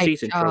situation.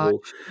 She's in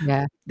trouble.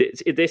 Yeah,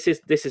 this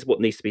is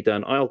what needs to be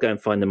done. I'll go and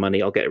find the money.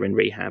 I'll get her in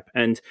rehab.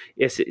 And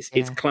yes,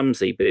 it's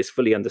clumsy, but it's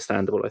fully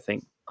understandable, I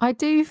think. I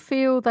do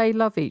feel they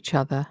love each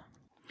other.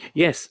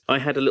 Yes, I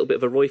had a little bit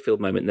of a Royfield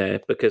moment there,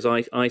 because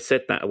I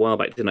said that a while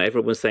back, didn't I?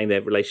 Everyone was saying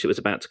their relationship was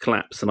about to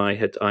collapse, and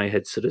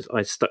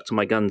I stuck to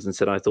my guns and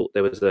said I thought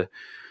there was a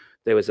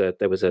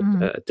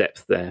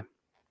depth there.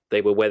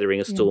 They were weathering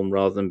a storm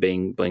rather than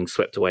being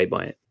swept away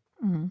by it.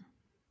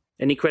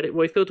 Any credit,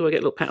 Royfield? Do I get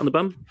a little pat on the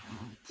bum?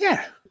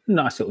 Yeah,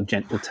 nice little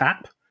gentle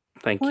tap.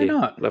 Thank Why you.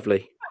 not?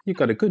 Lovely. You've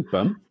got a good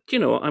bum. Do you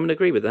know what? I'm going to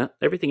agree with that.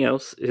 Everything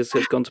else has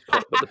gone to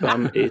pot, but the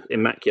bum is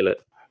immaculate.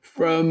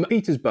 From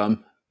Peter's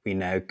bum, we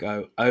now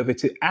go over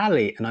to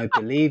Ali, and I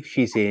believe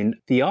she's in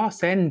the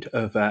arse end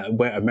of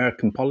where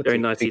American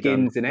politics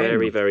begins and ends.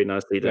 Very, very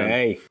nicely done.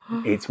 Hey,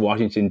 it's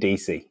Washington,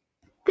 D.C.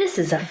 This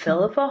is a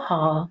Philippa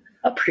Hall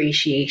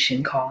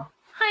appreciation call.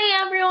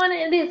 Hi, everyone.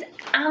 It is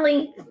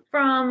Ali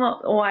from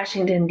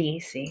Washington,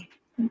 D.C.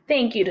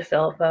 Thank you to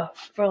Philippa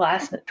for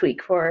last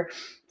week for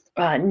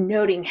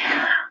noting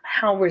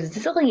how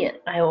resilient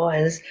I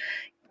was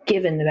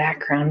given the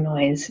background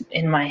noise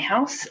in my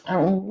house.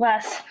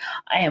 Unless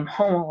I am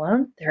home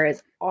alone, there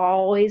is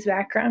always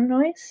background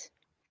noise.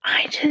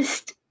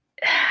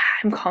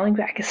 I'm calling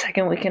back a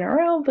second week in a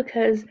row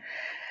because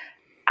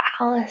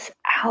Alice.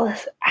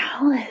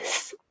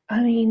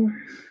 I mean,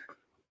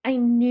 I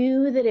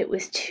knew that it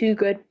was too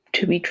good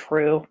to be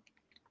true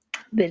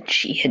that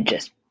she had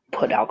just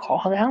put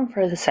alcohol down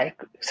for the sake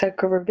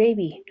of her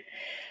baby.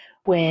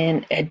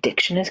 When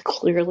addiction is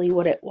clearly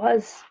what it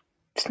was,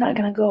 it's not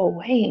going to go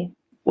away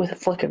with a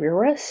flick of your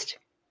wrist.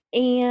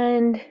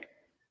 And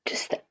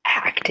just the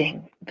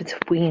acting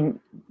between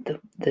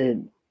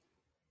the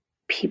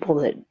people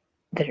that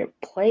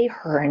play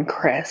her and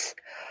Chris,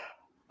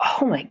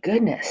 oh my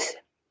goodness,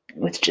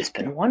 it's just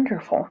been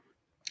wonderful.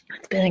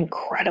 It's been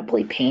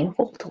incredibly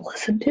painful to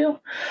listen to.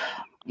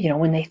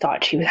 When they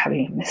thought she was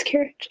having a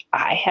miscarriage,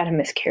 I had a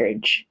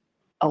miscarriage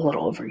a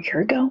little over a year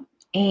ago,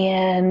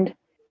 and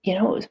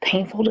it was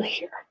painful to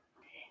hear.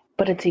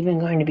 But it's even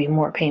going to be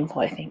more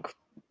painful, I think,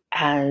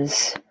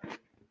 as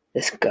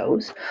this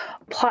goes.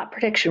 Plot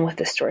prediction with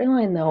the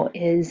storyline, though,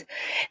 is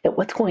that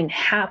what's going to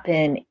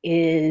happen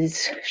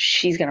is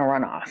she's going to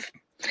run off,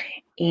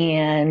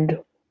 and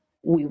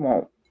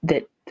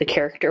that the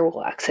character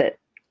will exit,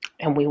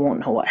 and we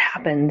won't know what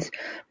happens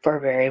for a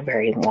very,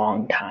 very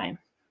long time.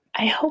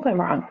 I hope I'm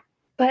wrong.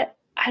 But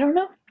I don't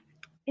know.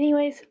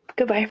 Anyways,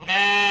 goodbye.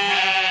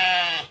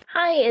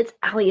 Hi, it's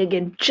Allie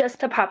again. Just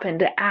to pop in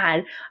to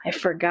add, I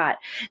forgot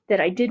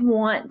that I did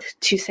want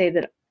to say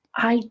that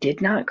I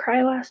did not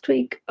cry last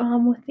week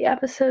with the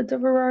episodes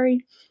of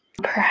Rory.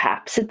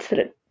 Perhaps it's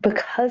that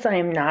because I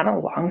am not a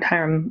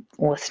long-time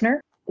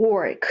listener,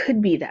 or it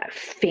could be that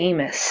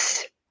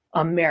famous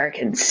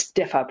American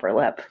stiff upper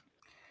lip.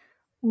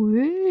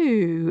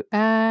 Woo.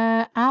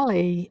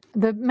 Allie,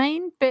 the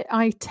main bit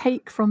I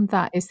take from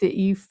that is that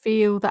you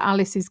feel that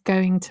Alice is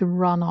going to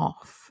run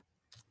off.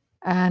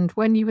 And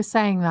when you were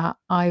saying that,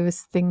 I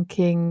was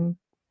thinking,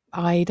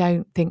 I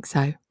don't think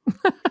so.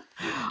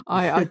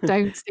 I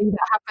don't see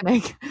that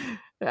happening.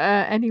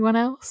 Anyone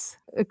else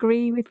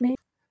agree with me?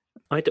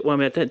 I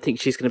don't think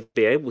she's going to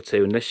be able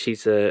to unless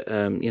she's got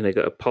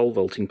a pole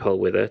vaulting pole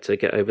with her to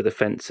get over the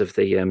fence of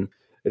the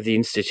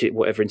institute,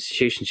 whatever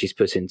institution she's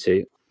put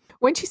into.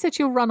 When she said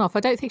she'll run off, I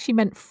don't think she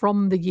meant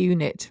from the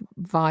unit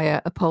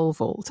via a pole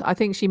vault. I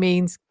think she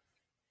means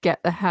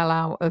get the hell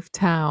out of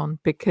town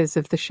because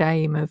of the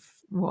shame of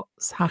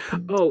what's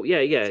happened. Oh,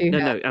 yeah.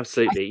 No,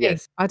 absolutely,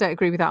 yes. I don't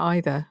agree with that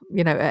either.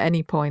 At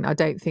any point, I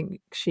don't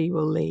think she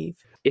will leave.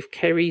 If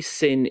Kerry's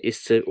sin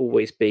is to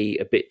always be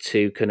a bit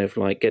too kind of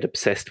like get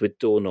obsessed with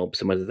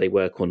doorknobs and whether they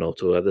work or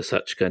not, or other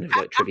such kind of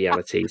like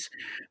trivialities,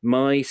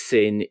 my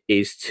sin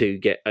is to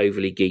get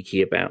overly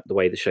geeky about the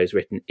way the show's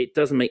written. It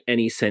doesn't make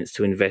any sense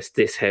to invest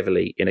this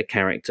heavily in a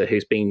character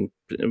who's been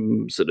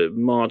sort of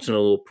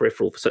marginal or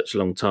peripheral for such a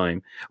long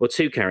time, or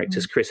two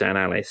characters, Chris and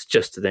Alice,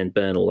 just to then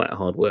burn all that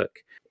hard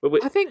work.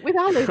 I think with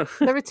Alice,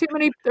 there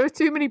are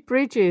too many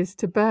bridges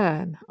to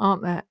burn,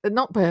 aren't there?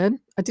 Not burn.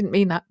 I didn't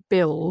mean that.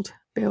 Build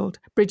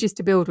bridges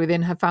to build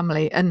within her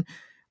family, and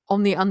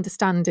on the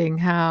understanding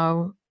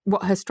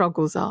what her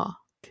struggles are.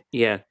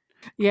 Yeah.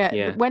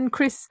 When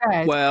Chris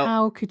said,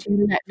 "How could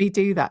you let me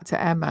do that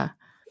to Emma?"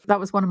 That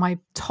was one of my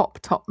top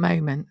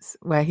moments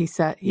where he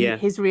said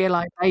his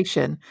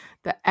realization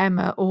that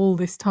Emma all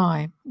this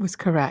time was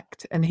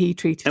correct, and he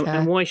treated her.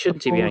 And why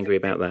shouldn't he be angry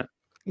about that?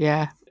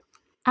 Yeah.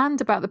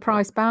 And about the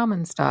Price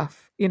Bauman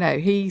stuff.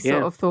 He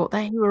sort of thought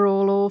they were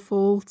all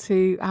awful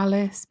to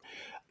Alice.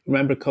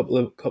 Remember a couple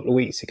of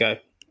weeks ago,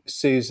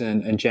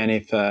 Susan and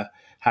Jennifer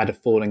had a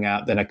falling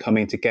out, then are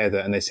coming together,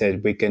 and they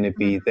said, we're going to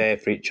be there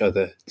for each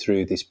other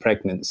through this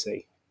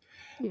pregnancy.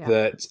 Yeah.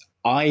 That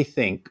I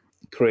think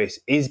Chris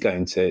is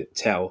going to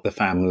tell the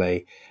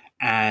family,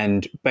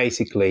 and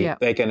basically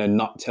they're going to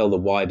not tell the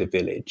wider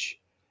village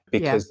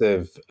because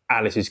of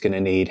Alice is going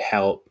to need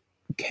help,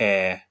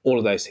 care, all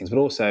of those things, but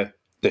also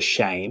the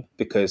shame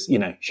because,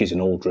 she's an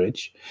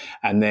Aldridge.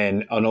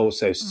 And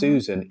also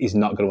Susan is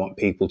not going to want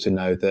people to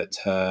know that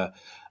her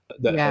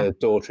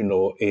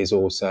daughter-in-law is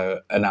also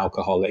an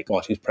alcoholic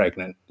while she's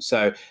pregnant.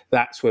 So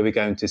that's where we're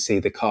going to see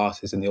the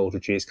Carters and the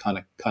Aldridges kind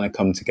of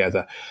come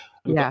together.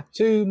 We've got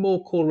two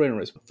more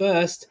caller-inners.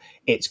 First,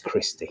 it's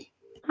Christy.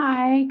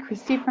 Hi,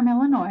 Christy from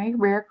Illinois,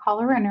 rare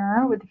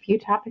caller-inner with a few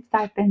topics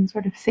I've been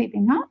sort of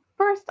saving up.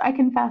 First, I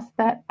confess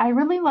that I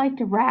really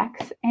liked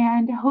Rex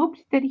and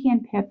hoped that he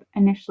and Pip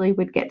initially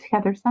would get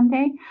together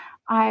someday.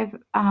 I've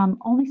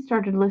only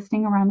started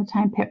listening around the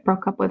time Pip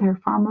broke up with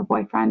her farmer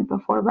boyfriend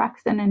before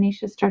Rex and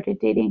Anisha started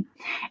dating.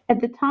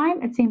 At the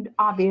time, it seemed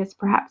obvious,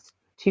 perhaps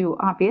too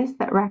obvious,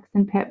 that Rex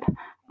and Pip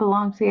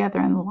belong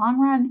together in the long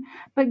run.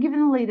 But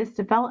given the latest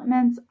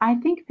developments, I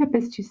think Pip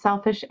is too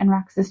selfish and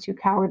Rex is too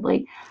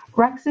cowardly.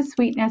 Rex's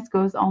sweetness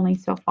goes only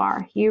so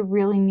far. He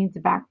really needs a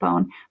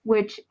backbone,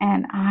 which,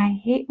 and I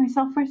hate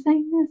myself for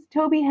saying this,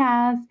 Toby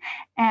has,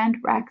 and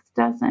Rex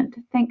doesn't.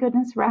 Thank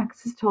goodness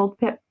Rex has told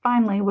Pip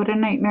finally what a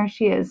nightmare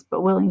she is,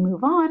 but will he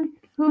move on?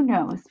 Who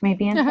knows?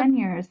 Maybe in 10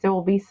 years there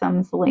will be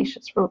some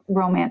salacious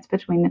romance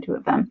between the two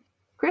of them.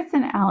 Chris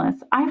and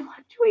Alice. I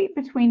fluctuate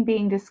between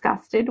being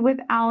disgusted with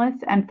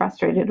Alice and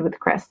frustrated with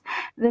Chris.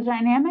 The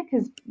dynamic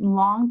has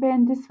long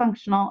been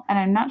dysfunctional, and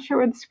I'm not sure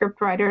where the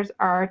scriptwriters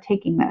are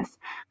taking this.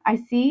 I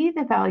see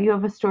the value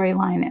of a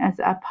storyline as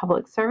a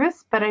public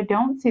service, but I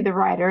don't see the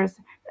writers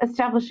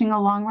establishing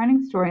a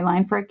long-running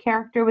storyline for a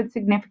character with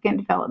significant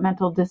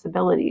developmental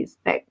disabilities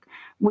that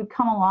would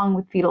come along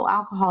with fetal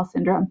alcohol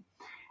syndrome.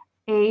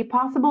 A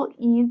possible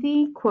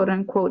easy,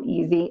 quote-unquote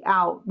easy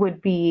out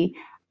would be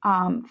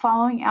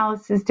following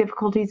Alice's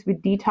difficulties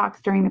with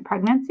detox during the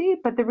pregnancy,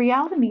 but the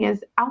reality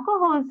is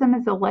alcoholism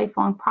is a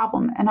lifelong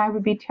problem, and I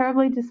would be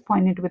terribly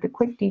disappointed with a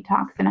quick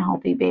detox in a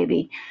healthy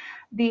baby.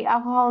 The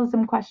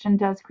alcoholism question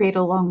does create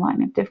a long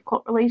line of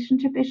difficult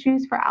relationship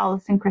issues for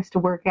Alice and Chris to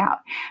work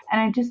out,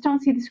 and I just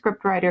don't see the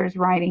scriptwriters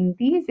writing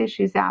these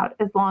issues out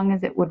as long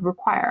as it would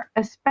require,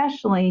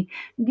 especially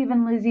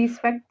given Lizzie's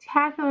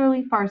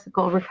spectacularly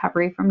farcical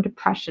recovery from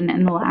depression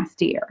in the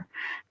last year.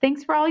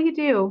 Thanks for all you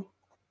do.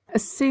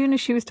 As soon as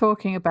she was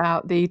talking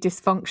about the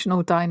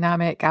dysfunctional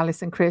dynamic,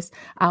 Alice and Chris,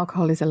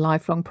 alcohol is a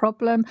lifelong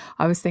problem,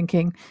 I was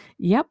thinking,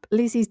 yep,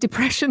 Lizzie's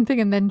depression thing.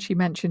 And then she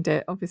mentioned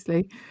it,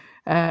 obviously,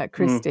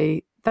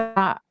 Christy.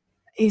 That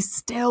is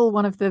still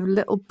one of the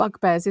little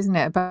bugbears, isn't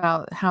it,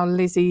 about how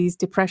Lizzie's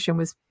depression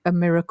was a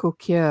miracle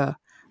cure.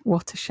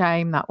 What a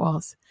shame that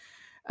was.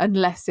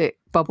 Unless it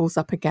bubbles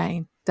up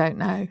again. Don't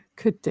know.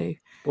 Could do.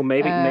 Well,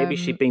 maybe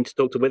she'd been to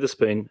Dr.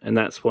 Witherspoon, and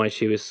that's why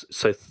she was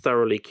so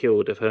thoroughly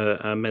cured of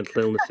her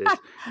mental illnesses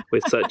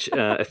with such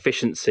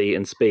efficiency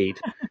and speed.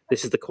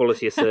 This is the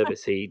quality of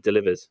service he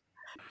delivers.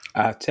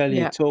 I'll tell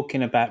you,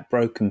 talking about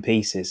broken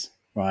pieces,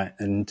 right,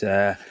 and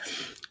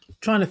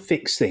trying to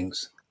fix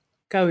things,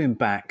 going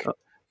back,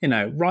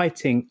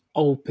 writing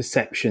old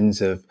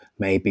perceptions of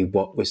maybe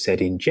what was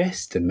said in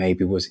jest and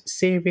maybe was it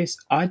serious?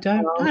 I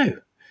don't know.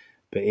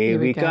 But here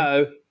we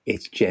go.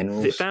 It's General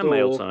Store. Is it fan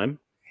mail time?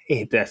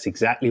 That's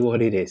exactly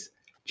what it is.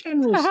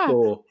 General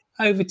Store.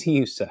 Over to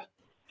you, sir.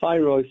 Hi,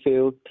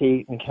 Royfield,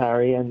 Pete and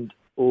Carrie and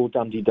all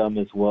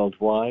Dum-Dee-Dummers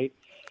worldwide.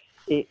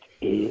 It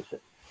is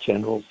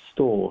General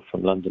Store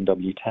from London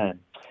W10.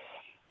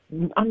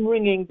 I'm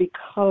ringing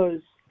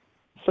because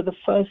for the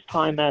first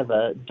time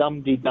ever,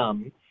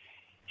 Dum-Dee-Dum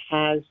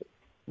has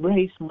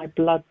raised my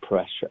blood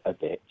pressure a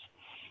bit.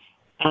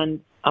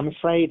 And I'm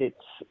afraid it's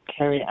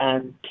Kerry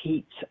and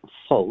Pete's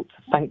fault.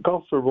 Thank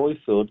God for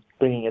Royfield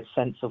bringing a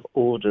sense of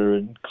order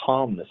and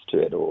calmness to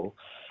it all.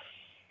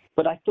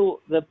 But I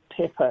thought the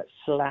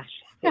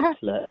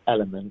Pippa/Hitler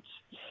element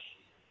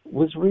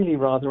was really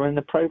rather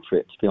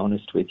inappropriate, to be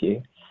honest with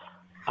you.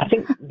 I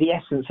think the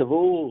essence of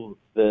all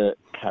the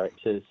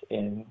characters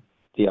in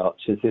The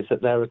Archers is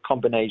that they're a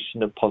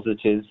combination of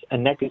positives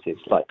and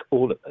negatives, like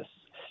all of us.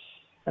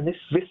 And this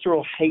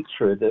visceral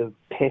hatred of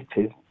Pip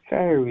is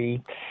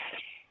very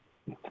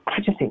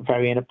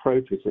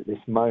inappropriate at this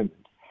moment.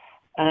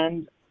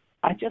 And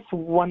I just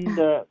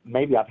wonder,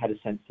 maybe I've had a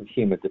sense of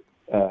humour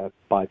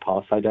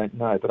bypass, I don't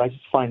know, but I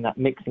just find that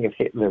mixing of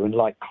Hitler and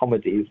light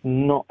comedy is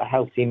not a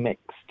healthy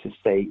mix, to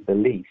say the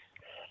least.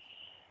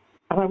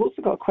 And I've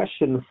also got a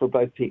question for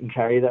both Pete and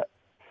Carrie, that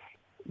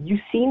you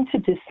seem to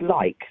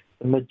dislike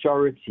the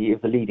majority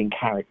of the leading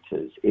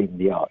characters in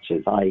The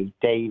Archers, i.e.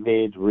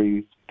 David,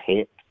 Ruth,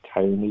 Pip,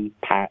 Tony,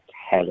 Pat,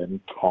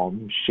 Helen,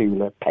 Tom,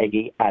 Shula,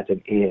 Peggy,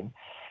 Adam, Ian.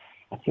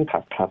 I think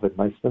I've covered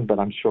most of them, but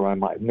I'm sure I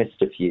might have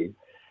missed a few.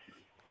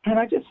 And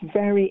I'm just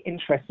very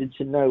interested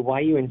to know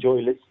why you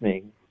enjoy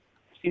listening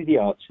to The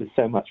Archers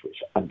so much, which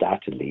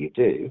undoubtedly you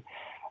do,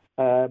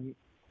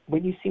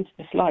 when you seem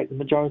to dislike the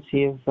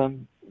majority of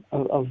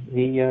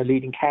the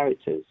leading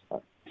characters.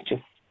 It's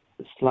just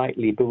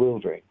slightly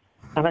bewildering.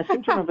 And I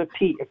seem to remember,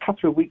 Pete, a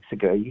couple of weeks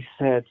ago, you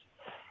said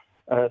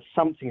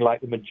something like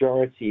the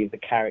majority of the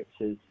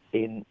characters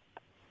in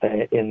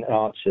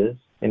Archers,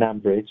 in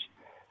Ambridge,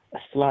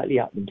 are slightly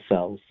up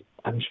themselves.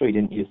 I'm sure you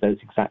didn't use those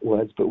exact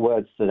words, but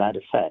words to that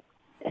effect.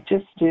 It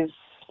just is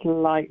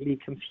slightly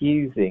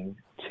confusing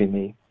to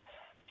me.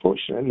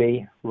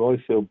 Fortunately,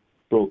 Royfield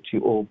brought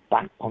you all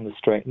back on the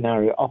straight and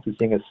narrow,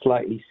 opposing a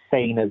slightly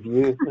saner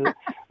view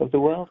of the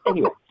world.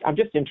 Anyway, I'm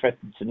just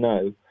interested to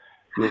know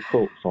your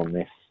thoughts on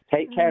this.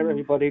 Take care,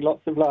 everybody.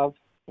 Lots of love.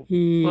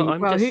 Who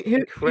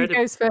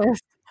goes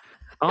first?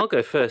 I'll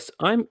go first.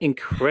 I'm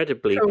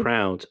incredibly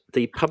proud.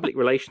 The public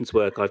relations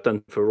work I've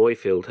done for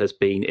Royfield has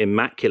been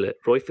immaculate.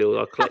 Royfield,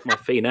 I'll collect my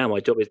fee now. My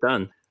job is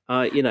done.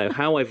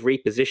 How I've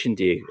repositioned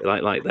you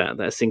like that.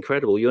 That's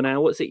incredible. You're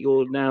now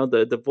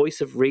the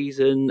voice of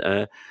reason,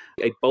 a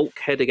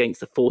bulkhead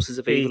against the forces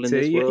of evil in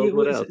this world.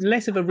 What else?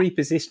 Less of a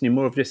repositioning,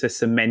 more of just a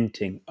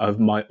cementing of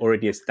my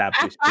already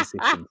established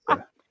position.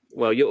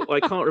 Well,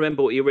 I can't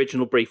remember what the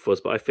original brief was,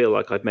 but I feel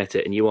like I've met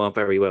it, and you are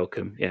very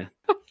welcome. Yeah.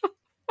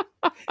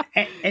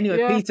 Anyway,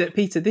 yeah.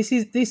 Peter,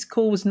 this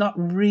call was not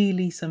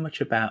really so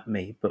much about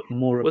me, but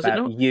more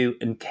about you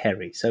and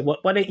Kerry. So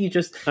why don't you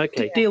just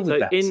deal with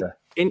that, sir?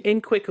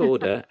 In quick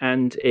order,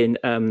 and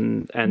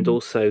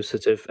also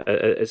sort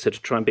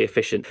of try and be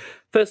efficient.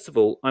 First of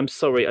all, I'm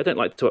sorry. I don't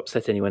like to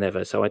upset anyone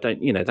ever, so I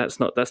don't. That's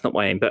not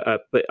my aim.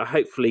 But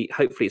hopefully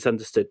it's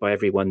understood by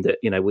everyone that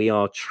we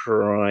are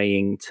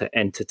trying to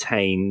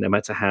entertain, no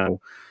matter how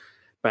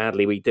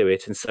badly we do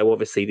it. And so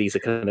obviously these are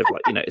kind of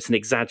like it's an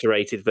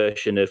exaggerated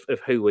version of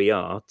who we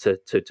are to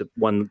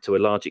a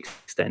large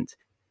extent.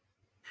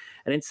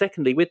 And then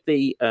secondly, with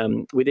the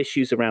with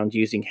issues around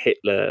using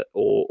Hitler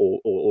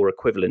or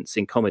equivalents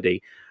in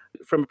comedy,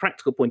 from a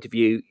practical point of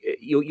view,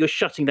 you're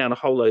shutting down a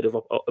whole load of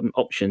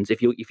options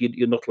if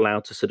you're not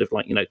allowed to sort of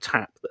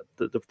tap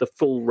the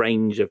full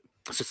range of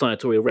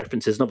societorial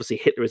references. And obviously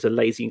Hitler is a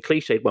lazy and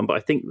cliched one, but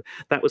I think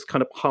that was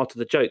kind of part of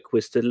the joke,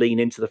 was to lean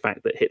into the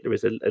fact that Hitler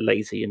is a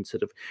lazy and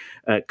sort of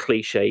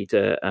cliched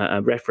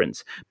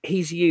reference.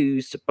 He's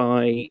used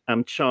by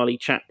Charlie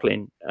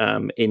Chaplin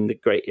in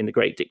the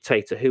Great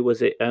Dictator. Who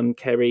was it?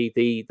 Kerry,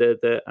 the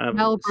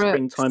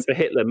Springtime for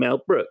Hitler,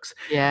 Mel Brooks.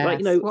 Yeah,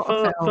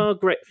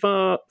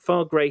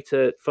 far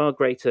greater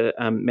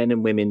men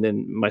and women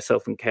than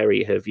myself and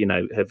Kerry have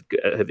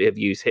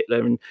used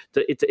Hitler. And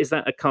is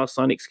that a cast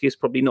iron excuse?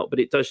 Probably not, but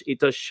it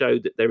does show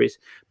that there is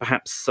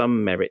perhaps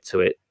some merit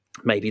to it.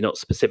 Maybe not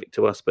specific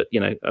to us, but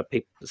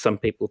some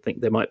people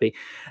think there might be.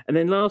 And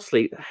then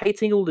lastly,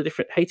 hating all the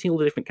different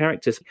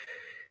characters.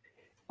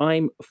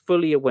 I'm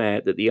fully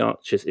aware that The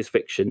Archers is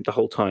fiction the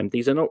whole time.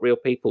 These are not real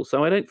people,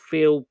 so I don't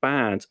feel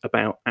bad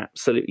about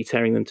absolutely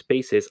tearing them to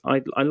pieces.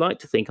 I like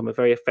to think I'm a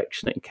very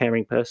affectionate and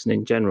caring person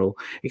in general,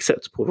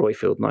 except to Paul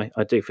Royfield, and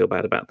I do feel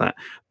bad about that.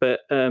 But,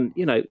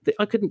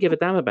 I couldn't give a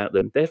damn about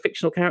them. They're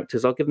fictional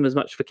characters. I'll give them as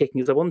much for kicking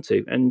as I want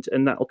to, and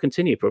that will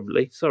continue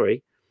probably.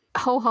 Sorry.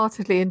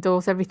 Wholeheartedly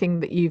endorse everything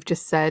that you've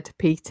just said,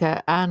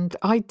 Peter, and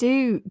I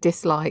do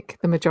dislike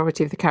the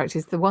majority of the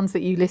characters, the ones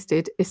that you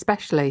listed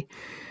especially.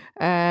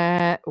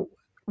 Why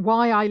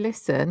I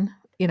listen,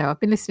 I've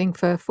been listening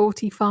for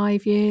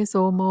 45 years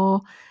or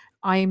more.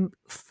 I'm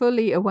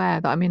fully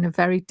aware that I'm in a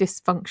very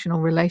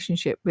dysfunctional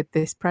relationship with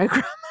this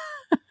program.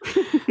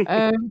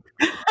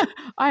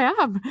 I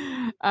am,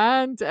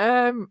 and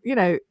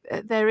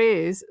there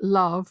is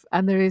love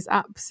and there is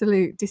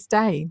absolute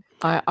disdain.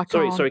 I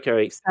can't sorry,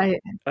 Kerry. say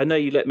it. I know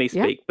you let me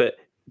speak, but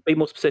be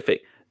more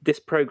specific. This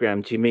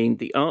program, do you mean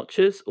The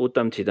Archers or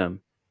Dumpty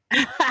Dum?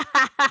 No,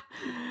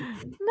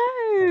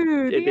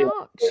 The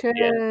Archers.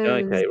 Yeah.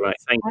 Okay, right.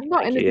 I'm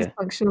not in a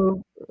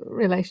dysfunctional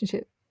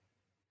relationship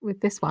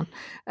with this one.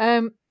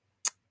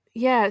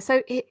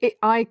 So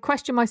I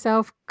question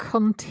myself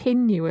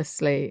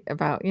continuously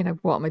about,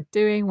 what am I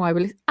doing? Why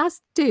will it,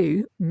 as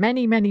do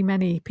many, many,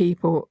 many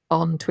people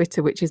on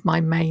Twitter, which is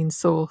my main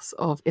source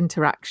of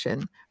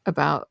interaction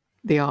about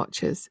The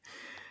Archers.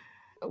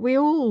 We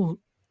all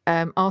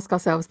ask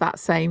ourselves that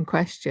same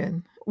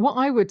question. What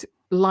I would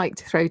like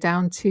to throw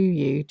down to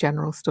you,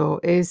 General Store,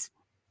 is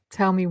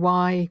tell me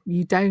why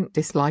you don't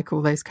dislike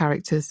all those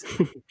characters.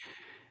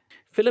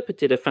 Philippa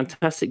did a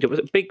fantastic job.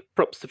 Big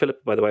props to Philippa,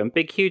 by the way. I'm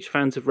huge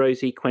fans of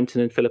Rosie,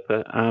 Quentin, and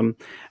Philippa.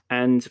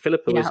 And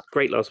Philippa was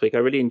great last week. I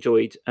really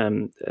enjoyed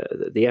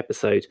the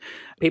episode.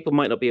 People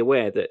might not be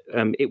aware that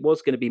it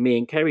was going to be me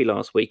and Kerry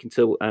last week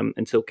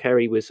until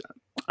Kerry was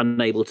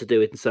unable to do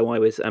it, and so I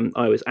was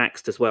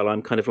axed as well.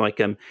 I'm kind of like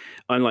I'm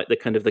like the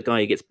kind of the guy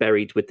who gets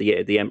buried with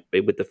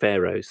the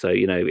pharaoh. So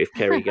if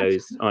Kerry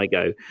goes, I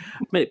go.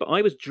 But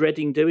I was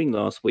dreading doing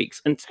last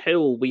week's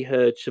until we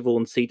heard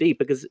Siobhan's CD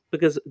because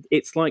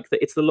it's like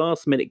that. It's the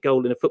last minute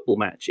goal in a football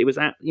match. It was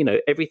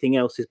everything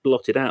else is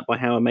blotted out by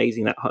how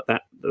amazing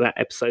that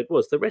episode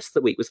was. The rest of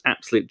the week was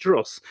absolute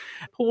dross,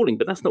 appalling.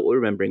 But that's not what we're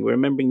remembering. We're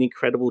remembering the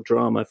incredible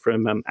drama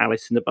from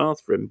Alice in the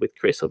Bathroom with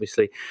Chris,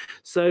 obviously.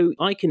 So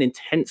I can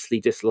intensely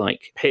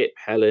dislike Pip,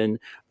 Helen,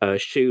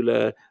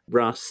 Shula,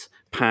 Russ,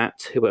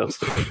 Pat, who else?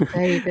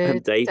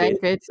 David,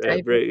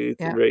 Ruth,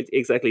 yeah. Ruth,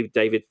 exactly,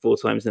 David 4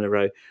 times in a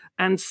row,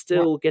 and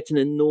still get an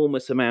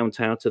enormous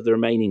amount out of the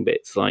remaining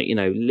bits, like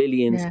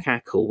Lillian's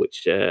cackle,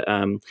 which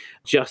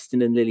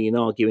Justin and Lillian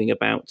arguing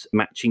about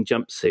matching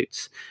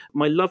jumpsuits.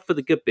 My love for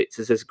the good bits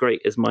is as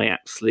great as my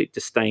absolute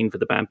disdain for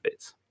the bad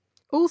bits.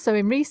 Also,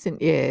 in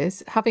recent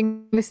years,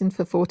 having listened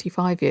for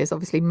 45 years,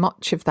 obviously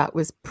much of that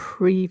was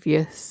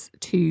previous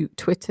to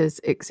Twitter's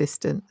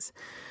existence.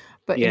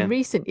 But in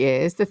recent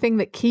years, the thing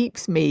that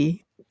keeps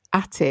me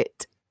at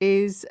it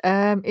is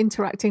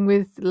interacting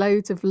with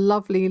loads of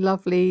lovely,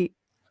 lovely,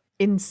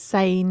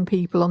 insane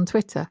people on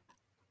Twitter.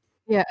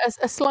 Yeah, as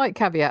a slight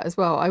caveat as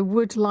well, I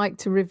would like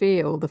to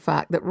reveal the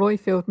fact that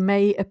Royfield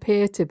may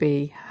appear to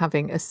be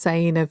having a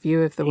saner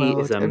view of the world.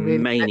 He is a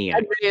maniac.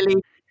 And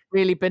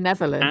really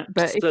benevolent.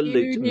 Absolute but if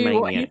you knew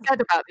maniac. What he said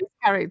about these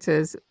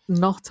characters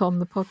not on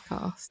the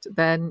podcast,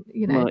 then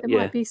there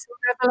might be some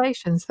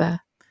revelations there.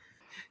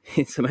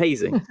 It's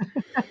amazing.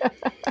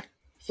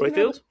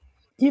 Royfield?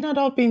 You know what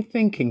I've been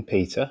thinking,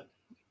 Peter?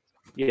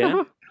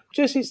 Yeah?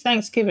 Just it's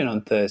Thanksgiving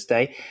on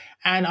Thursday,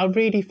 and I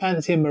really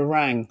fancy a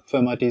meringue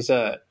for my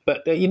dessert.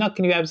 But you're not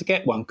going to be able to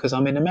get one because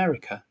I'm in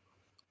America.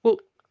 Well,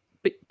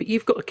 but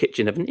you've got a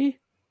kitchen, haven't you?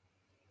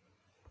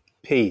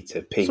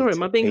 Peter. Sorry,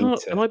 am I being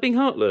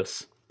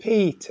heartless?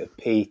 Peter.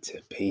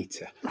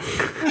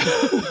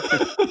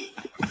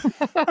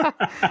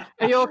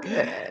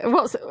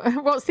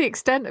 What's the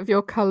extent of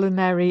your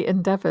culinary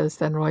endeavours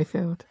then,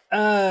 Royfield?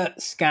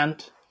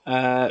 Scant.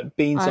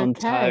 Beans on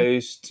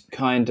toast,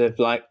 kind of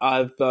like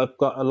I've got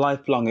a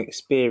lifelong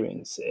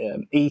experience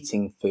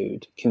eating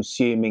food,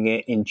 consuming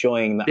it,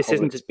 enjoying that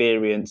whole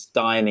experience,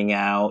 dining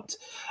out.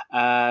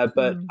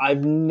 But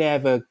I've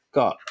never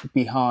got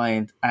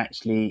behind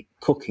actually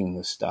cooking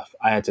the stuff.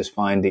 I just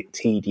find it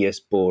tedious,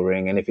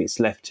 boring, and if it's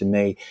left to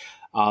me,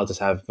 I'll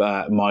just have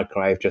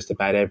microwave just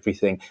about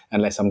everything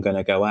unless I'm going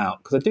to go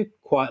out, because I do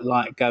quite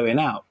like going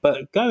out.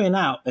 But going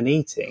out and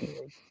eating,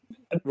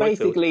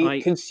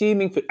 basically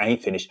consuming food, I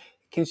ain't finished.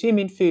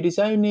 Consuming food is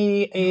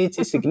it's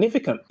a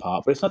significant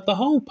part, but it's not the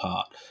whole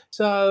part.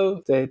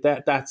 So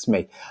that's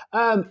me.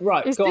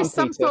 Right. Is this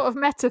some sort of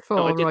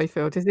metaphor,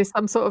 Royfield? Is this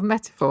some sort of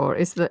metaphor?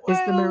 Is the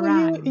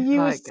meringue?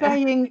 You were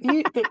saying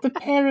the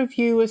pair of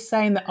you were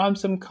saying that I'm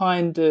some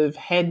kind of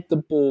head the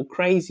ball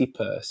crazy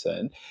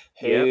person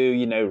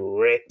who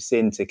rips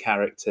into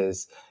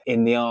characters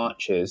in The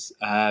Archers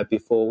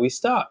before we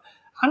start,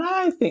 and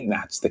I don't think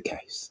that's the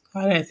case.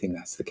 I don't think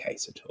that's the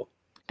case at all.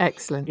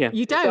 Excellent. Yeah.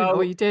 You don't,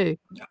 or you do?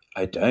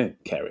 I don't,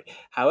 Kerry.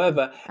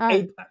 However,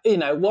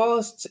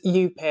 whilst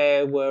you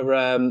pair were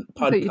podcasting, I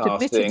thought you'd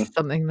admitted to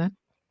something then.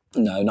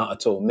 No, not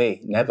at all.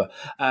 Me, never.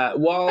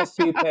 Whilst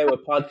you pair were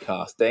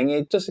podcasting,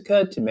 it just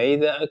occurred to me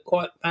that I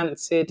quite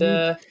fancied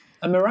a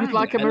meringue. You'd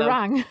like a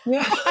meringue?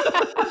 Yeah.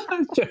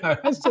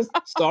 That's just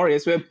sorry,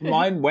 it's where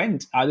mine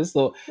went. I just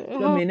thought,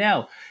 me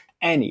now.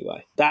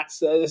 Anyway,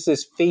 that's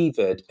as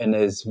fevered and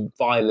as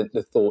violent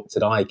the thoughts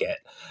that I get.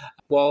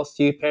 Whilst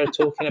you pair are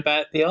talking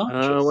about the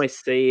archers. Oh, I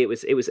see. It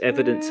was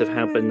evidence of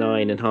how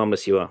benign and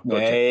harmless you are. Gotcha.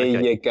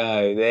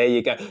 There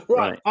you go.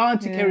 Right. On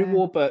to Kerry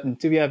Warburton.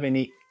 Do we have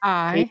any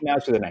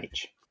emails with an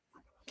H?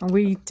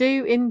 We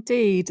do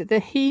indeed. The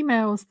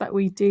emails that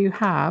we do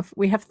have,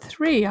 we have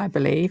 3, I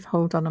believe.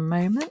 Hold on a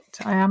moment.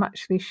 I am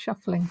actually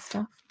shuffling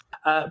stuff.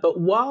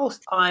 But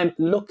whilst I'm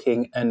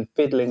looking and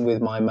fiddling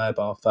with my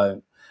mobile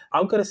phone,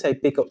 I'm going to say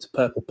big up to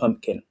Purple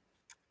Pumpkin.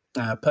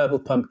 Purple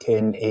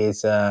Pumpkin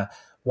is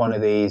one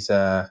of these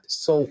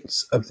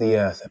salts of the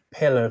earth, a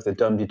pillar of the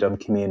Dum-de-Dum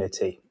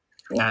community,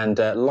 and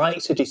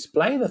likes to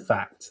display the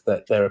fact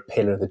that they're a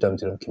pillar of the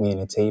Dum-de-Dum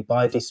community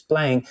by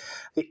displaying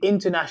the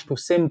international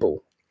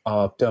symbol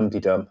of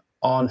Dum-de-Dum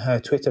on her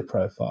Twitter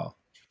profile.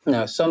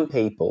 Now, some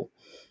people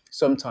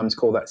sometimes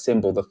call that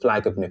symbol the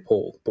flag of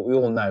Nepal, but we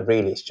all know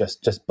really it's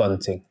just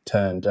bunting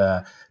turned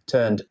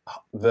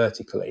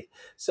vertically.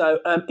 So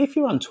if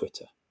you're on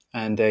Twitter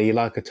and you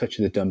like a touch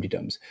of the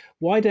Dum-de-Dums,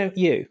 why don't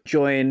you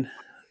join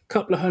a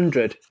couple of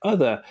hundred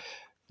other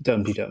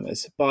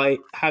Dum-de-Dummers by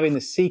having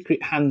the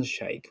secret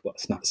handshake? Well,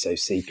 it's not so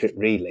secret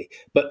really,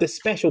 but the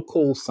special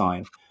call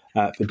sign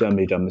for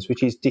Dum-de-Dummers,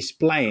 which is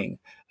displaying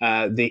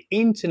the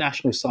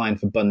international sign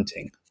for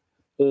bunting,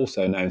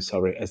 also known,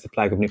 as the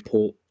flag of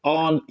Nepal,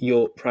 on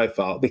your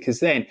profile. Because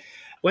then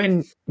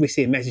when we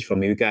see a message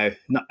from you, we go,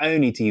 not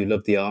only do you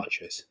love the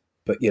Archers,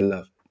 but you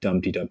love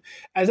Dum-de-Dum.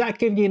 Has that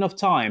given you enough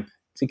time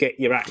to get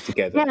your act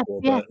together?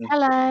 Yes.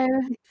 Hello.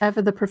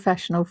 Ever the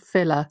professional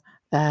filler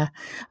there.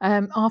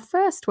 Our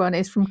first one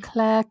is from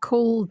Claire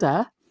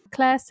Calder.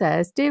 Claire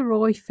says, Dear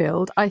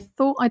Royfield, I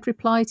thought I'd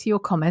reply to your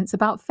comments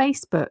about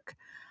Facebook.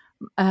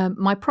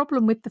 My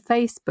problem with the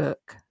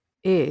Facebook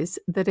is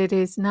that it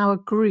is now a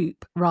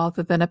group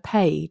rather than a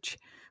page.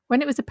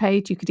 When it was a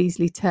page, you could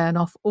easily turn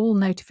off all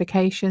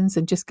notifications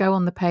and just go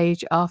on the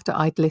page after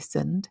I'd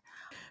listened.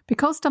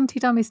 Because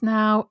Dum-de-Dum is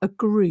now a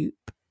group,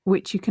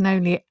 which you can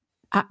only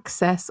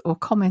access or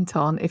comment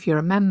on if you're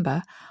a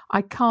member,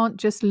 I can't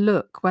just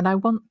look when I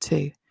want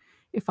to.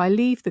 If I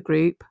leave the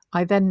group,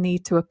 I then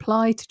need to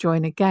apply to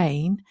join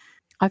again.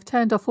 I've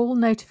turned off all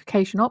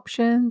notification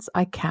options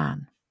I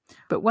can.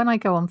 But when I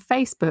go on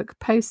Facebook,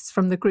 posts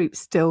from the group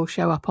still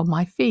show up on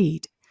my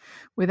feed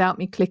without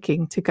me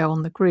clicking to go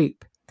on the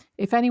group.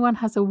 If anyone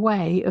has a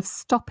way of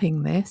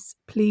stopping this,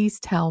 please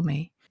tell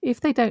me. If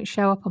they don't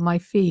show up on my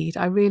feed,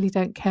 I really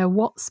don't care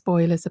what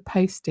spoilers are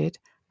posted,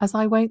 as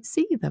I won't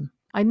see them.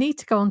 I need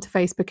to go onto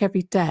Facebook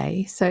every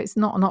day, so it's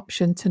not an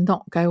option to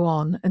not go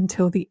on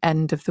until the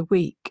end of the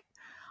week.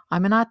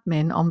 I'm an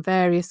admin on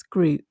various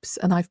groups,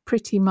 and I've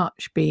pretty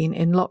much been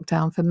in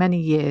lockdown for many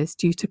years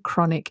due to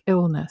chronic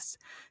illness.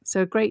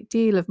 So a great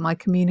deal of my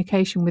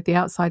communication with the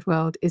outside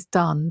world is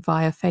done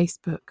via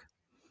Facebook.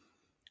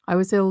 I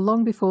was ill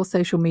long before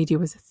social media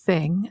was a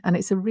thing, and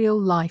it's a real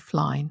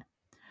lifeline.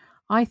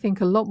 I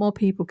think a lot more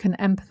people can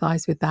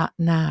empathise with that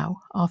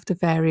now, after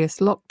various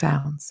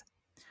lockdowns.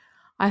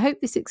 I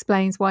hope this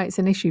explains why it's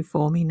an issue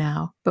for me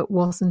now, but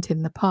wasn't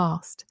in the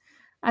past.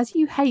 As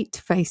you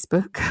hate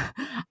Facebook,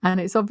 and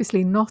it's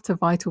obviously not a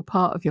vital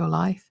part of your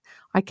life,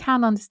 I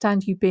can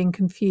understand you being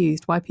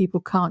confused why people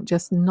can't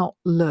just not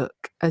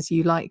look, as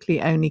you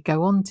likely only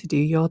go on to do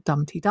your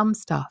Dum-de-Dum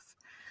stuff.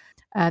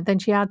 Then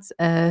she adds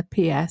a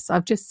PS.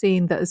 I've just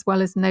seen that as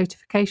well as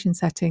notification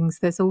settings,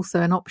 there's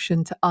also an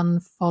option to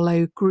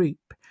unfollow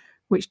group,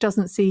 which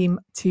doesn't seem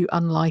to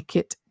unlike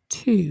it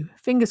too.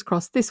 Fingers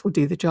crossed this will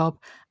do the job,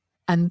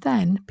 and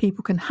then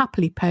people can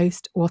happily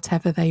post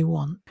whatever they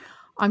want.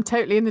 I'm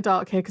totally in the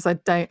dark here because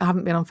I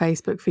haven't been on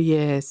Facebook for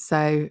years.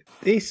 So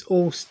this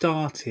all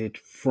started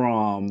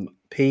from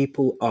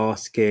people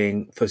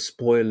asking for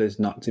spoilers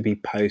not to be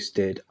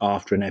posted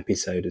after an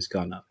episode has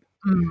gone up.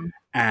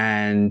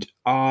 And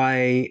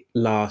I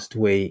last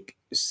week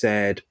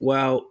said,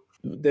 well,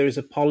 there is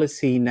a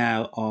policy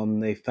now on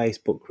the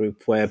Facebook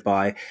group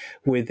whereby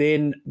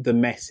within the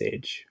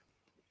message,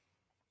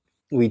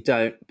 we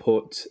don't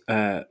put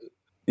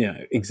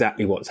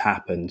exactly what's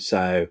happened.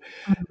 So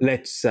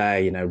let's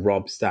say,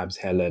 Rob stabs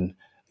Helen.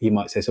 You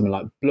might say something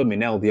like,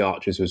 Blooming hell, the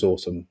Archers was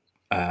awesome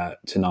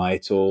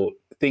tonight, or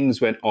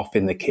things went off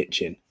in the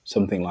kitchen,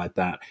 something like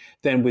that.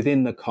 Then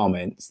within the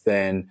comments,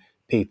 then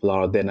people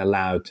are then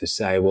allowed to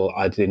say, well,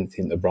 I didn't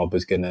think that Rob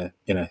was going to,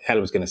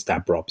 Helen was going to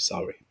stab Rob,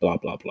 sorry, blah,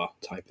 blah, blah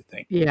type of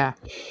thing. Yeah.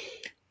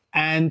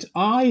 And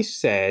I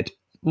said,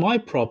 my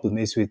problem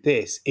is with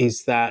this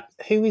is that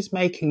who is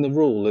making the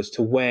rule as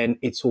to when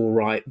it's all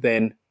right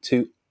then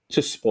to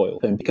spoil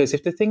them? Because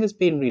if the thing has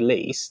been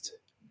released,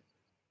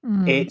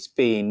 It's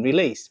been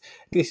released.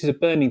 This is a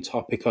burning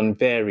topic on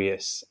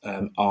various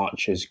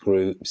archers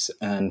groups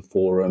and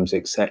forums,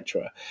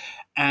 etc.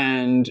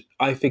 And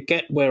I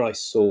forget where I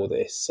saw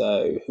this.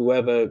 So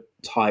whoever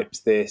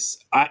typed this,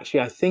 actually,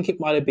 I think it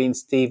might have been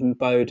Stephen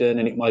Bowden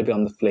and it might be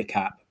on the Flick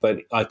app, but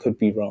I could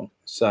be wrong.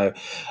 So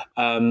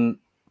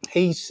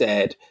he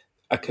said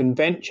a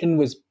convention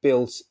was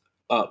built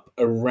up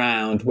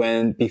around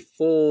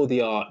before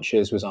the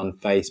Archers was on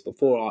Facebook,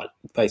 before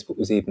Facebook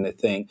was even a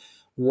thing,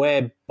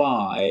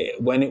 whereby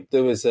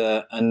there was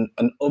an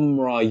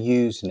Umrah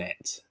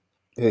Usenet,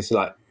 this is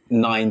like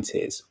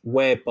 90s,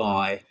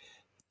 whereby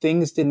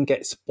things didn't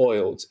get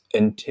spoiled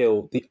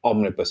until the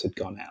omnibus had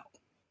gone out.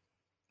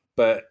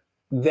 But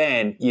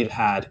then you'd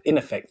had, in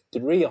effect,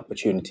 3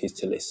 opportunities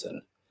to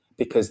listen,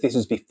 because this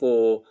was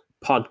before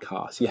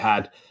podcasts. You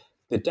had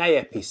the day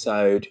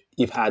episode,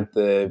 you've had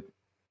the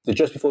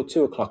just before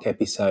 2:00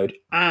 episode,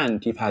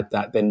 and you've had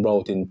that then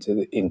rolled into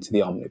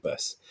the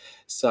omnibus.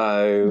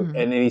 So,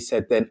 and then he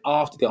said then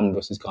after the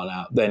omnibus has gone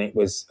out, then it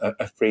was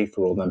a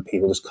free-for-all, then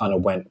people just kind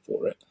of went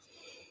for it.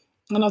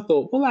 And I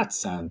thought, well, that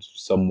sounds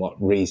somewhat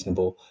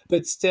reasonable.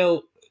 But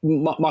still,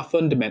 my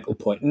fundamental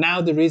point, now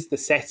there is the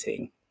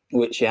setting,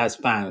 which he has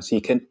found, so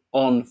you can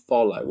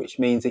unfollow, which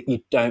means that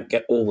you don't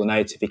get all the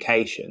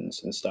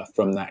notifications and stuff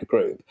from that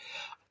group.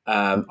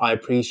 I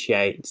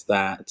appreciate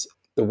that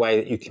the way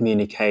that you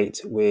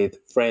communicate with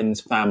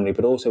friends, family,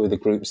 but also with the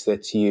groups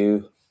that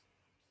you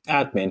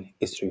admin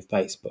is through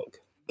Facebook.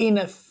 In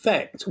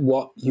effect,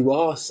 what you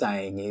are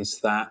saying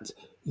is that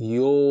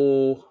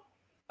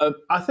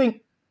I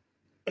think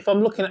if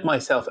I'm looking at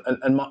myself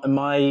and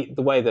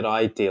the way that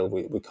I deal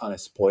with kind of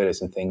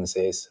spoilers and things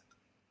is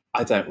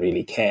I don't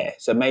really care.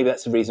 So maybe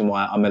that's the reason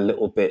why I'm a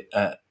little bit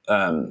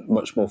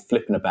much more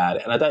flippant about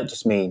it. And I don't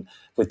just mean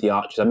with the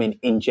Archers, I mean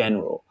in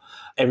general.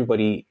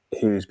 Everybody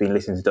who's been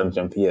listening to Dum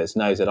Dum for years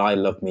knows that I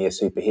love me a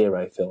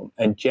superhero film.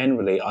 And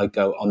generally, I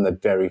go on the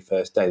very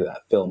first day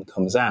that film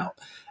comes out.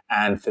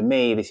 And for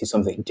me, this is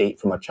something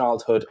deep from my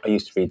childhood. I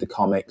used to read the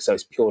comics, so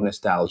it's pure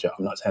nostalgia.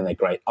 I'm not saying they're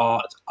great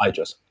art. I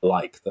just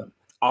like them.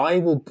 I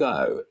will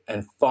go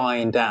and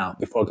find out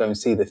before I go and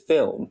see the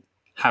film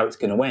how it's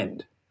going to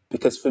end.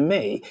 Because for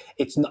me,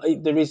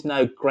 there is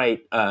no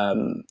great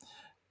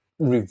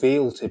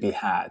reveal to be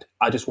had.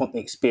 I just want the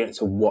experience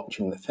of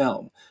watching the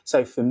film.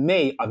 So for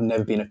me, I've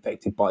never been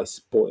affected by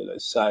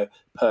spoilers. So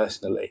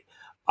personally,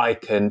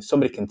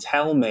 somebody can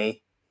tell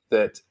me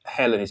that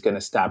Helen is going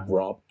to stab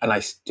Rob, and I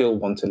still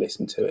want to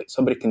listen to it.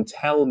 Somebody can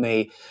tell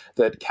me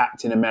that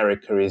Captain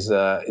America is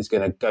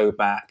going to go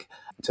back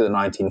to the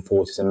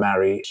 1940s and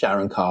marry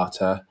Sharon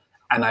Carter,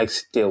 and I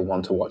still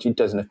want to watch. It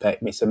doesn't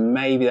affect me. So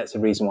maybe that's the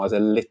reason why I was a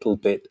little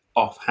bit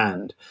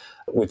offhand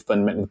with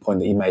fundamentally the point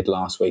that you made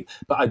last week.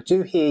 But I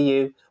do hear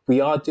you. We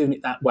are doing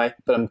it that way,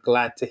 but I'm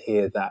glad to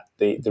hear that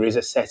there is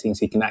a setting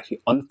so you can actually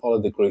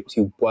unfollow the groups.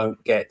 You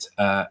won't get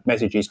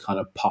messages kind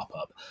of pop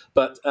up.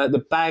 But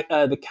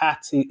the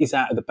cat is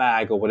out of the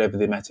bag, or whatever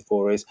the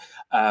metaphor is.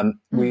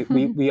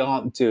 We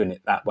aren't doing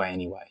it that way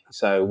anyway.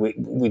 So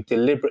we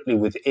deliberately,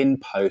 within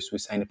posts, we're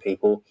saying to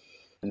people,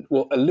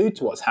 well, allude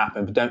to what's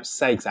happened, but don't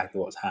say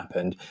exactly what's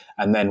happened.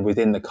 And then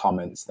within the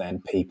comments,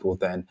 then people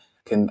then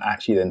can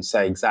actually then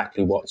say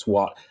exactly what's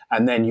what.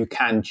 And then you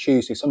can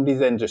choose. If somebody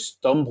then just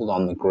stumbled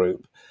on the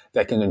group,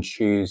 they can then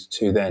choose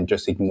to then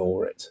just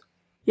ignore it.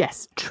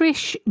 Yes.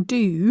 Trish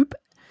Doob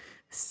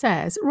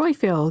says,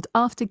 Roifield,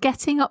 after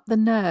getting up the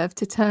nerve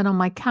to turn on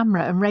my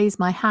camera and raise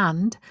my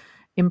hand,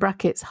 in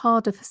brackets,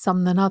 harder for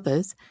some than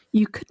others,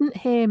 you couldn't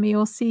hear me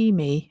or see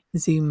me,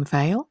 Zoom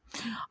fail.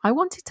 I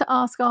wanted to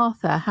ask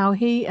Arthur how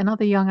he and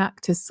other young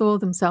actors saw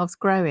themselves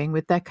growing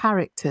with their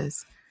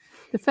characters.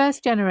 The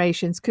first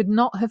generations could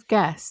not have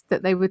guessed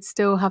that they would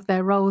still have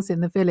their roles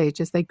in the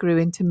village as they grew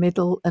into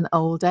middle and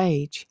old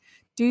age.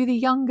 Do the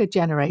younger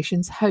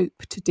generations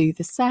hope to do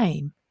the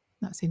same?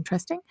 That's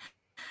interesting.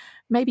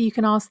 Maybe you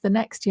can ask the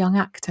next young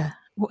actor.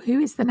 Who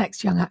is the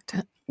next young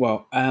actor?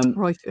 Well,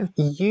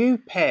 you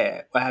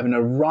pair were having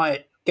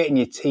getting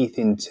your teeth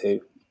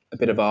into a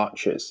bit of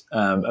Archers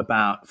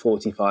about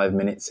 45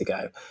 minutes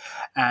ago.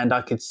 And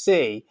I could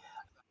see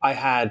I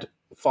had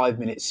 5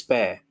 minutes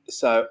spare.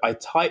 So I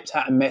typed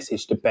out a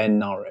message to Ben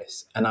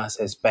Norris and I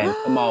says, Ben,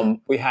 come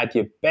on, we had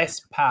your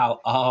best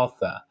pal,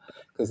 Arthur,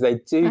 because they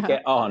do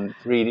get on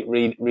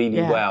really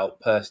well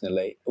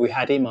personally. We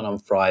had him on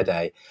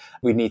Friday.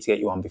 We need to get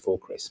you on before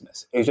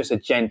Christmas. It was just a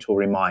gentle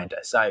reminder.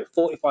 So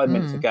 45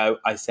 minutes ago,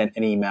 I sent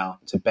an email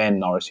to Ben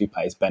Norris, who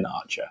plays Ben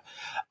Archer.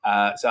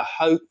 So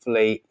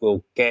hopefully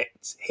we'll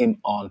get him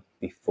on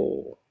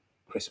before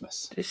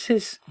Christmas. This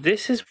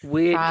is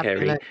weird,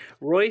 Kerry.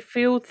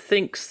 Roifield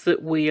thinks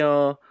that we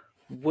are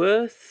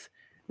worth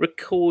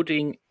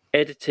recording,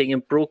 editing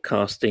and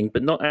broadcasting,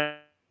 but not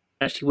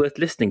actually worth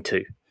listening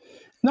to.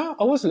 No,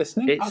 I was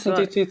listening. I can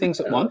do 2 things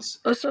at once.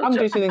 I can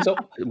do 2 things at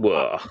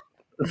once.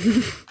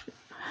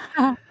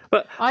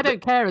 But I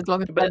don't care as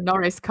long as Ben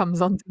Norris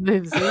comes on to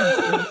the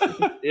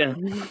Zoom. Yeah.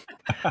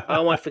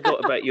 Oh, I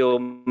forgot about your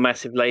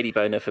massive lady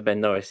boner for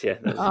Ben Norris. Yeah.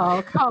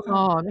 Oh, come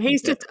on.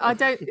 He's just,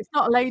 it's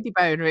not a lady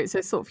boner. It's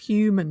a sort of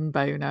human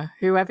boner.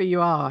 Whoever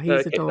you are,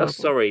 he's adorable. Oh,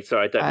 sorry.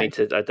 I don't mean,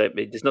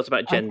 it's not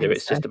about gender.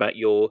 It's just about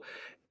your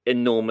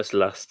enormous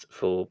lust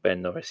for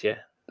Ben Norris. Yeah.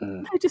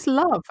 I just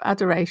love,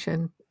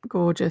 adoration,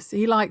 gorgeous.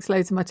 He likes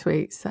loads of my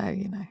tweets, so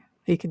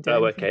he can do.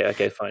 Oh,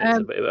 okay, fine.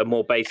 It's a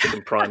more basic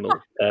and primal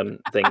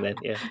thing then.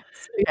 Yeah.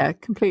 Yeah,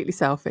 completely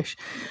selfish.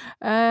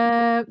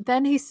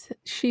 Then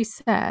she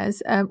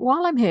says,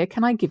 while I'm here,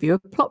 can I give you a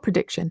plot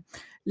prediction?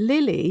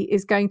 Lily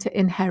is going to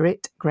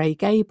inherit Grey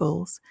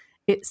Gables.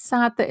 It's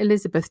sad that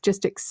Elizabeth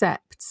just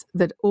accepts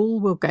that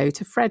all will go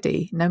to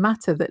Freddie, no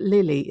matter that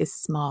Lily is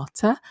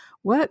smarter,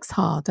 works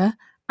harder,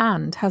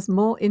 and has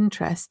more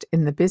interest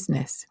in the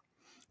business.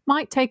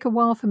 Might take a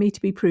while for me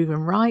to be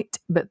proven right,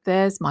 but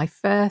there's my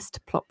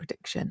first plot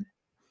prediction.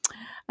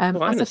 I'm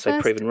going to say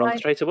proven wrong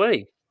straight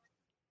away.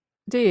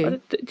 Do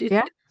you?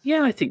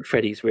 Yeah, I think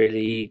Freddie's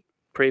really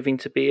proving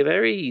to be a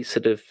very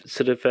sort of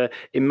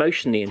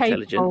emotionally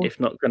intelligent, if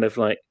not kind of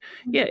like,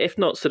 if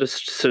not sort of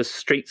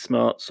street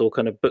smarts or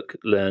kind of book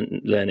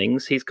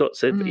learnings. He's got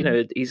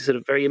he's sort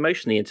of very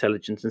emotionally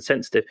intelligent and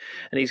sensitive,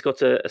 and he's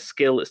got a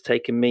skill that's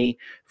taken me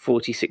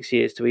 46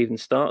 years to even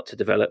start to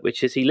develop,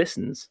 which is he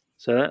listens.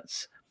 So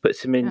that's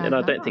puts him in, and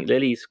I don't think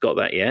Lily's got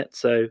that yet.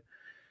 So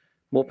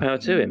more power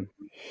to him.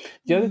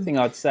 The other thing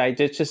I'd say,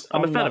 just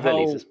I'm a fan of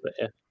Lily's, but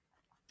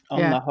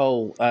the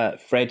whole,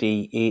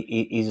 Freddie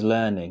is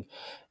learning.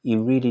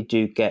 You really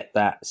do get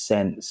that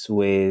sense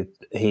with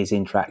his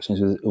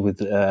interactions with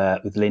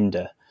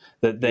Linda,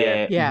 that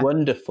they're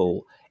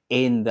wonderful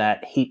in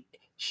that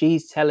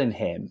she's telling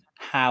him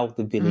how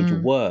the village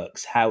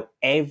works, how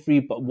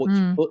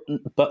what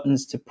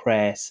buttons to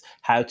press,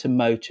 how to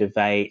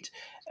motivate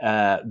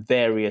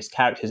various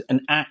characters. And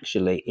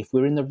actually, if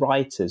we're in the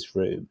writer's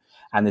room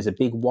and there's a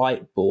big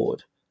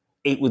whiteboard,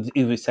 it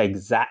would say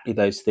exactly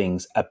those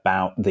things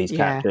about these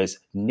characters.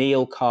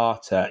 Neil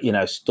Carter,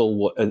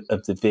 stalwart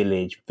of the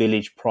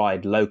village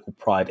pride, local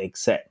pride,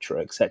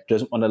 etc.,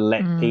 doesn't want to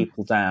let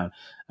people down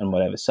and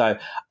whatever. So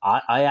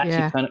I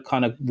actually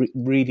kind of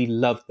really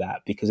love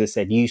that, because I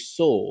said you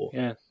saw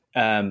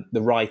the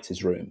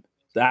writer's room.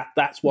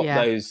 That's what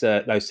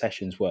those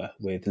sessions were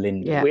with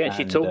Linda. We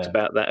actually talked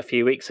about that a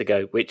few weeks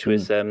ago, which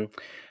was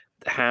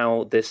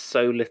how there's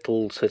so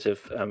little sort of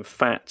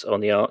fat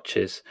on the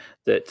Archers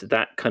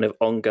that kind of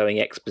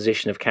ongoing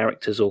exposition of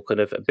characters or kind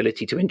of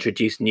ability to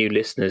introduce new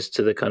listeners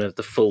to the kind of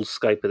the full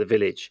scope of the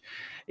village,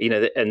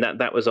 and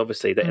that was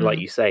obviously that, like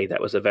you say,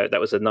 that was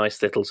a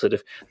nice little sort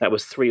of, that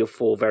was 3 or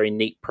 4 very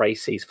neat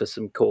précis for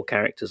some core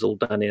characters, all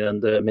done in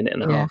under a minute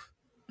and a half.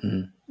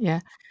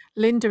 Yeah,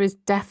 Linda is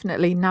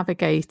definitely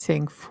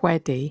navigating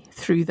Freddie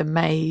through the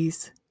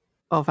maze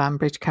of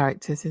Ambridge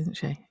characters, isn't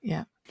she?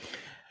 Yeah.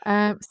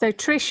 So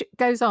Trish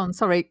goes on,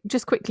 sorry,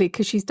 just quickly,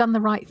 because she's done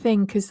the right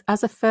thing, because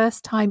as a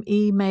first-time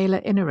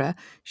emailer in her,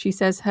 she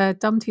says her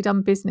Dumpty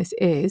Dum business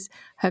is,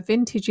 her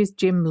vintage is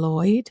Jim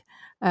Lloyd.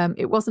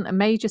 It wasn't a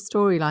major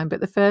storyline,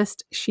 but the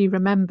first she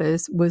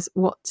remembers was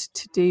what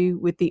to do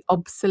with the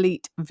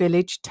obsolete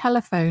village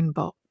telephone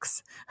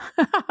box.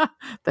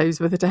 Those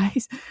were the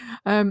days.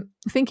 I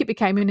think it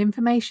became an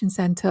information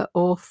centre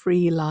or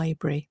free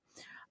library.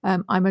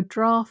 I'm a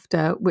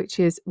drafter, which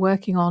is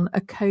working on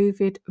a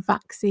COVID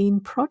vaccine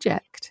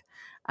project,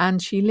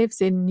 and she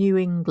lives in New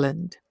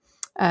England.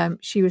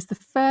 She was the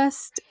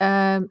first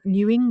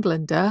New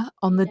Englander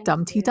on the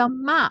Dumpty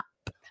Dum map.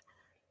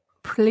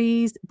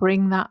 Please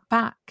bring that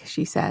back,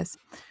 she says.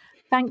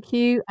 Thank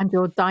you and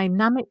your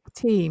dynamic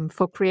team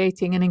for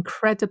creating an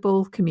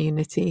incredible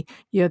community.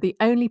 You're the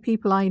only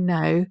people I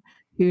know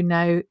who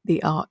know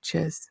the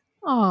Archers.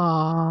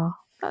 Oh,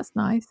 that's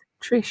nice.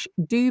 Trish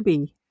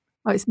Doobie.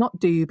 Oh, it's not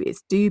Doob,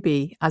 it's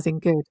Doobie, as in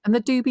good. And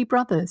the Doobie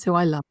Brothers, who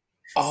I love.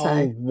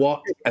 Oh,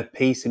 what a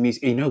piece of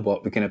music. You know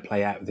what? We're going to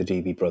play out with the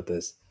Doobie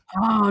Brothers.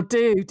 Oh,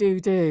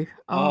 do.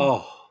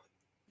 Oh.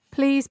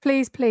 Please,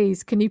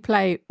 can you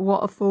play What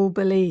a Fool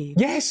Believes?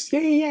 Yes,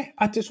 yeah.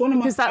 It's one of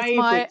my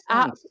favourite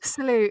songs. Because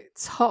that's my absolute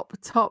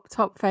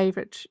top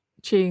favourite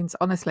tunes,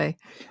 honestly.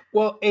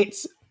 Well,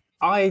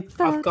 I've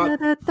got...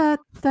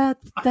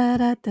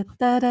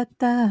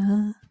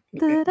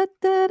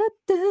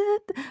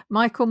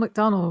 Michael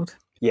McDonald.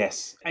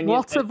 Yes. And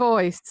what a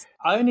voice.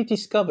 I only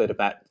discovered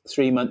about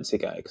 3 months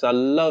ago, because I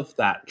love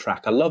that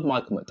track. I love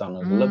Michael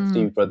McDonald. I love the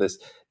Doobie Brothers.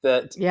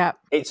 That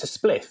it's a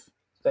spliff.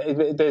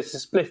 There's a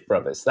Spliff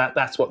Brothers.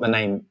 That's what the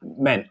name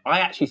meant. I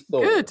actually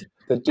thought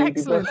the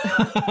Doobie Brothers.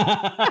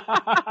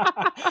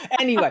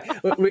 Anyway,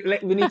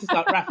 we need to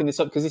start wrapping this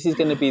up, because this is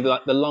going to be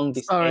like the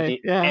longest edit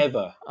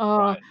ever. Oh,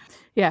 right.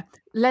 Yeah.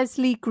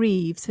 Leslie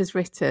Greaves has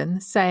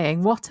written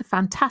saying, what a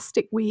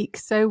fantastic week.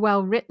 So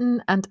well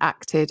written and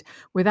acted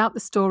without the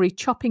story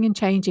chopping and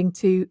changing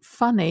to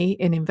funny,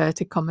 in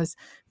inverted commas,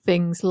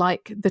 things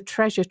like the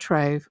treasure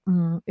trove.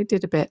 It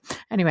did a bit.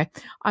 Anyway,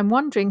 I'm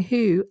wondering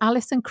who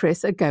Alice and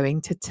Chris are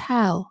going to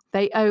tell.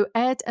 They owe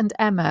Ed and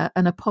Emma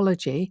an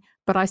apology,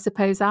 but I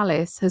suppose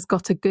Alice has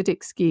got a good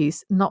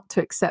excuse not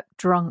to accept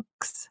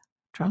drunks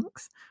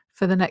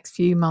for the next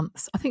few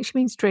months. I think she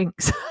means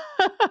drinks.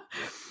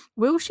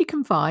 Will she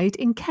confide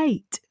in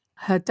Kate?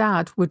 Her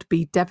dad would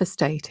be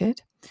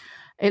devastated.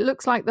 It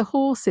looks like the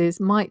horses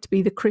might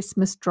be the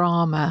Christmas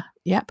drama.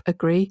 Yep,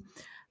 agree.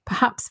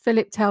 Perhaps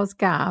Philip tells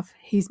Gav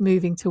he's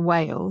moving to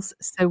Wales,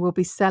 so we'll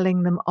be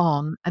selling them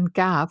on, and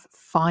Gav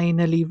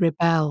finally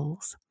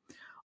rebels.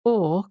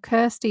 Or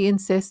Kirsty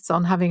insists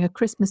on having a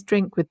Christmas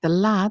drink with the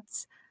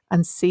lads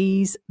and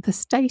sees the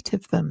state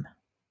of them.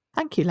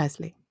 Thank you,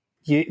 Leslie.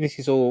 This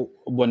is all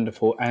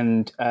wonderful,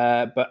 and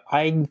but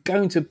I'm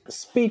going to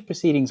speed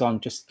proceedings on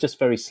just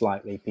very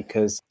slightly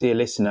because, dear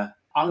listener,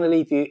 I'm going to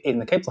leave you in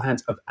the capable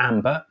hands of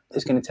Amber,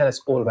 who's going to tell us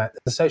all about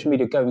the social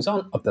media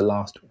goings-on of the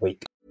last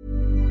week.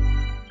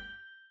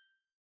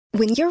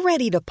 When you're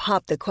ready to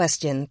pop the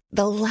question,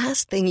 the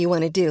last thing you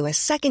want to do is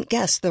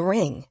second-guess the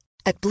ring.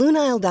 At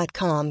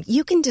BlueNile.com,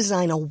 you can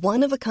design a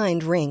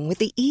one-of-a-kind ring with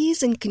the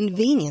ease and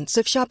convenience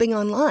of shopping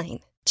online.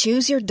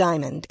 Choose your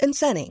diamond and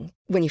setting.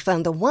 When you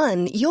find the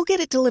one, you'll get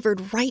it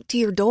delivered right to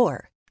your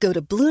door. Go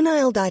to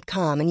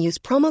BlueNile.com and use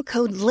promo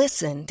code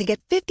LISTEN to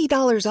get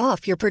 $50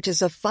 off your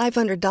purchase of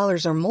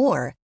 $500 or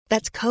more.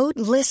 That's code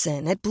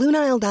LISTEN at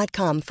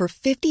BlueNile.com for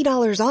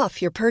 $50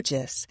 off your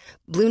purchase.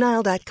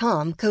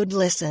 BlueNile.com, code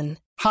LISTEN.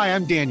 Hi,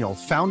 I'm Daniel,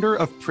 founder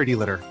of Pretty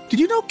Litter. Did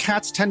you know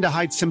cats tend to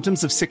hide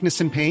symptoms of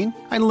sickness and pain?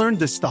 I learned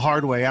this the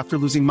hard way after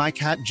losing my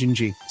cat,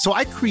 Gingy. So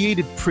I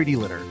created Pretty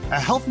Litter, a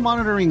health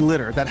monitoring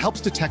litter that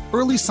helps detect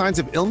early signs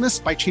of illness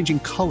by changing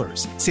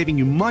colors, saving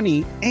you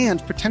money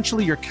and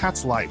potentially your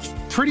cat's life.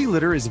 Pretty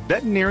Litter is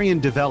veterinarian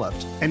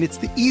developed, and it's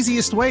the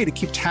easiest way to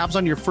keep tabs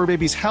on your fur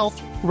baby's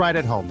health right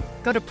at home.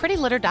 Go to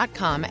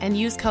prettylitter.com and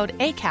use code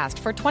ACAST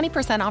for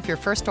 20% off your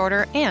first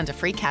order and a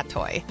free cat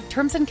toy.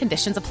 Terms and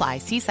conditions apply.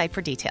 See site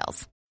for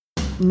details.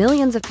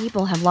 Millions of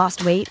people have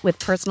lost weight with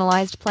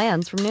personalized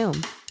plans from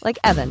Noom. Like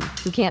Evan,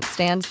 who can't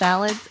stand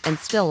salads and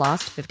still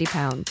lost 50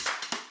 pounds.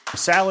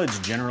 Salads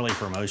generally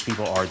for most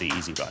people are the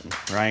easy button,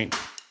 right?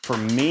 For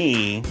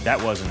me,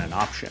 that wasn't an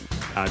option.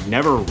 I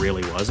never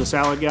really was a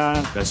salad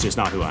guy. That's just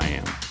not who I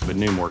am. But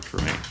Noom worked for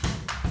me.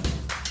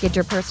 Get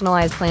your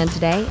personalized plan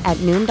today at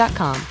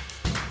Noom.com.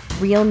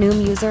 Real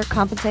Noom user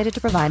compensated to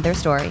provide their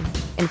story.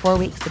 In 4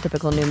 weeks, the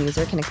typical Noom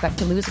user can expect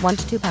to lose 1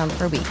 to 2 pounds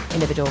per week.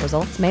 Individual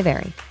results may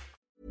vary.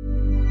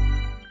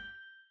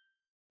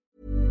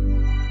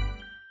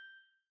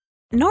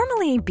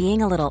 Normally,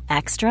 being a little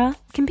extra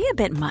can be a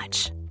bit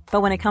much.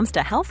 But when it comes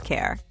to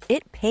healthcare,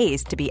 it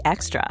pays to be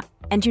extra.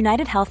 And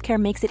United Healthcare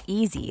makes it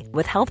easy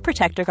with Health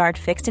Protector Guard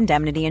fixed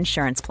indemnity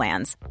insurance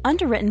plans.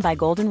 Underwritten by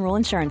Golden Rule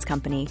Insurance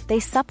Company, they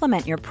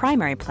supplement your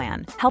primary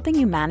plan, helping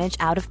you manage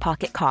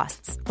out-of-pocket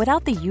costs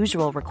without the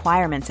usual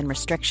requirements and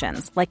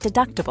restrictions like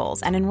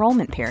deductibles and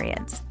enrollment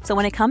periods. So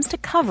when it comes to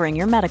covering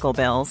your medical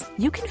bills,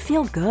 you can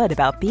feel good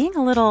about being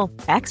a little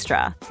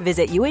extra.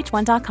 Visit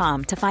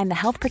UH1.com to find the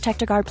Health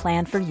Protector Guard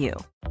plan for you.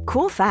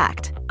 Cool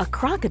fact, a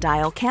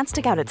crocodile can't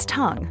stick out its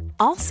tongue.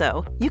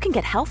 Also, you can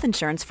get health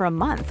insurance for a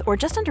month or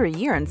just under a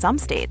year in some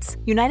states.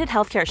 United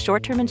Healthcare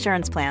short-term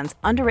insurance plans,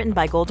 underwritten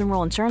by Golden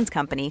Rule Insurance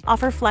Company,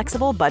 offer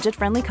flexible,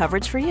 budget-friendly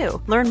coverage for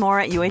you. Learn more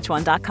at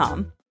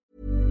UH1.com.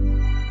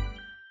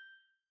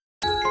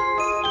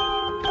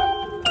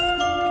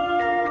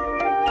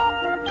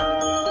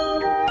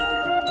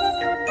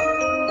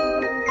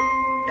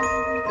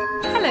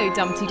 Hello,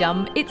 Dumpty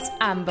Dum. It's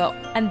Amber,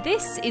 and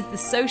this is the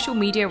Social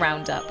Media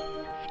Roundup.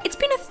 It's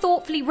been a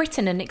thoughtfully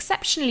written and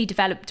exceptionally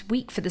developed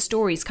week for the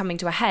stories coming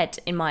to a head,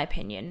 in my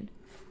opinion.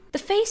 The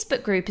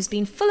Facebook group has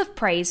been full of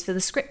praise for the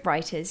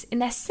scriptwriters in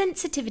their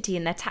sensitivity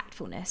and their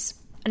tactfulness,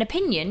 an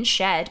opinion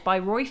shared by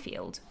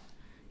Royfield,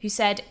 who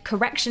said,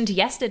 correction to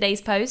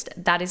yesterday's post,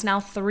 that is now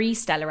 3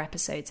 stellar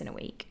episodes in a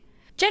week.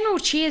 General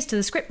cheers to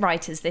the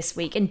scriptwriters this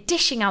week, and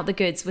dishing out the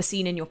goods were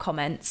seen in your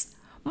comments.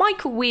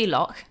 Michael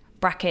Wheelock,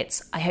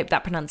 brackets, I hope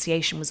that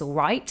pronunciation was all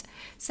right,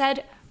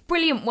 said,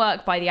 brilliant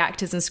work by the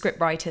actors and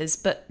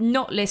scriptwriters, but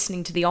not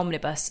listening to the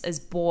omnibus as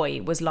boy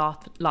was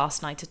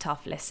last night a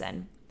tough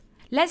listen.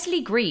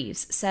 Leslie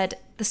Greaves said,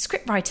 the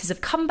scriptwriters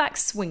have come back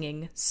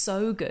swinging,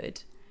 so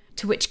good.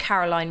 To which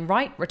Caroline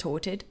Wright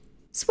retorted,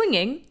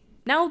 swinging?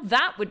 Now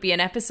that would be an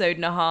episode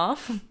and a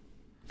half.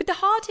 With the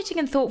hard-hitting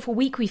and thoughtful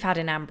week we've had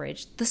in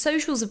Ambridge, the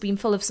socials have been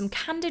full of some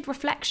candid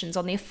reflections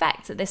on the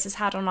effect that this has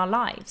had on our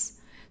lives.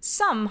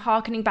 Some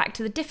harkening back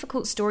to the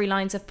difficult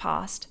storylines of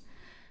past.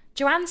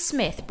 Joanne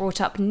Smith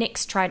brought up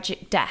Nick's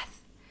tragic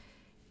death.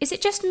 Is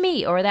it just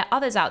me, or are there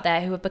others out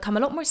there who have become a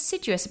lot more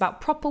assiduous about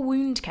proper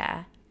wound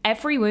care?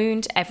 Every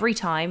wound, every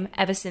time,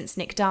 ever since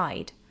Nick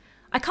died.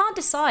 I can't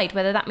decide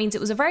whether that means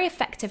it was a very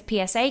effective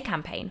PSA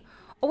campaign,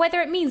 or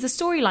whether it means the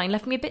storyline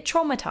left me a bit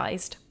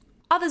traumatised.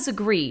 Others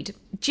agreed.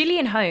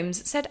 Gillian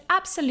Holmes said,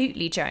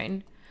 absolutely,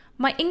 Joan.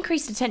 My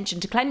increased attention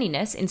to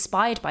cleanliness,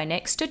 inspired by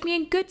Nick, stood me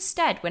in good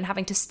stead when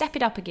having to step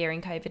it up a gear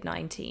in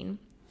COVID-19.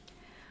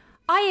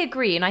 I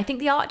agree, and I think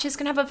the Archers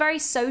can have a very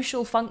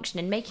social function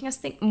in making us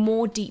think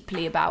more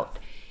deeply about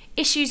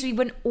issues we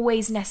wouldn't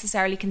always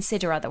necessarily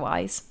consider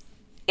otherwise.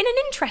 In an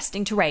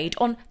interesting tirade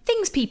on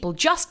things people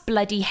just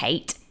bloody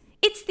hate,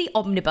 it's the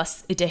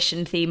Omnibus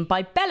Edition theme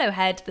by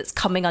Bellowhead that's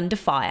coming under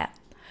fire.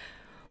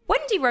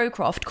 Wendy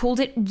Rowcroft called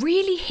it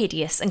really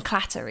hideous and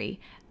clattery,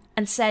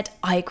 and said,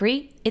 I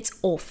agree, it's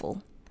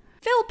awful.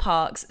 Phil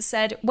Parks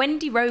said,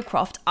 Wendy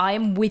Rowcroft, I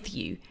am with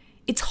you.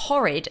 It's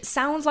horrid,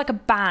 sounds like a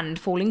band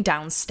falling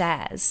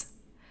downstairs.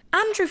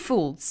 Andrew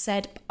Foulds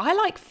said, I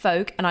like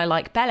folk and I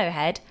like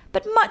Bellowhead,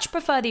 but much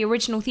prefer the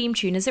original theme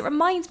tune as it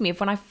reminds me of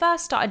when I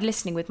first started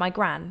listening with my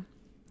gran.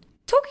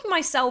 Talking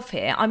myself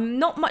here, I'm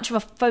not much of a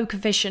folk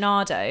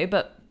aficionado,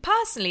 but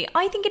personally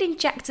I think it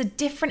injects a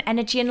different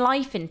energy and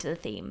life into the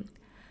theme.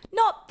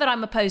 Not that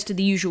I'm opposed to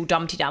the usual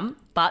Dumpty-Dum,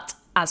 but,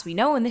 as we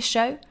know on this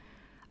show,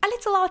 a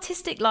little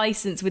artistic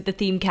licence with the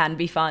theme can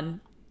be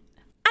fun.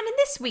 And in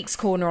this week's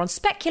corner on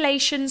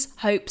speculations,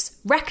 hopes,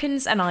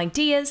 reckons and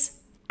ideas,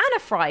 Anna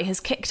Fry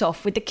has kicked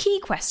off with the key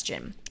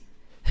question.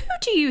 Who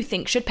do you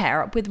think should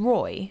pair up with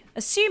Roy,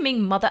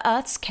 assuming Mother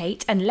Earth's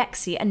Kate and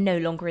Lexi are no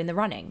longer in the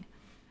running?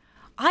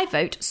 I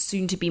vote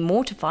soon-to-be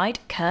mortified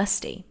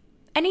Kirsty.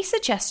 Any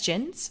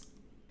suggestions?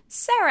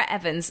 Sarah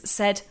Evans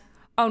said,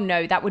 oh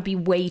no, that would be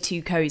way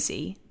too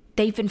cosy.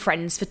 They've been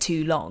friends for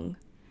too long.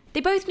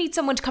 They both need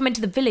someone to come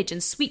into the village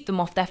and sweep them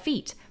off their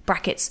feet.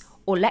 Brackets,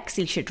 or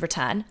Lexi should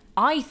return.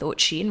 I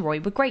thought she and Roy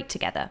were great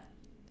together.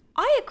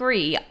 I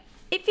agree.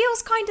 It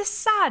feels kind of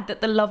sad that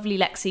the lovely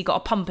Lexi got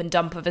a pump and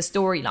dump of a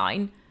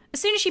storyline.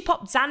 As soon as she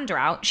popped Xander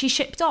out, she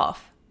shipped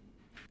off.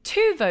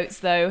 2 votes,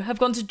 though, have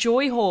gone to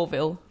Joy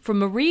Horville from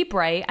Marie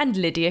Bray and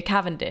Lydia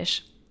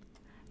Cavendish.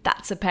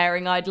 That's a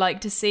pairing I'd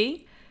like to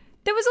see.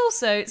 There was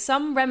also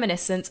some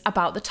reminiscence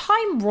about the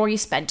time Roy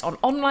spent on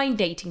online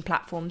dating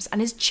platforms and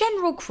his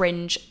general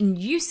cringe and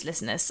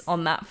uselessness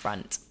on that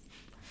front.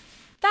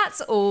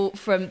 That's all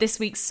from this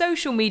week's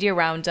social media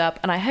roundup,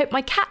 and I hope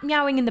my cat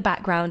meowing in the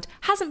background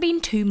hasn't been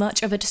too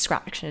much of a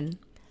distraction.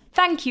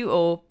 Thank you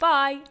all.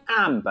 Bye.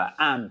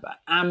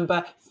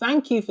 Amber,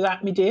 thank you for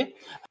that, me dear.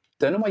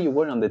 Don't know why you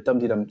weren't on the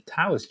Dumpty-Dum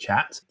Towers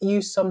chat.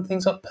 You summed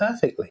things up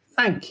perfectly.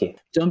 Thank you.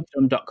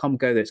 Dumptydum.com,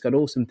 go there. It's got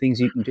awesome things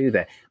you can do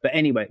there. But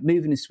anyway,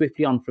 moving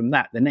swiftly on from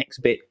that, the next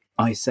bit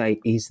I say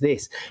is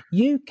this.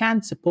 You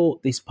can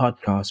support this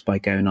podcast by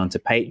going on to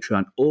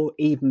Patreon or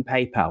even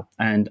PayPal.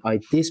 And I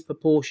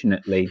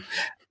disproportionately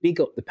big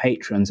up the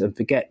patrons and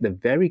forget the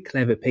very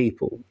clever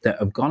people that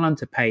have gone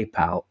onto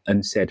PayPal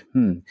and said,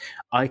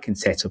 I can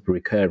set up a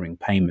recurring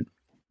payment.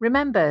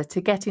 Remember,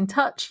 to get in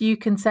touch, you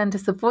can send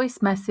us a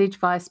voice message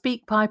via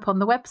SpeakPipe on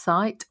the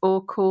website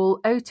or call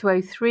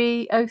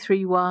 0203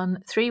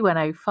 031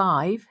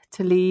 3105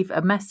 to leave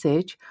a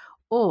message,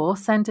 or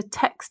send a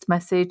text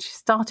message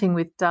starting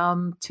with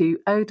DUM to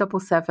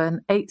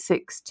 077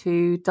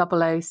 862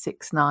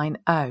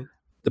 00690.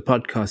 The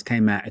podcast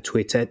came out of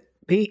Twitter.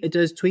 Peter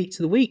does Tweets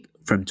of the Week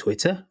from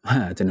Twitter.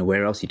 I don't know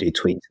where else you do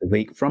Tweets of the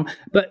Week from,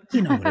 but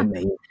you know what I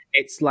mean.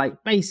 It's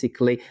like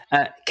basically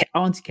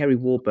Auntie Kerry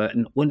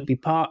Warburton wouldn't be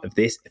part of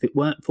this if it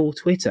weren't for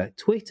Twitter.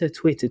 Twitter. It's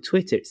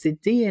the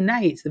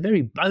DNA. It's the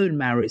very bone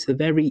marrow. It's the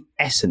very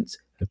essence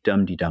of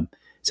Dum-de-Dum.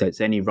 So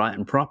it's only right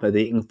and proper that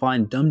you can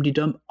find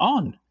Dum-de-Dum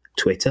on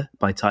Twitter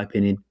by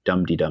typing in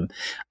Dum-de-Dum.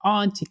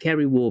 Auntie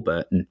Kerry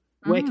Warburton,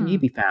 where can you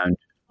be found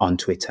on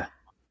Twitter?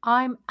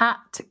 I'm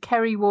at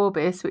Kerry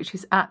Warbis, which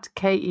is at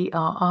KERIWARBIS,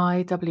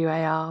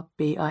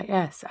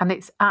 and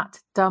it's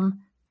at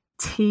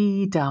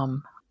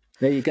Dum-T-Dum.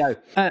 There you go.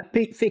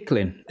 Pete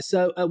Ficklin.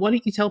 So why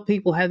don't you tell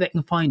people how they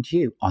can find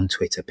you on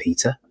Twitter,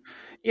 Peter?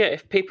 Yeah,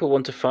 if people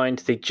want to find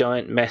the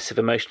giant mess of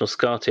emotional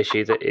scar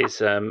tissue that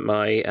is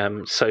my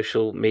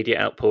social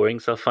media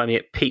outpourings, they'll find me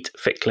at Pete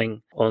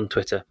Fickling on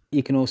Twitter.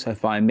 You can also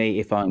find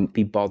me, if I can't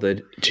be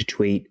bothered to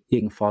tweet,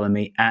 you can follow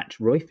me at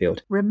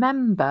Royfield.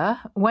 Remember,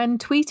 when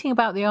tweeting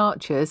about the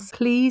Archers,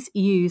 please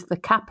use the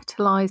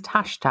capitalised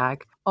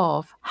hashtag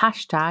of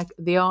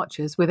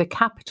 #TheArchers with a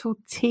capital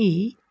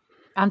T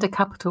and a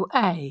capital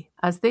A,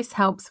 as this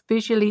helps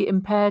visually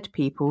impaired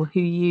people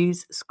who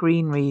use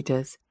screen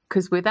readers.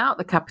 Because without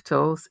the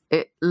capitals,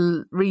 it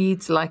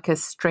reads like a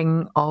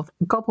string of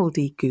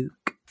gobbledygook.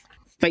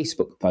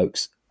 Facebook,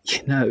 folks,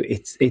 you know,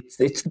 it's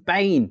the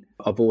bane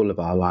of all of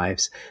our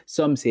lives.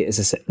 Some see it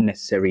as a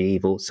necessary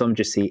evil, some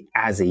just see it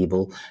as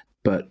evil.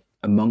 But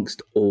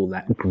amongst all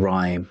that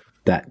grime,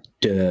 that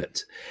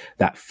dirt,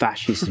 that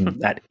fascism,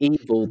 that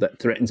evil that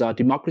threatens our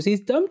democracy is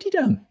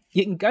Dum-de-Dum.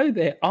 You can go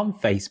there on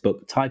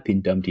Facebook, type in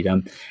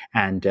Dum-de-Dum,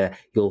 and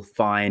you'll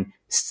find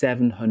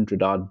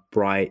 700 odd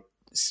bright,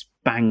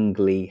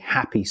 spangly,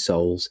 happy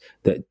souls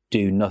that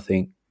do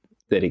nothing,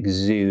 that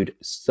exude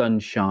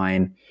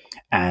sunshine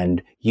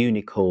and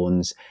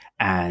unicorns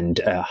and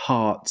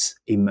hearts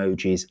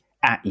emojis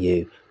at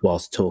you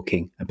whilst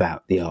talking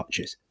about the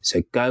Archers.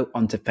 So go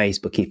onto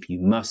Facebook if you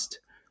must,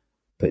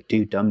 but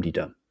do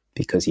Dum-de-Dum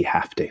because you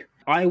have to.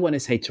 I want to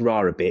say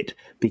ta-ra a bit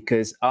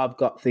because I've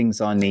got things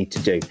I need to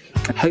do.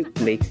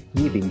 Hopefully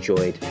you've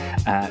enjoyed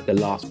the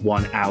last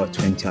 1 hour,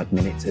 20 odd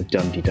minutes of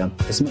Dum-de-Dum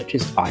as much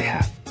as I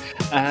have.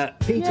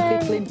 Peter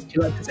Ficklin, would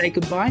you like to say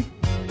goodbye?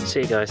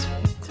 See you guys.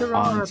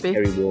 Ta-ra,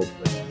 Terry Ward.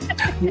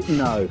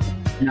 No,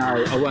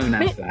 I won't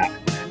have that.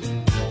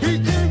 He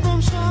came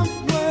from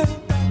somewhere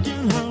back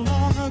in how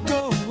long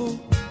ago.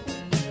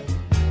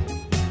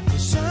 The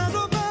sound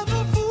about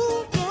the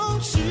fool,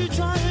 don't see,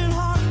 trying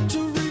hard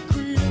to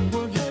recreate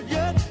what had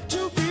yet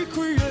to be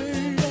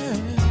created.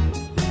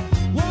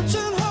 Once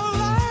in her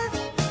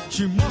life,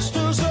 she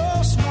musters up.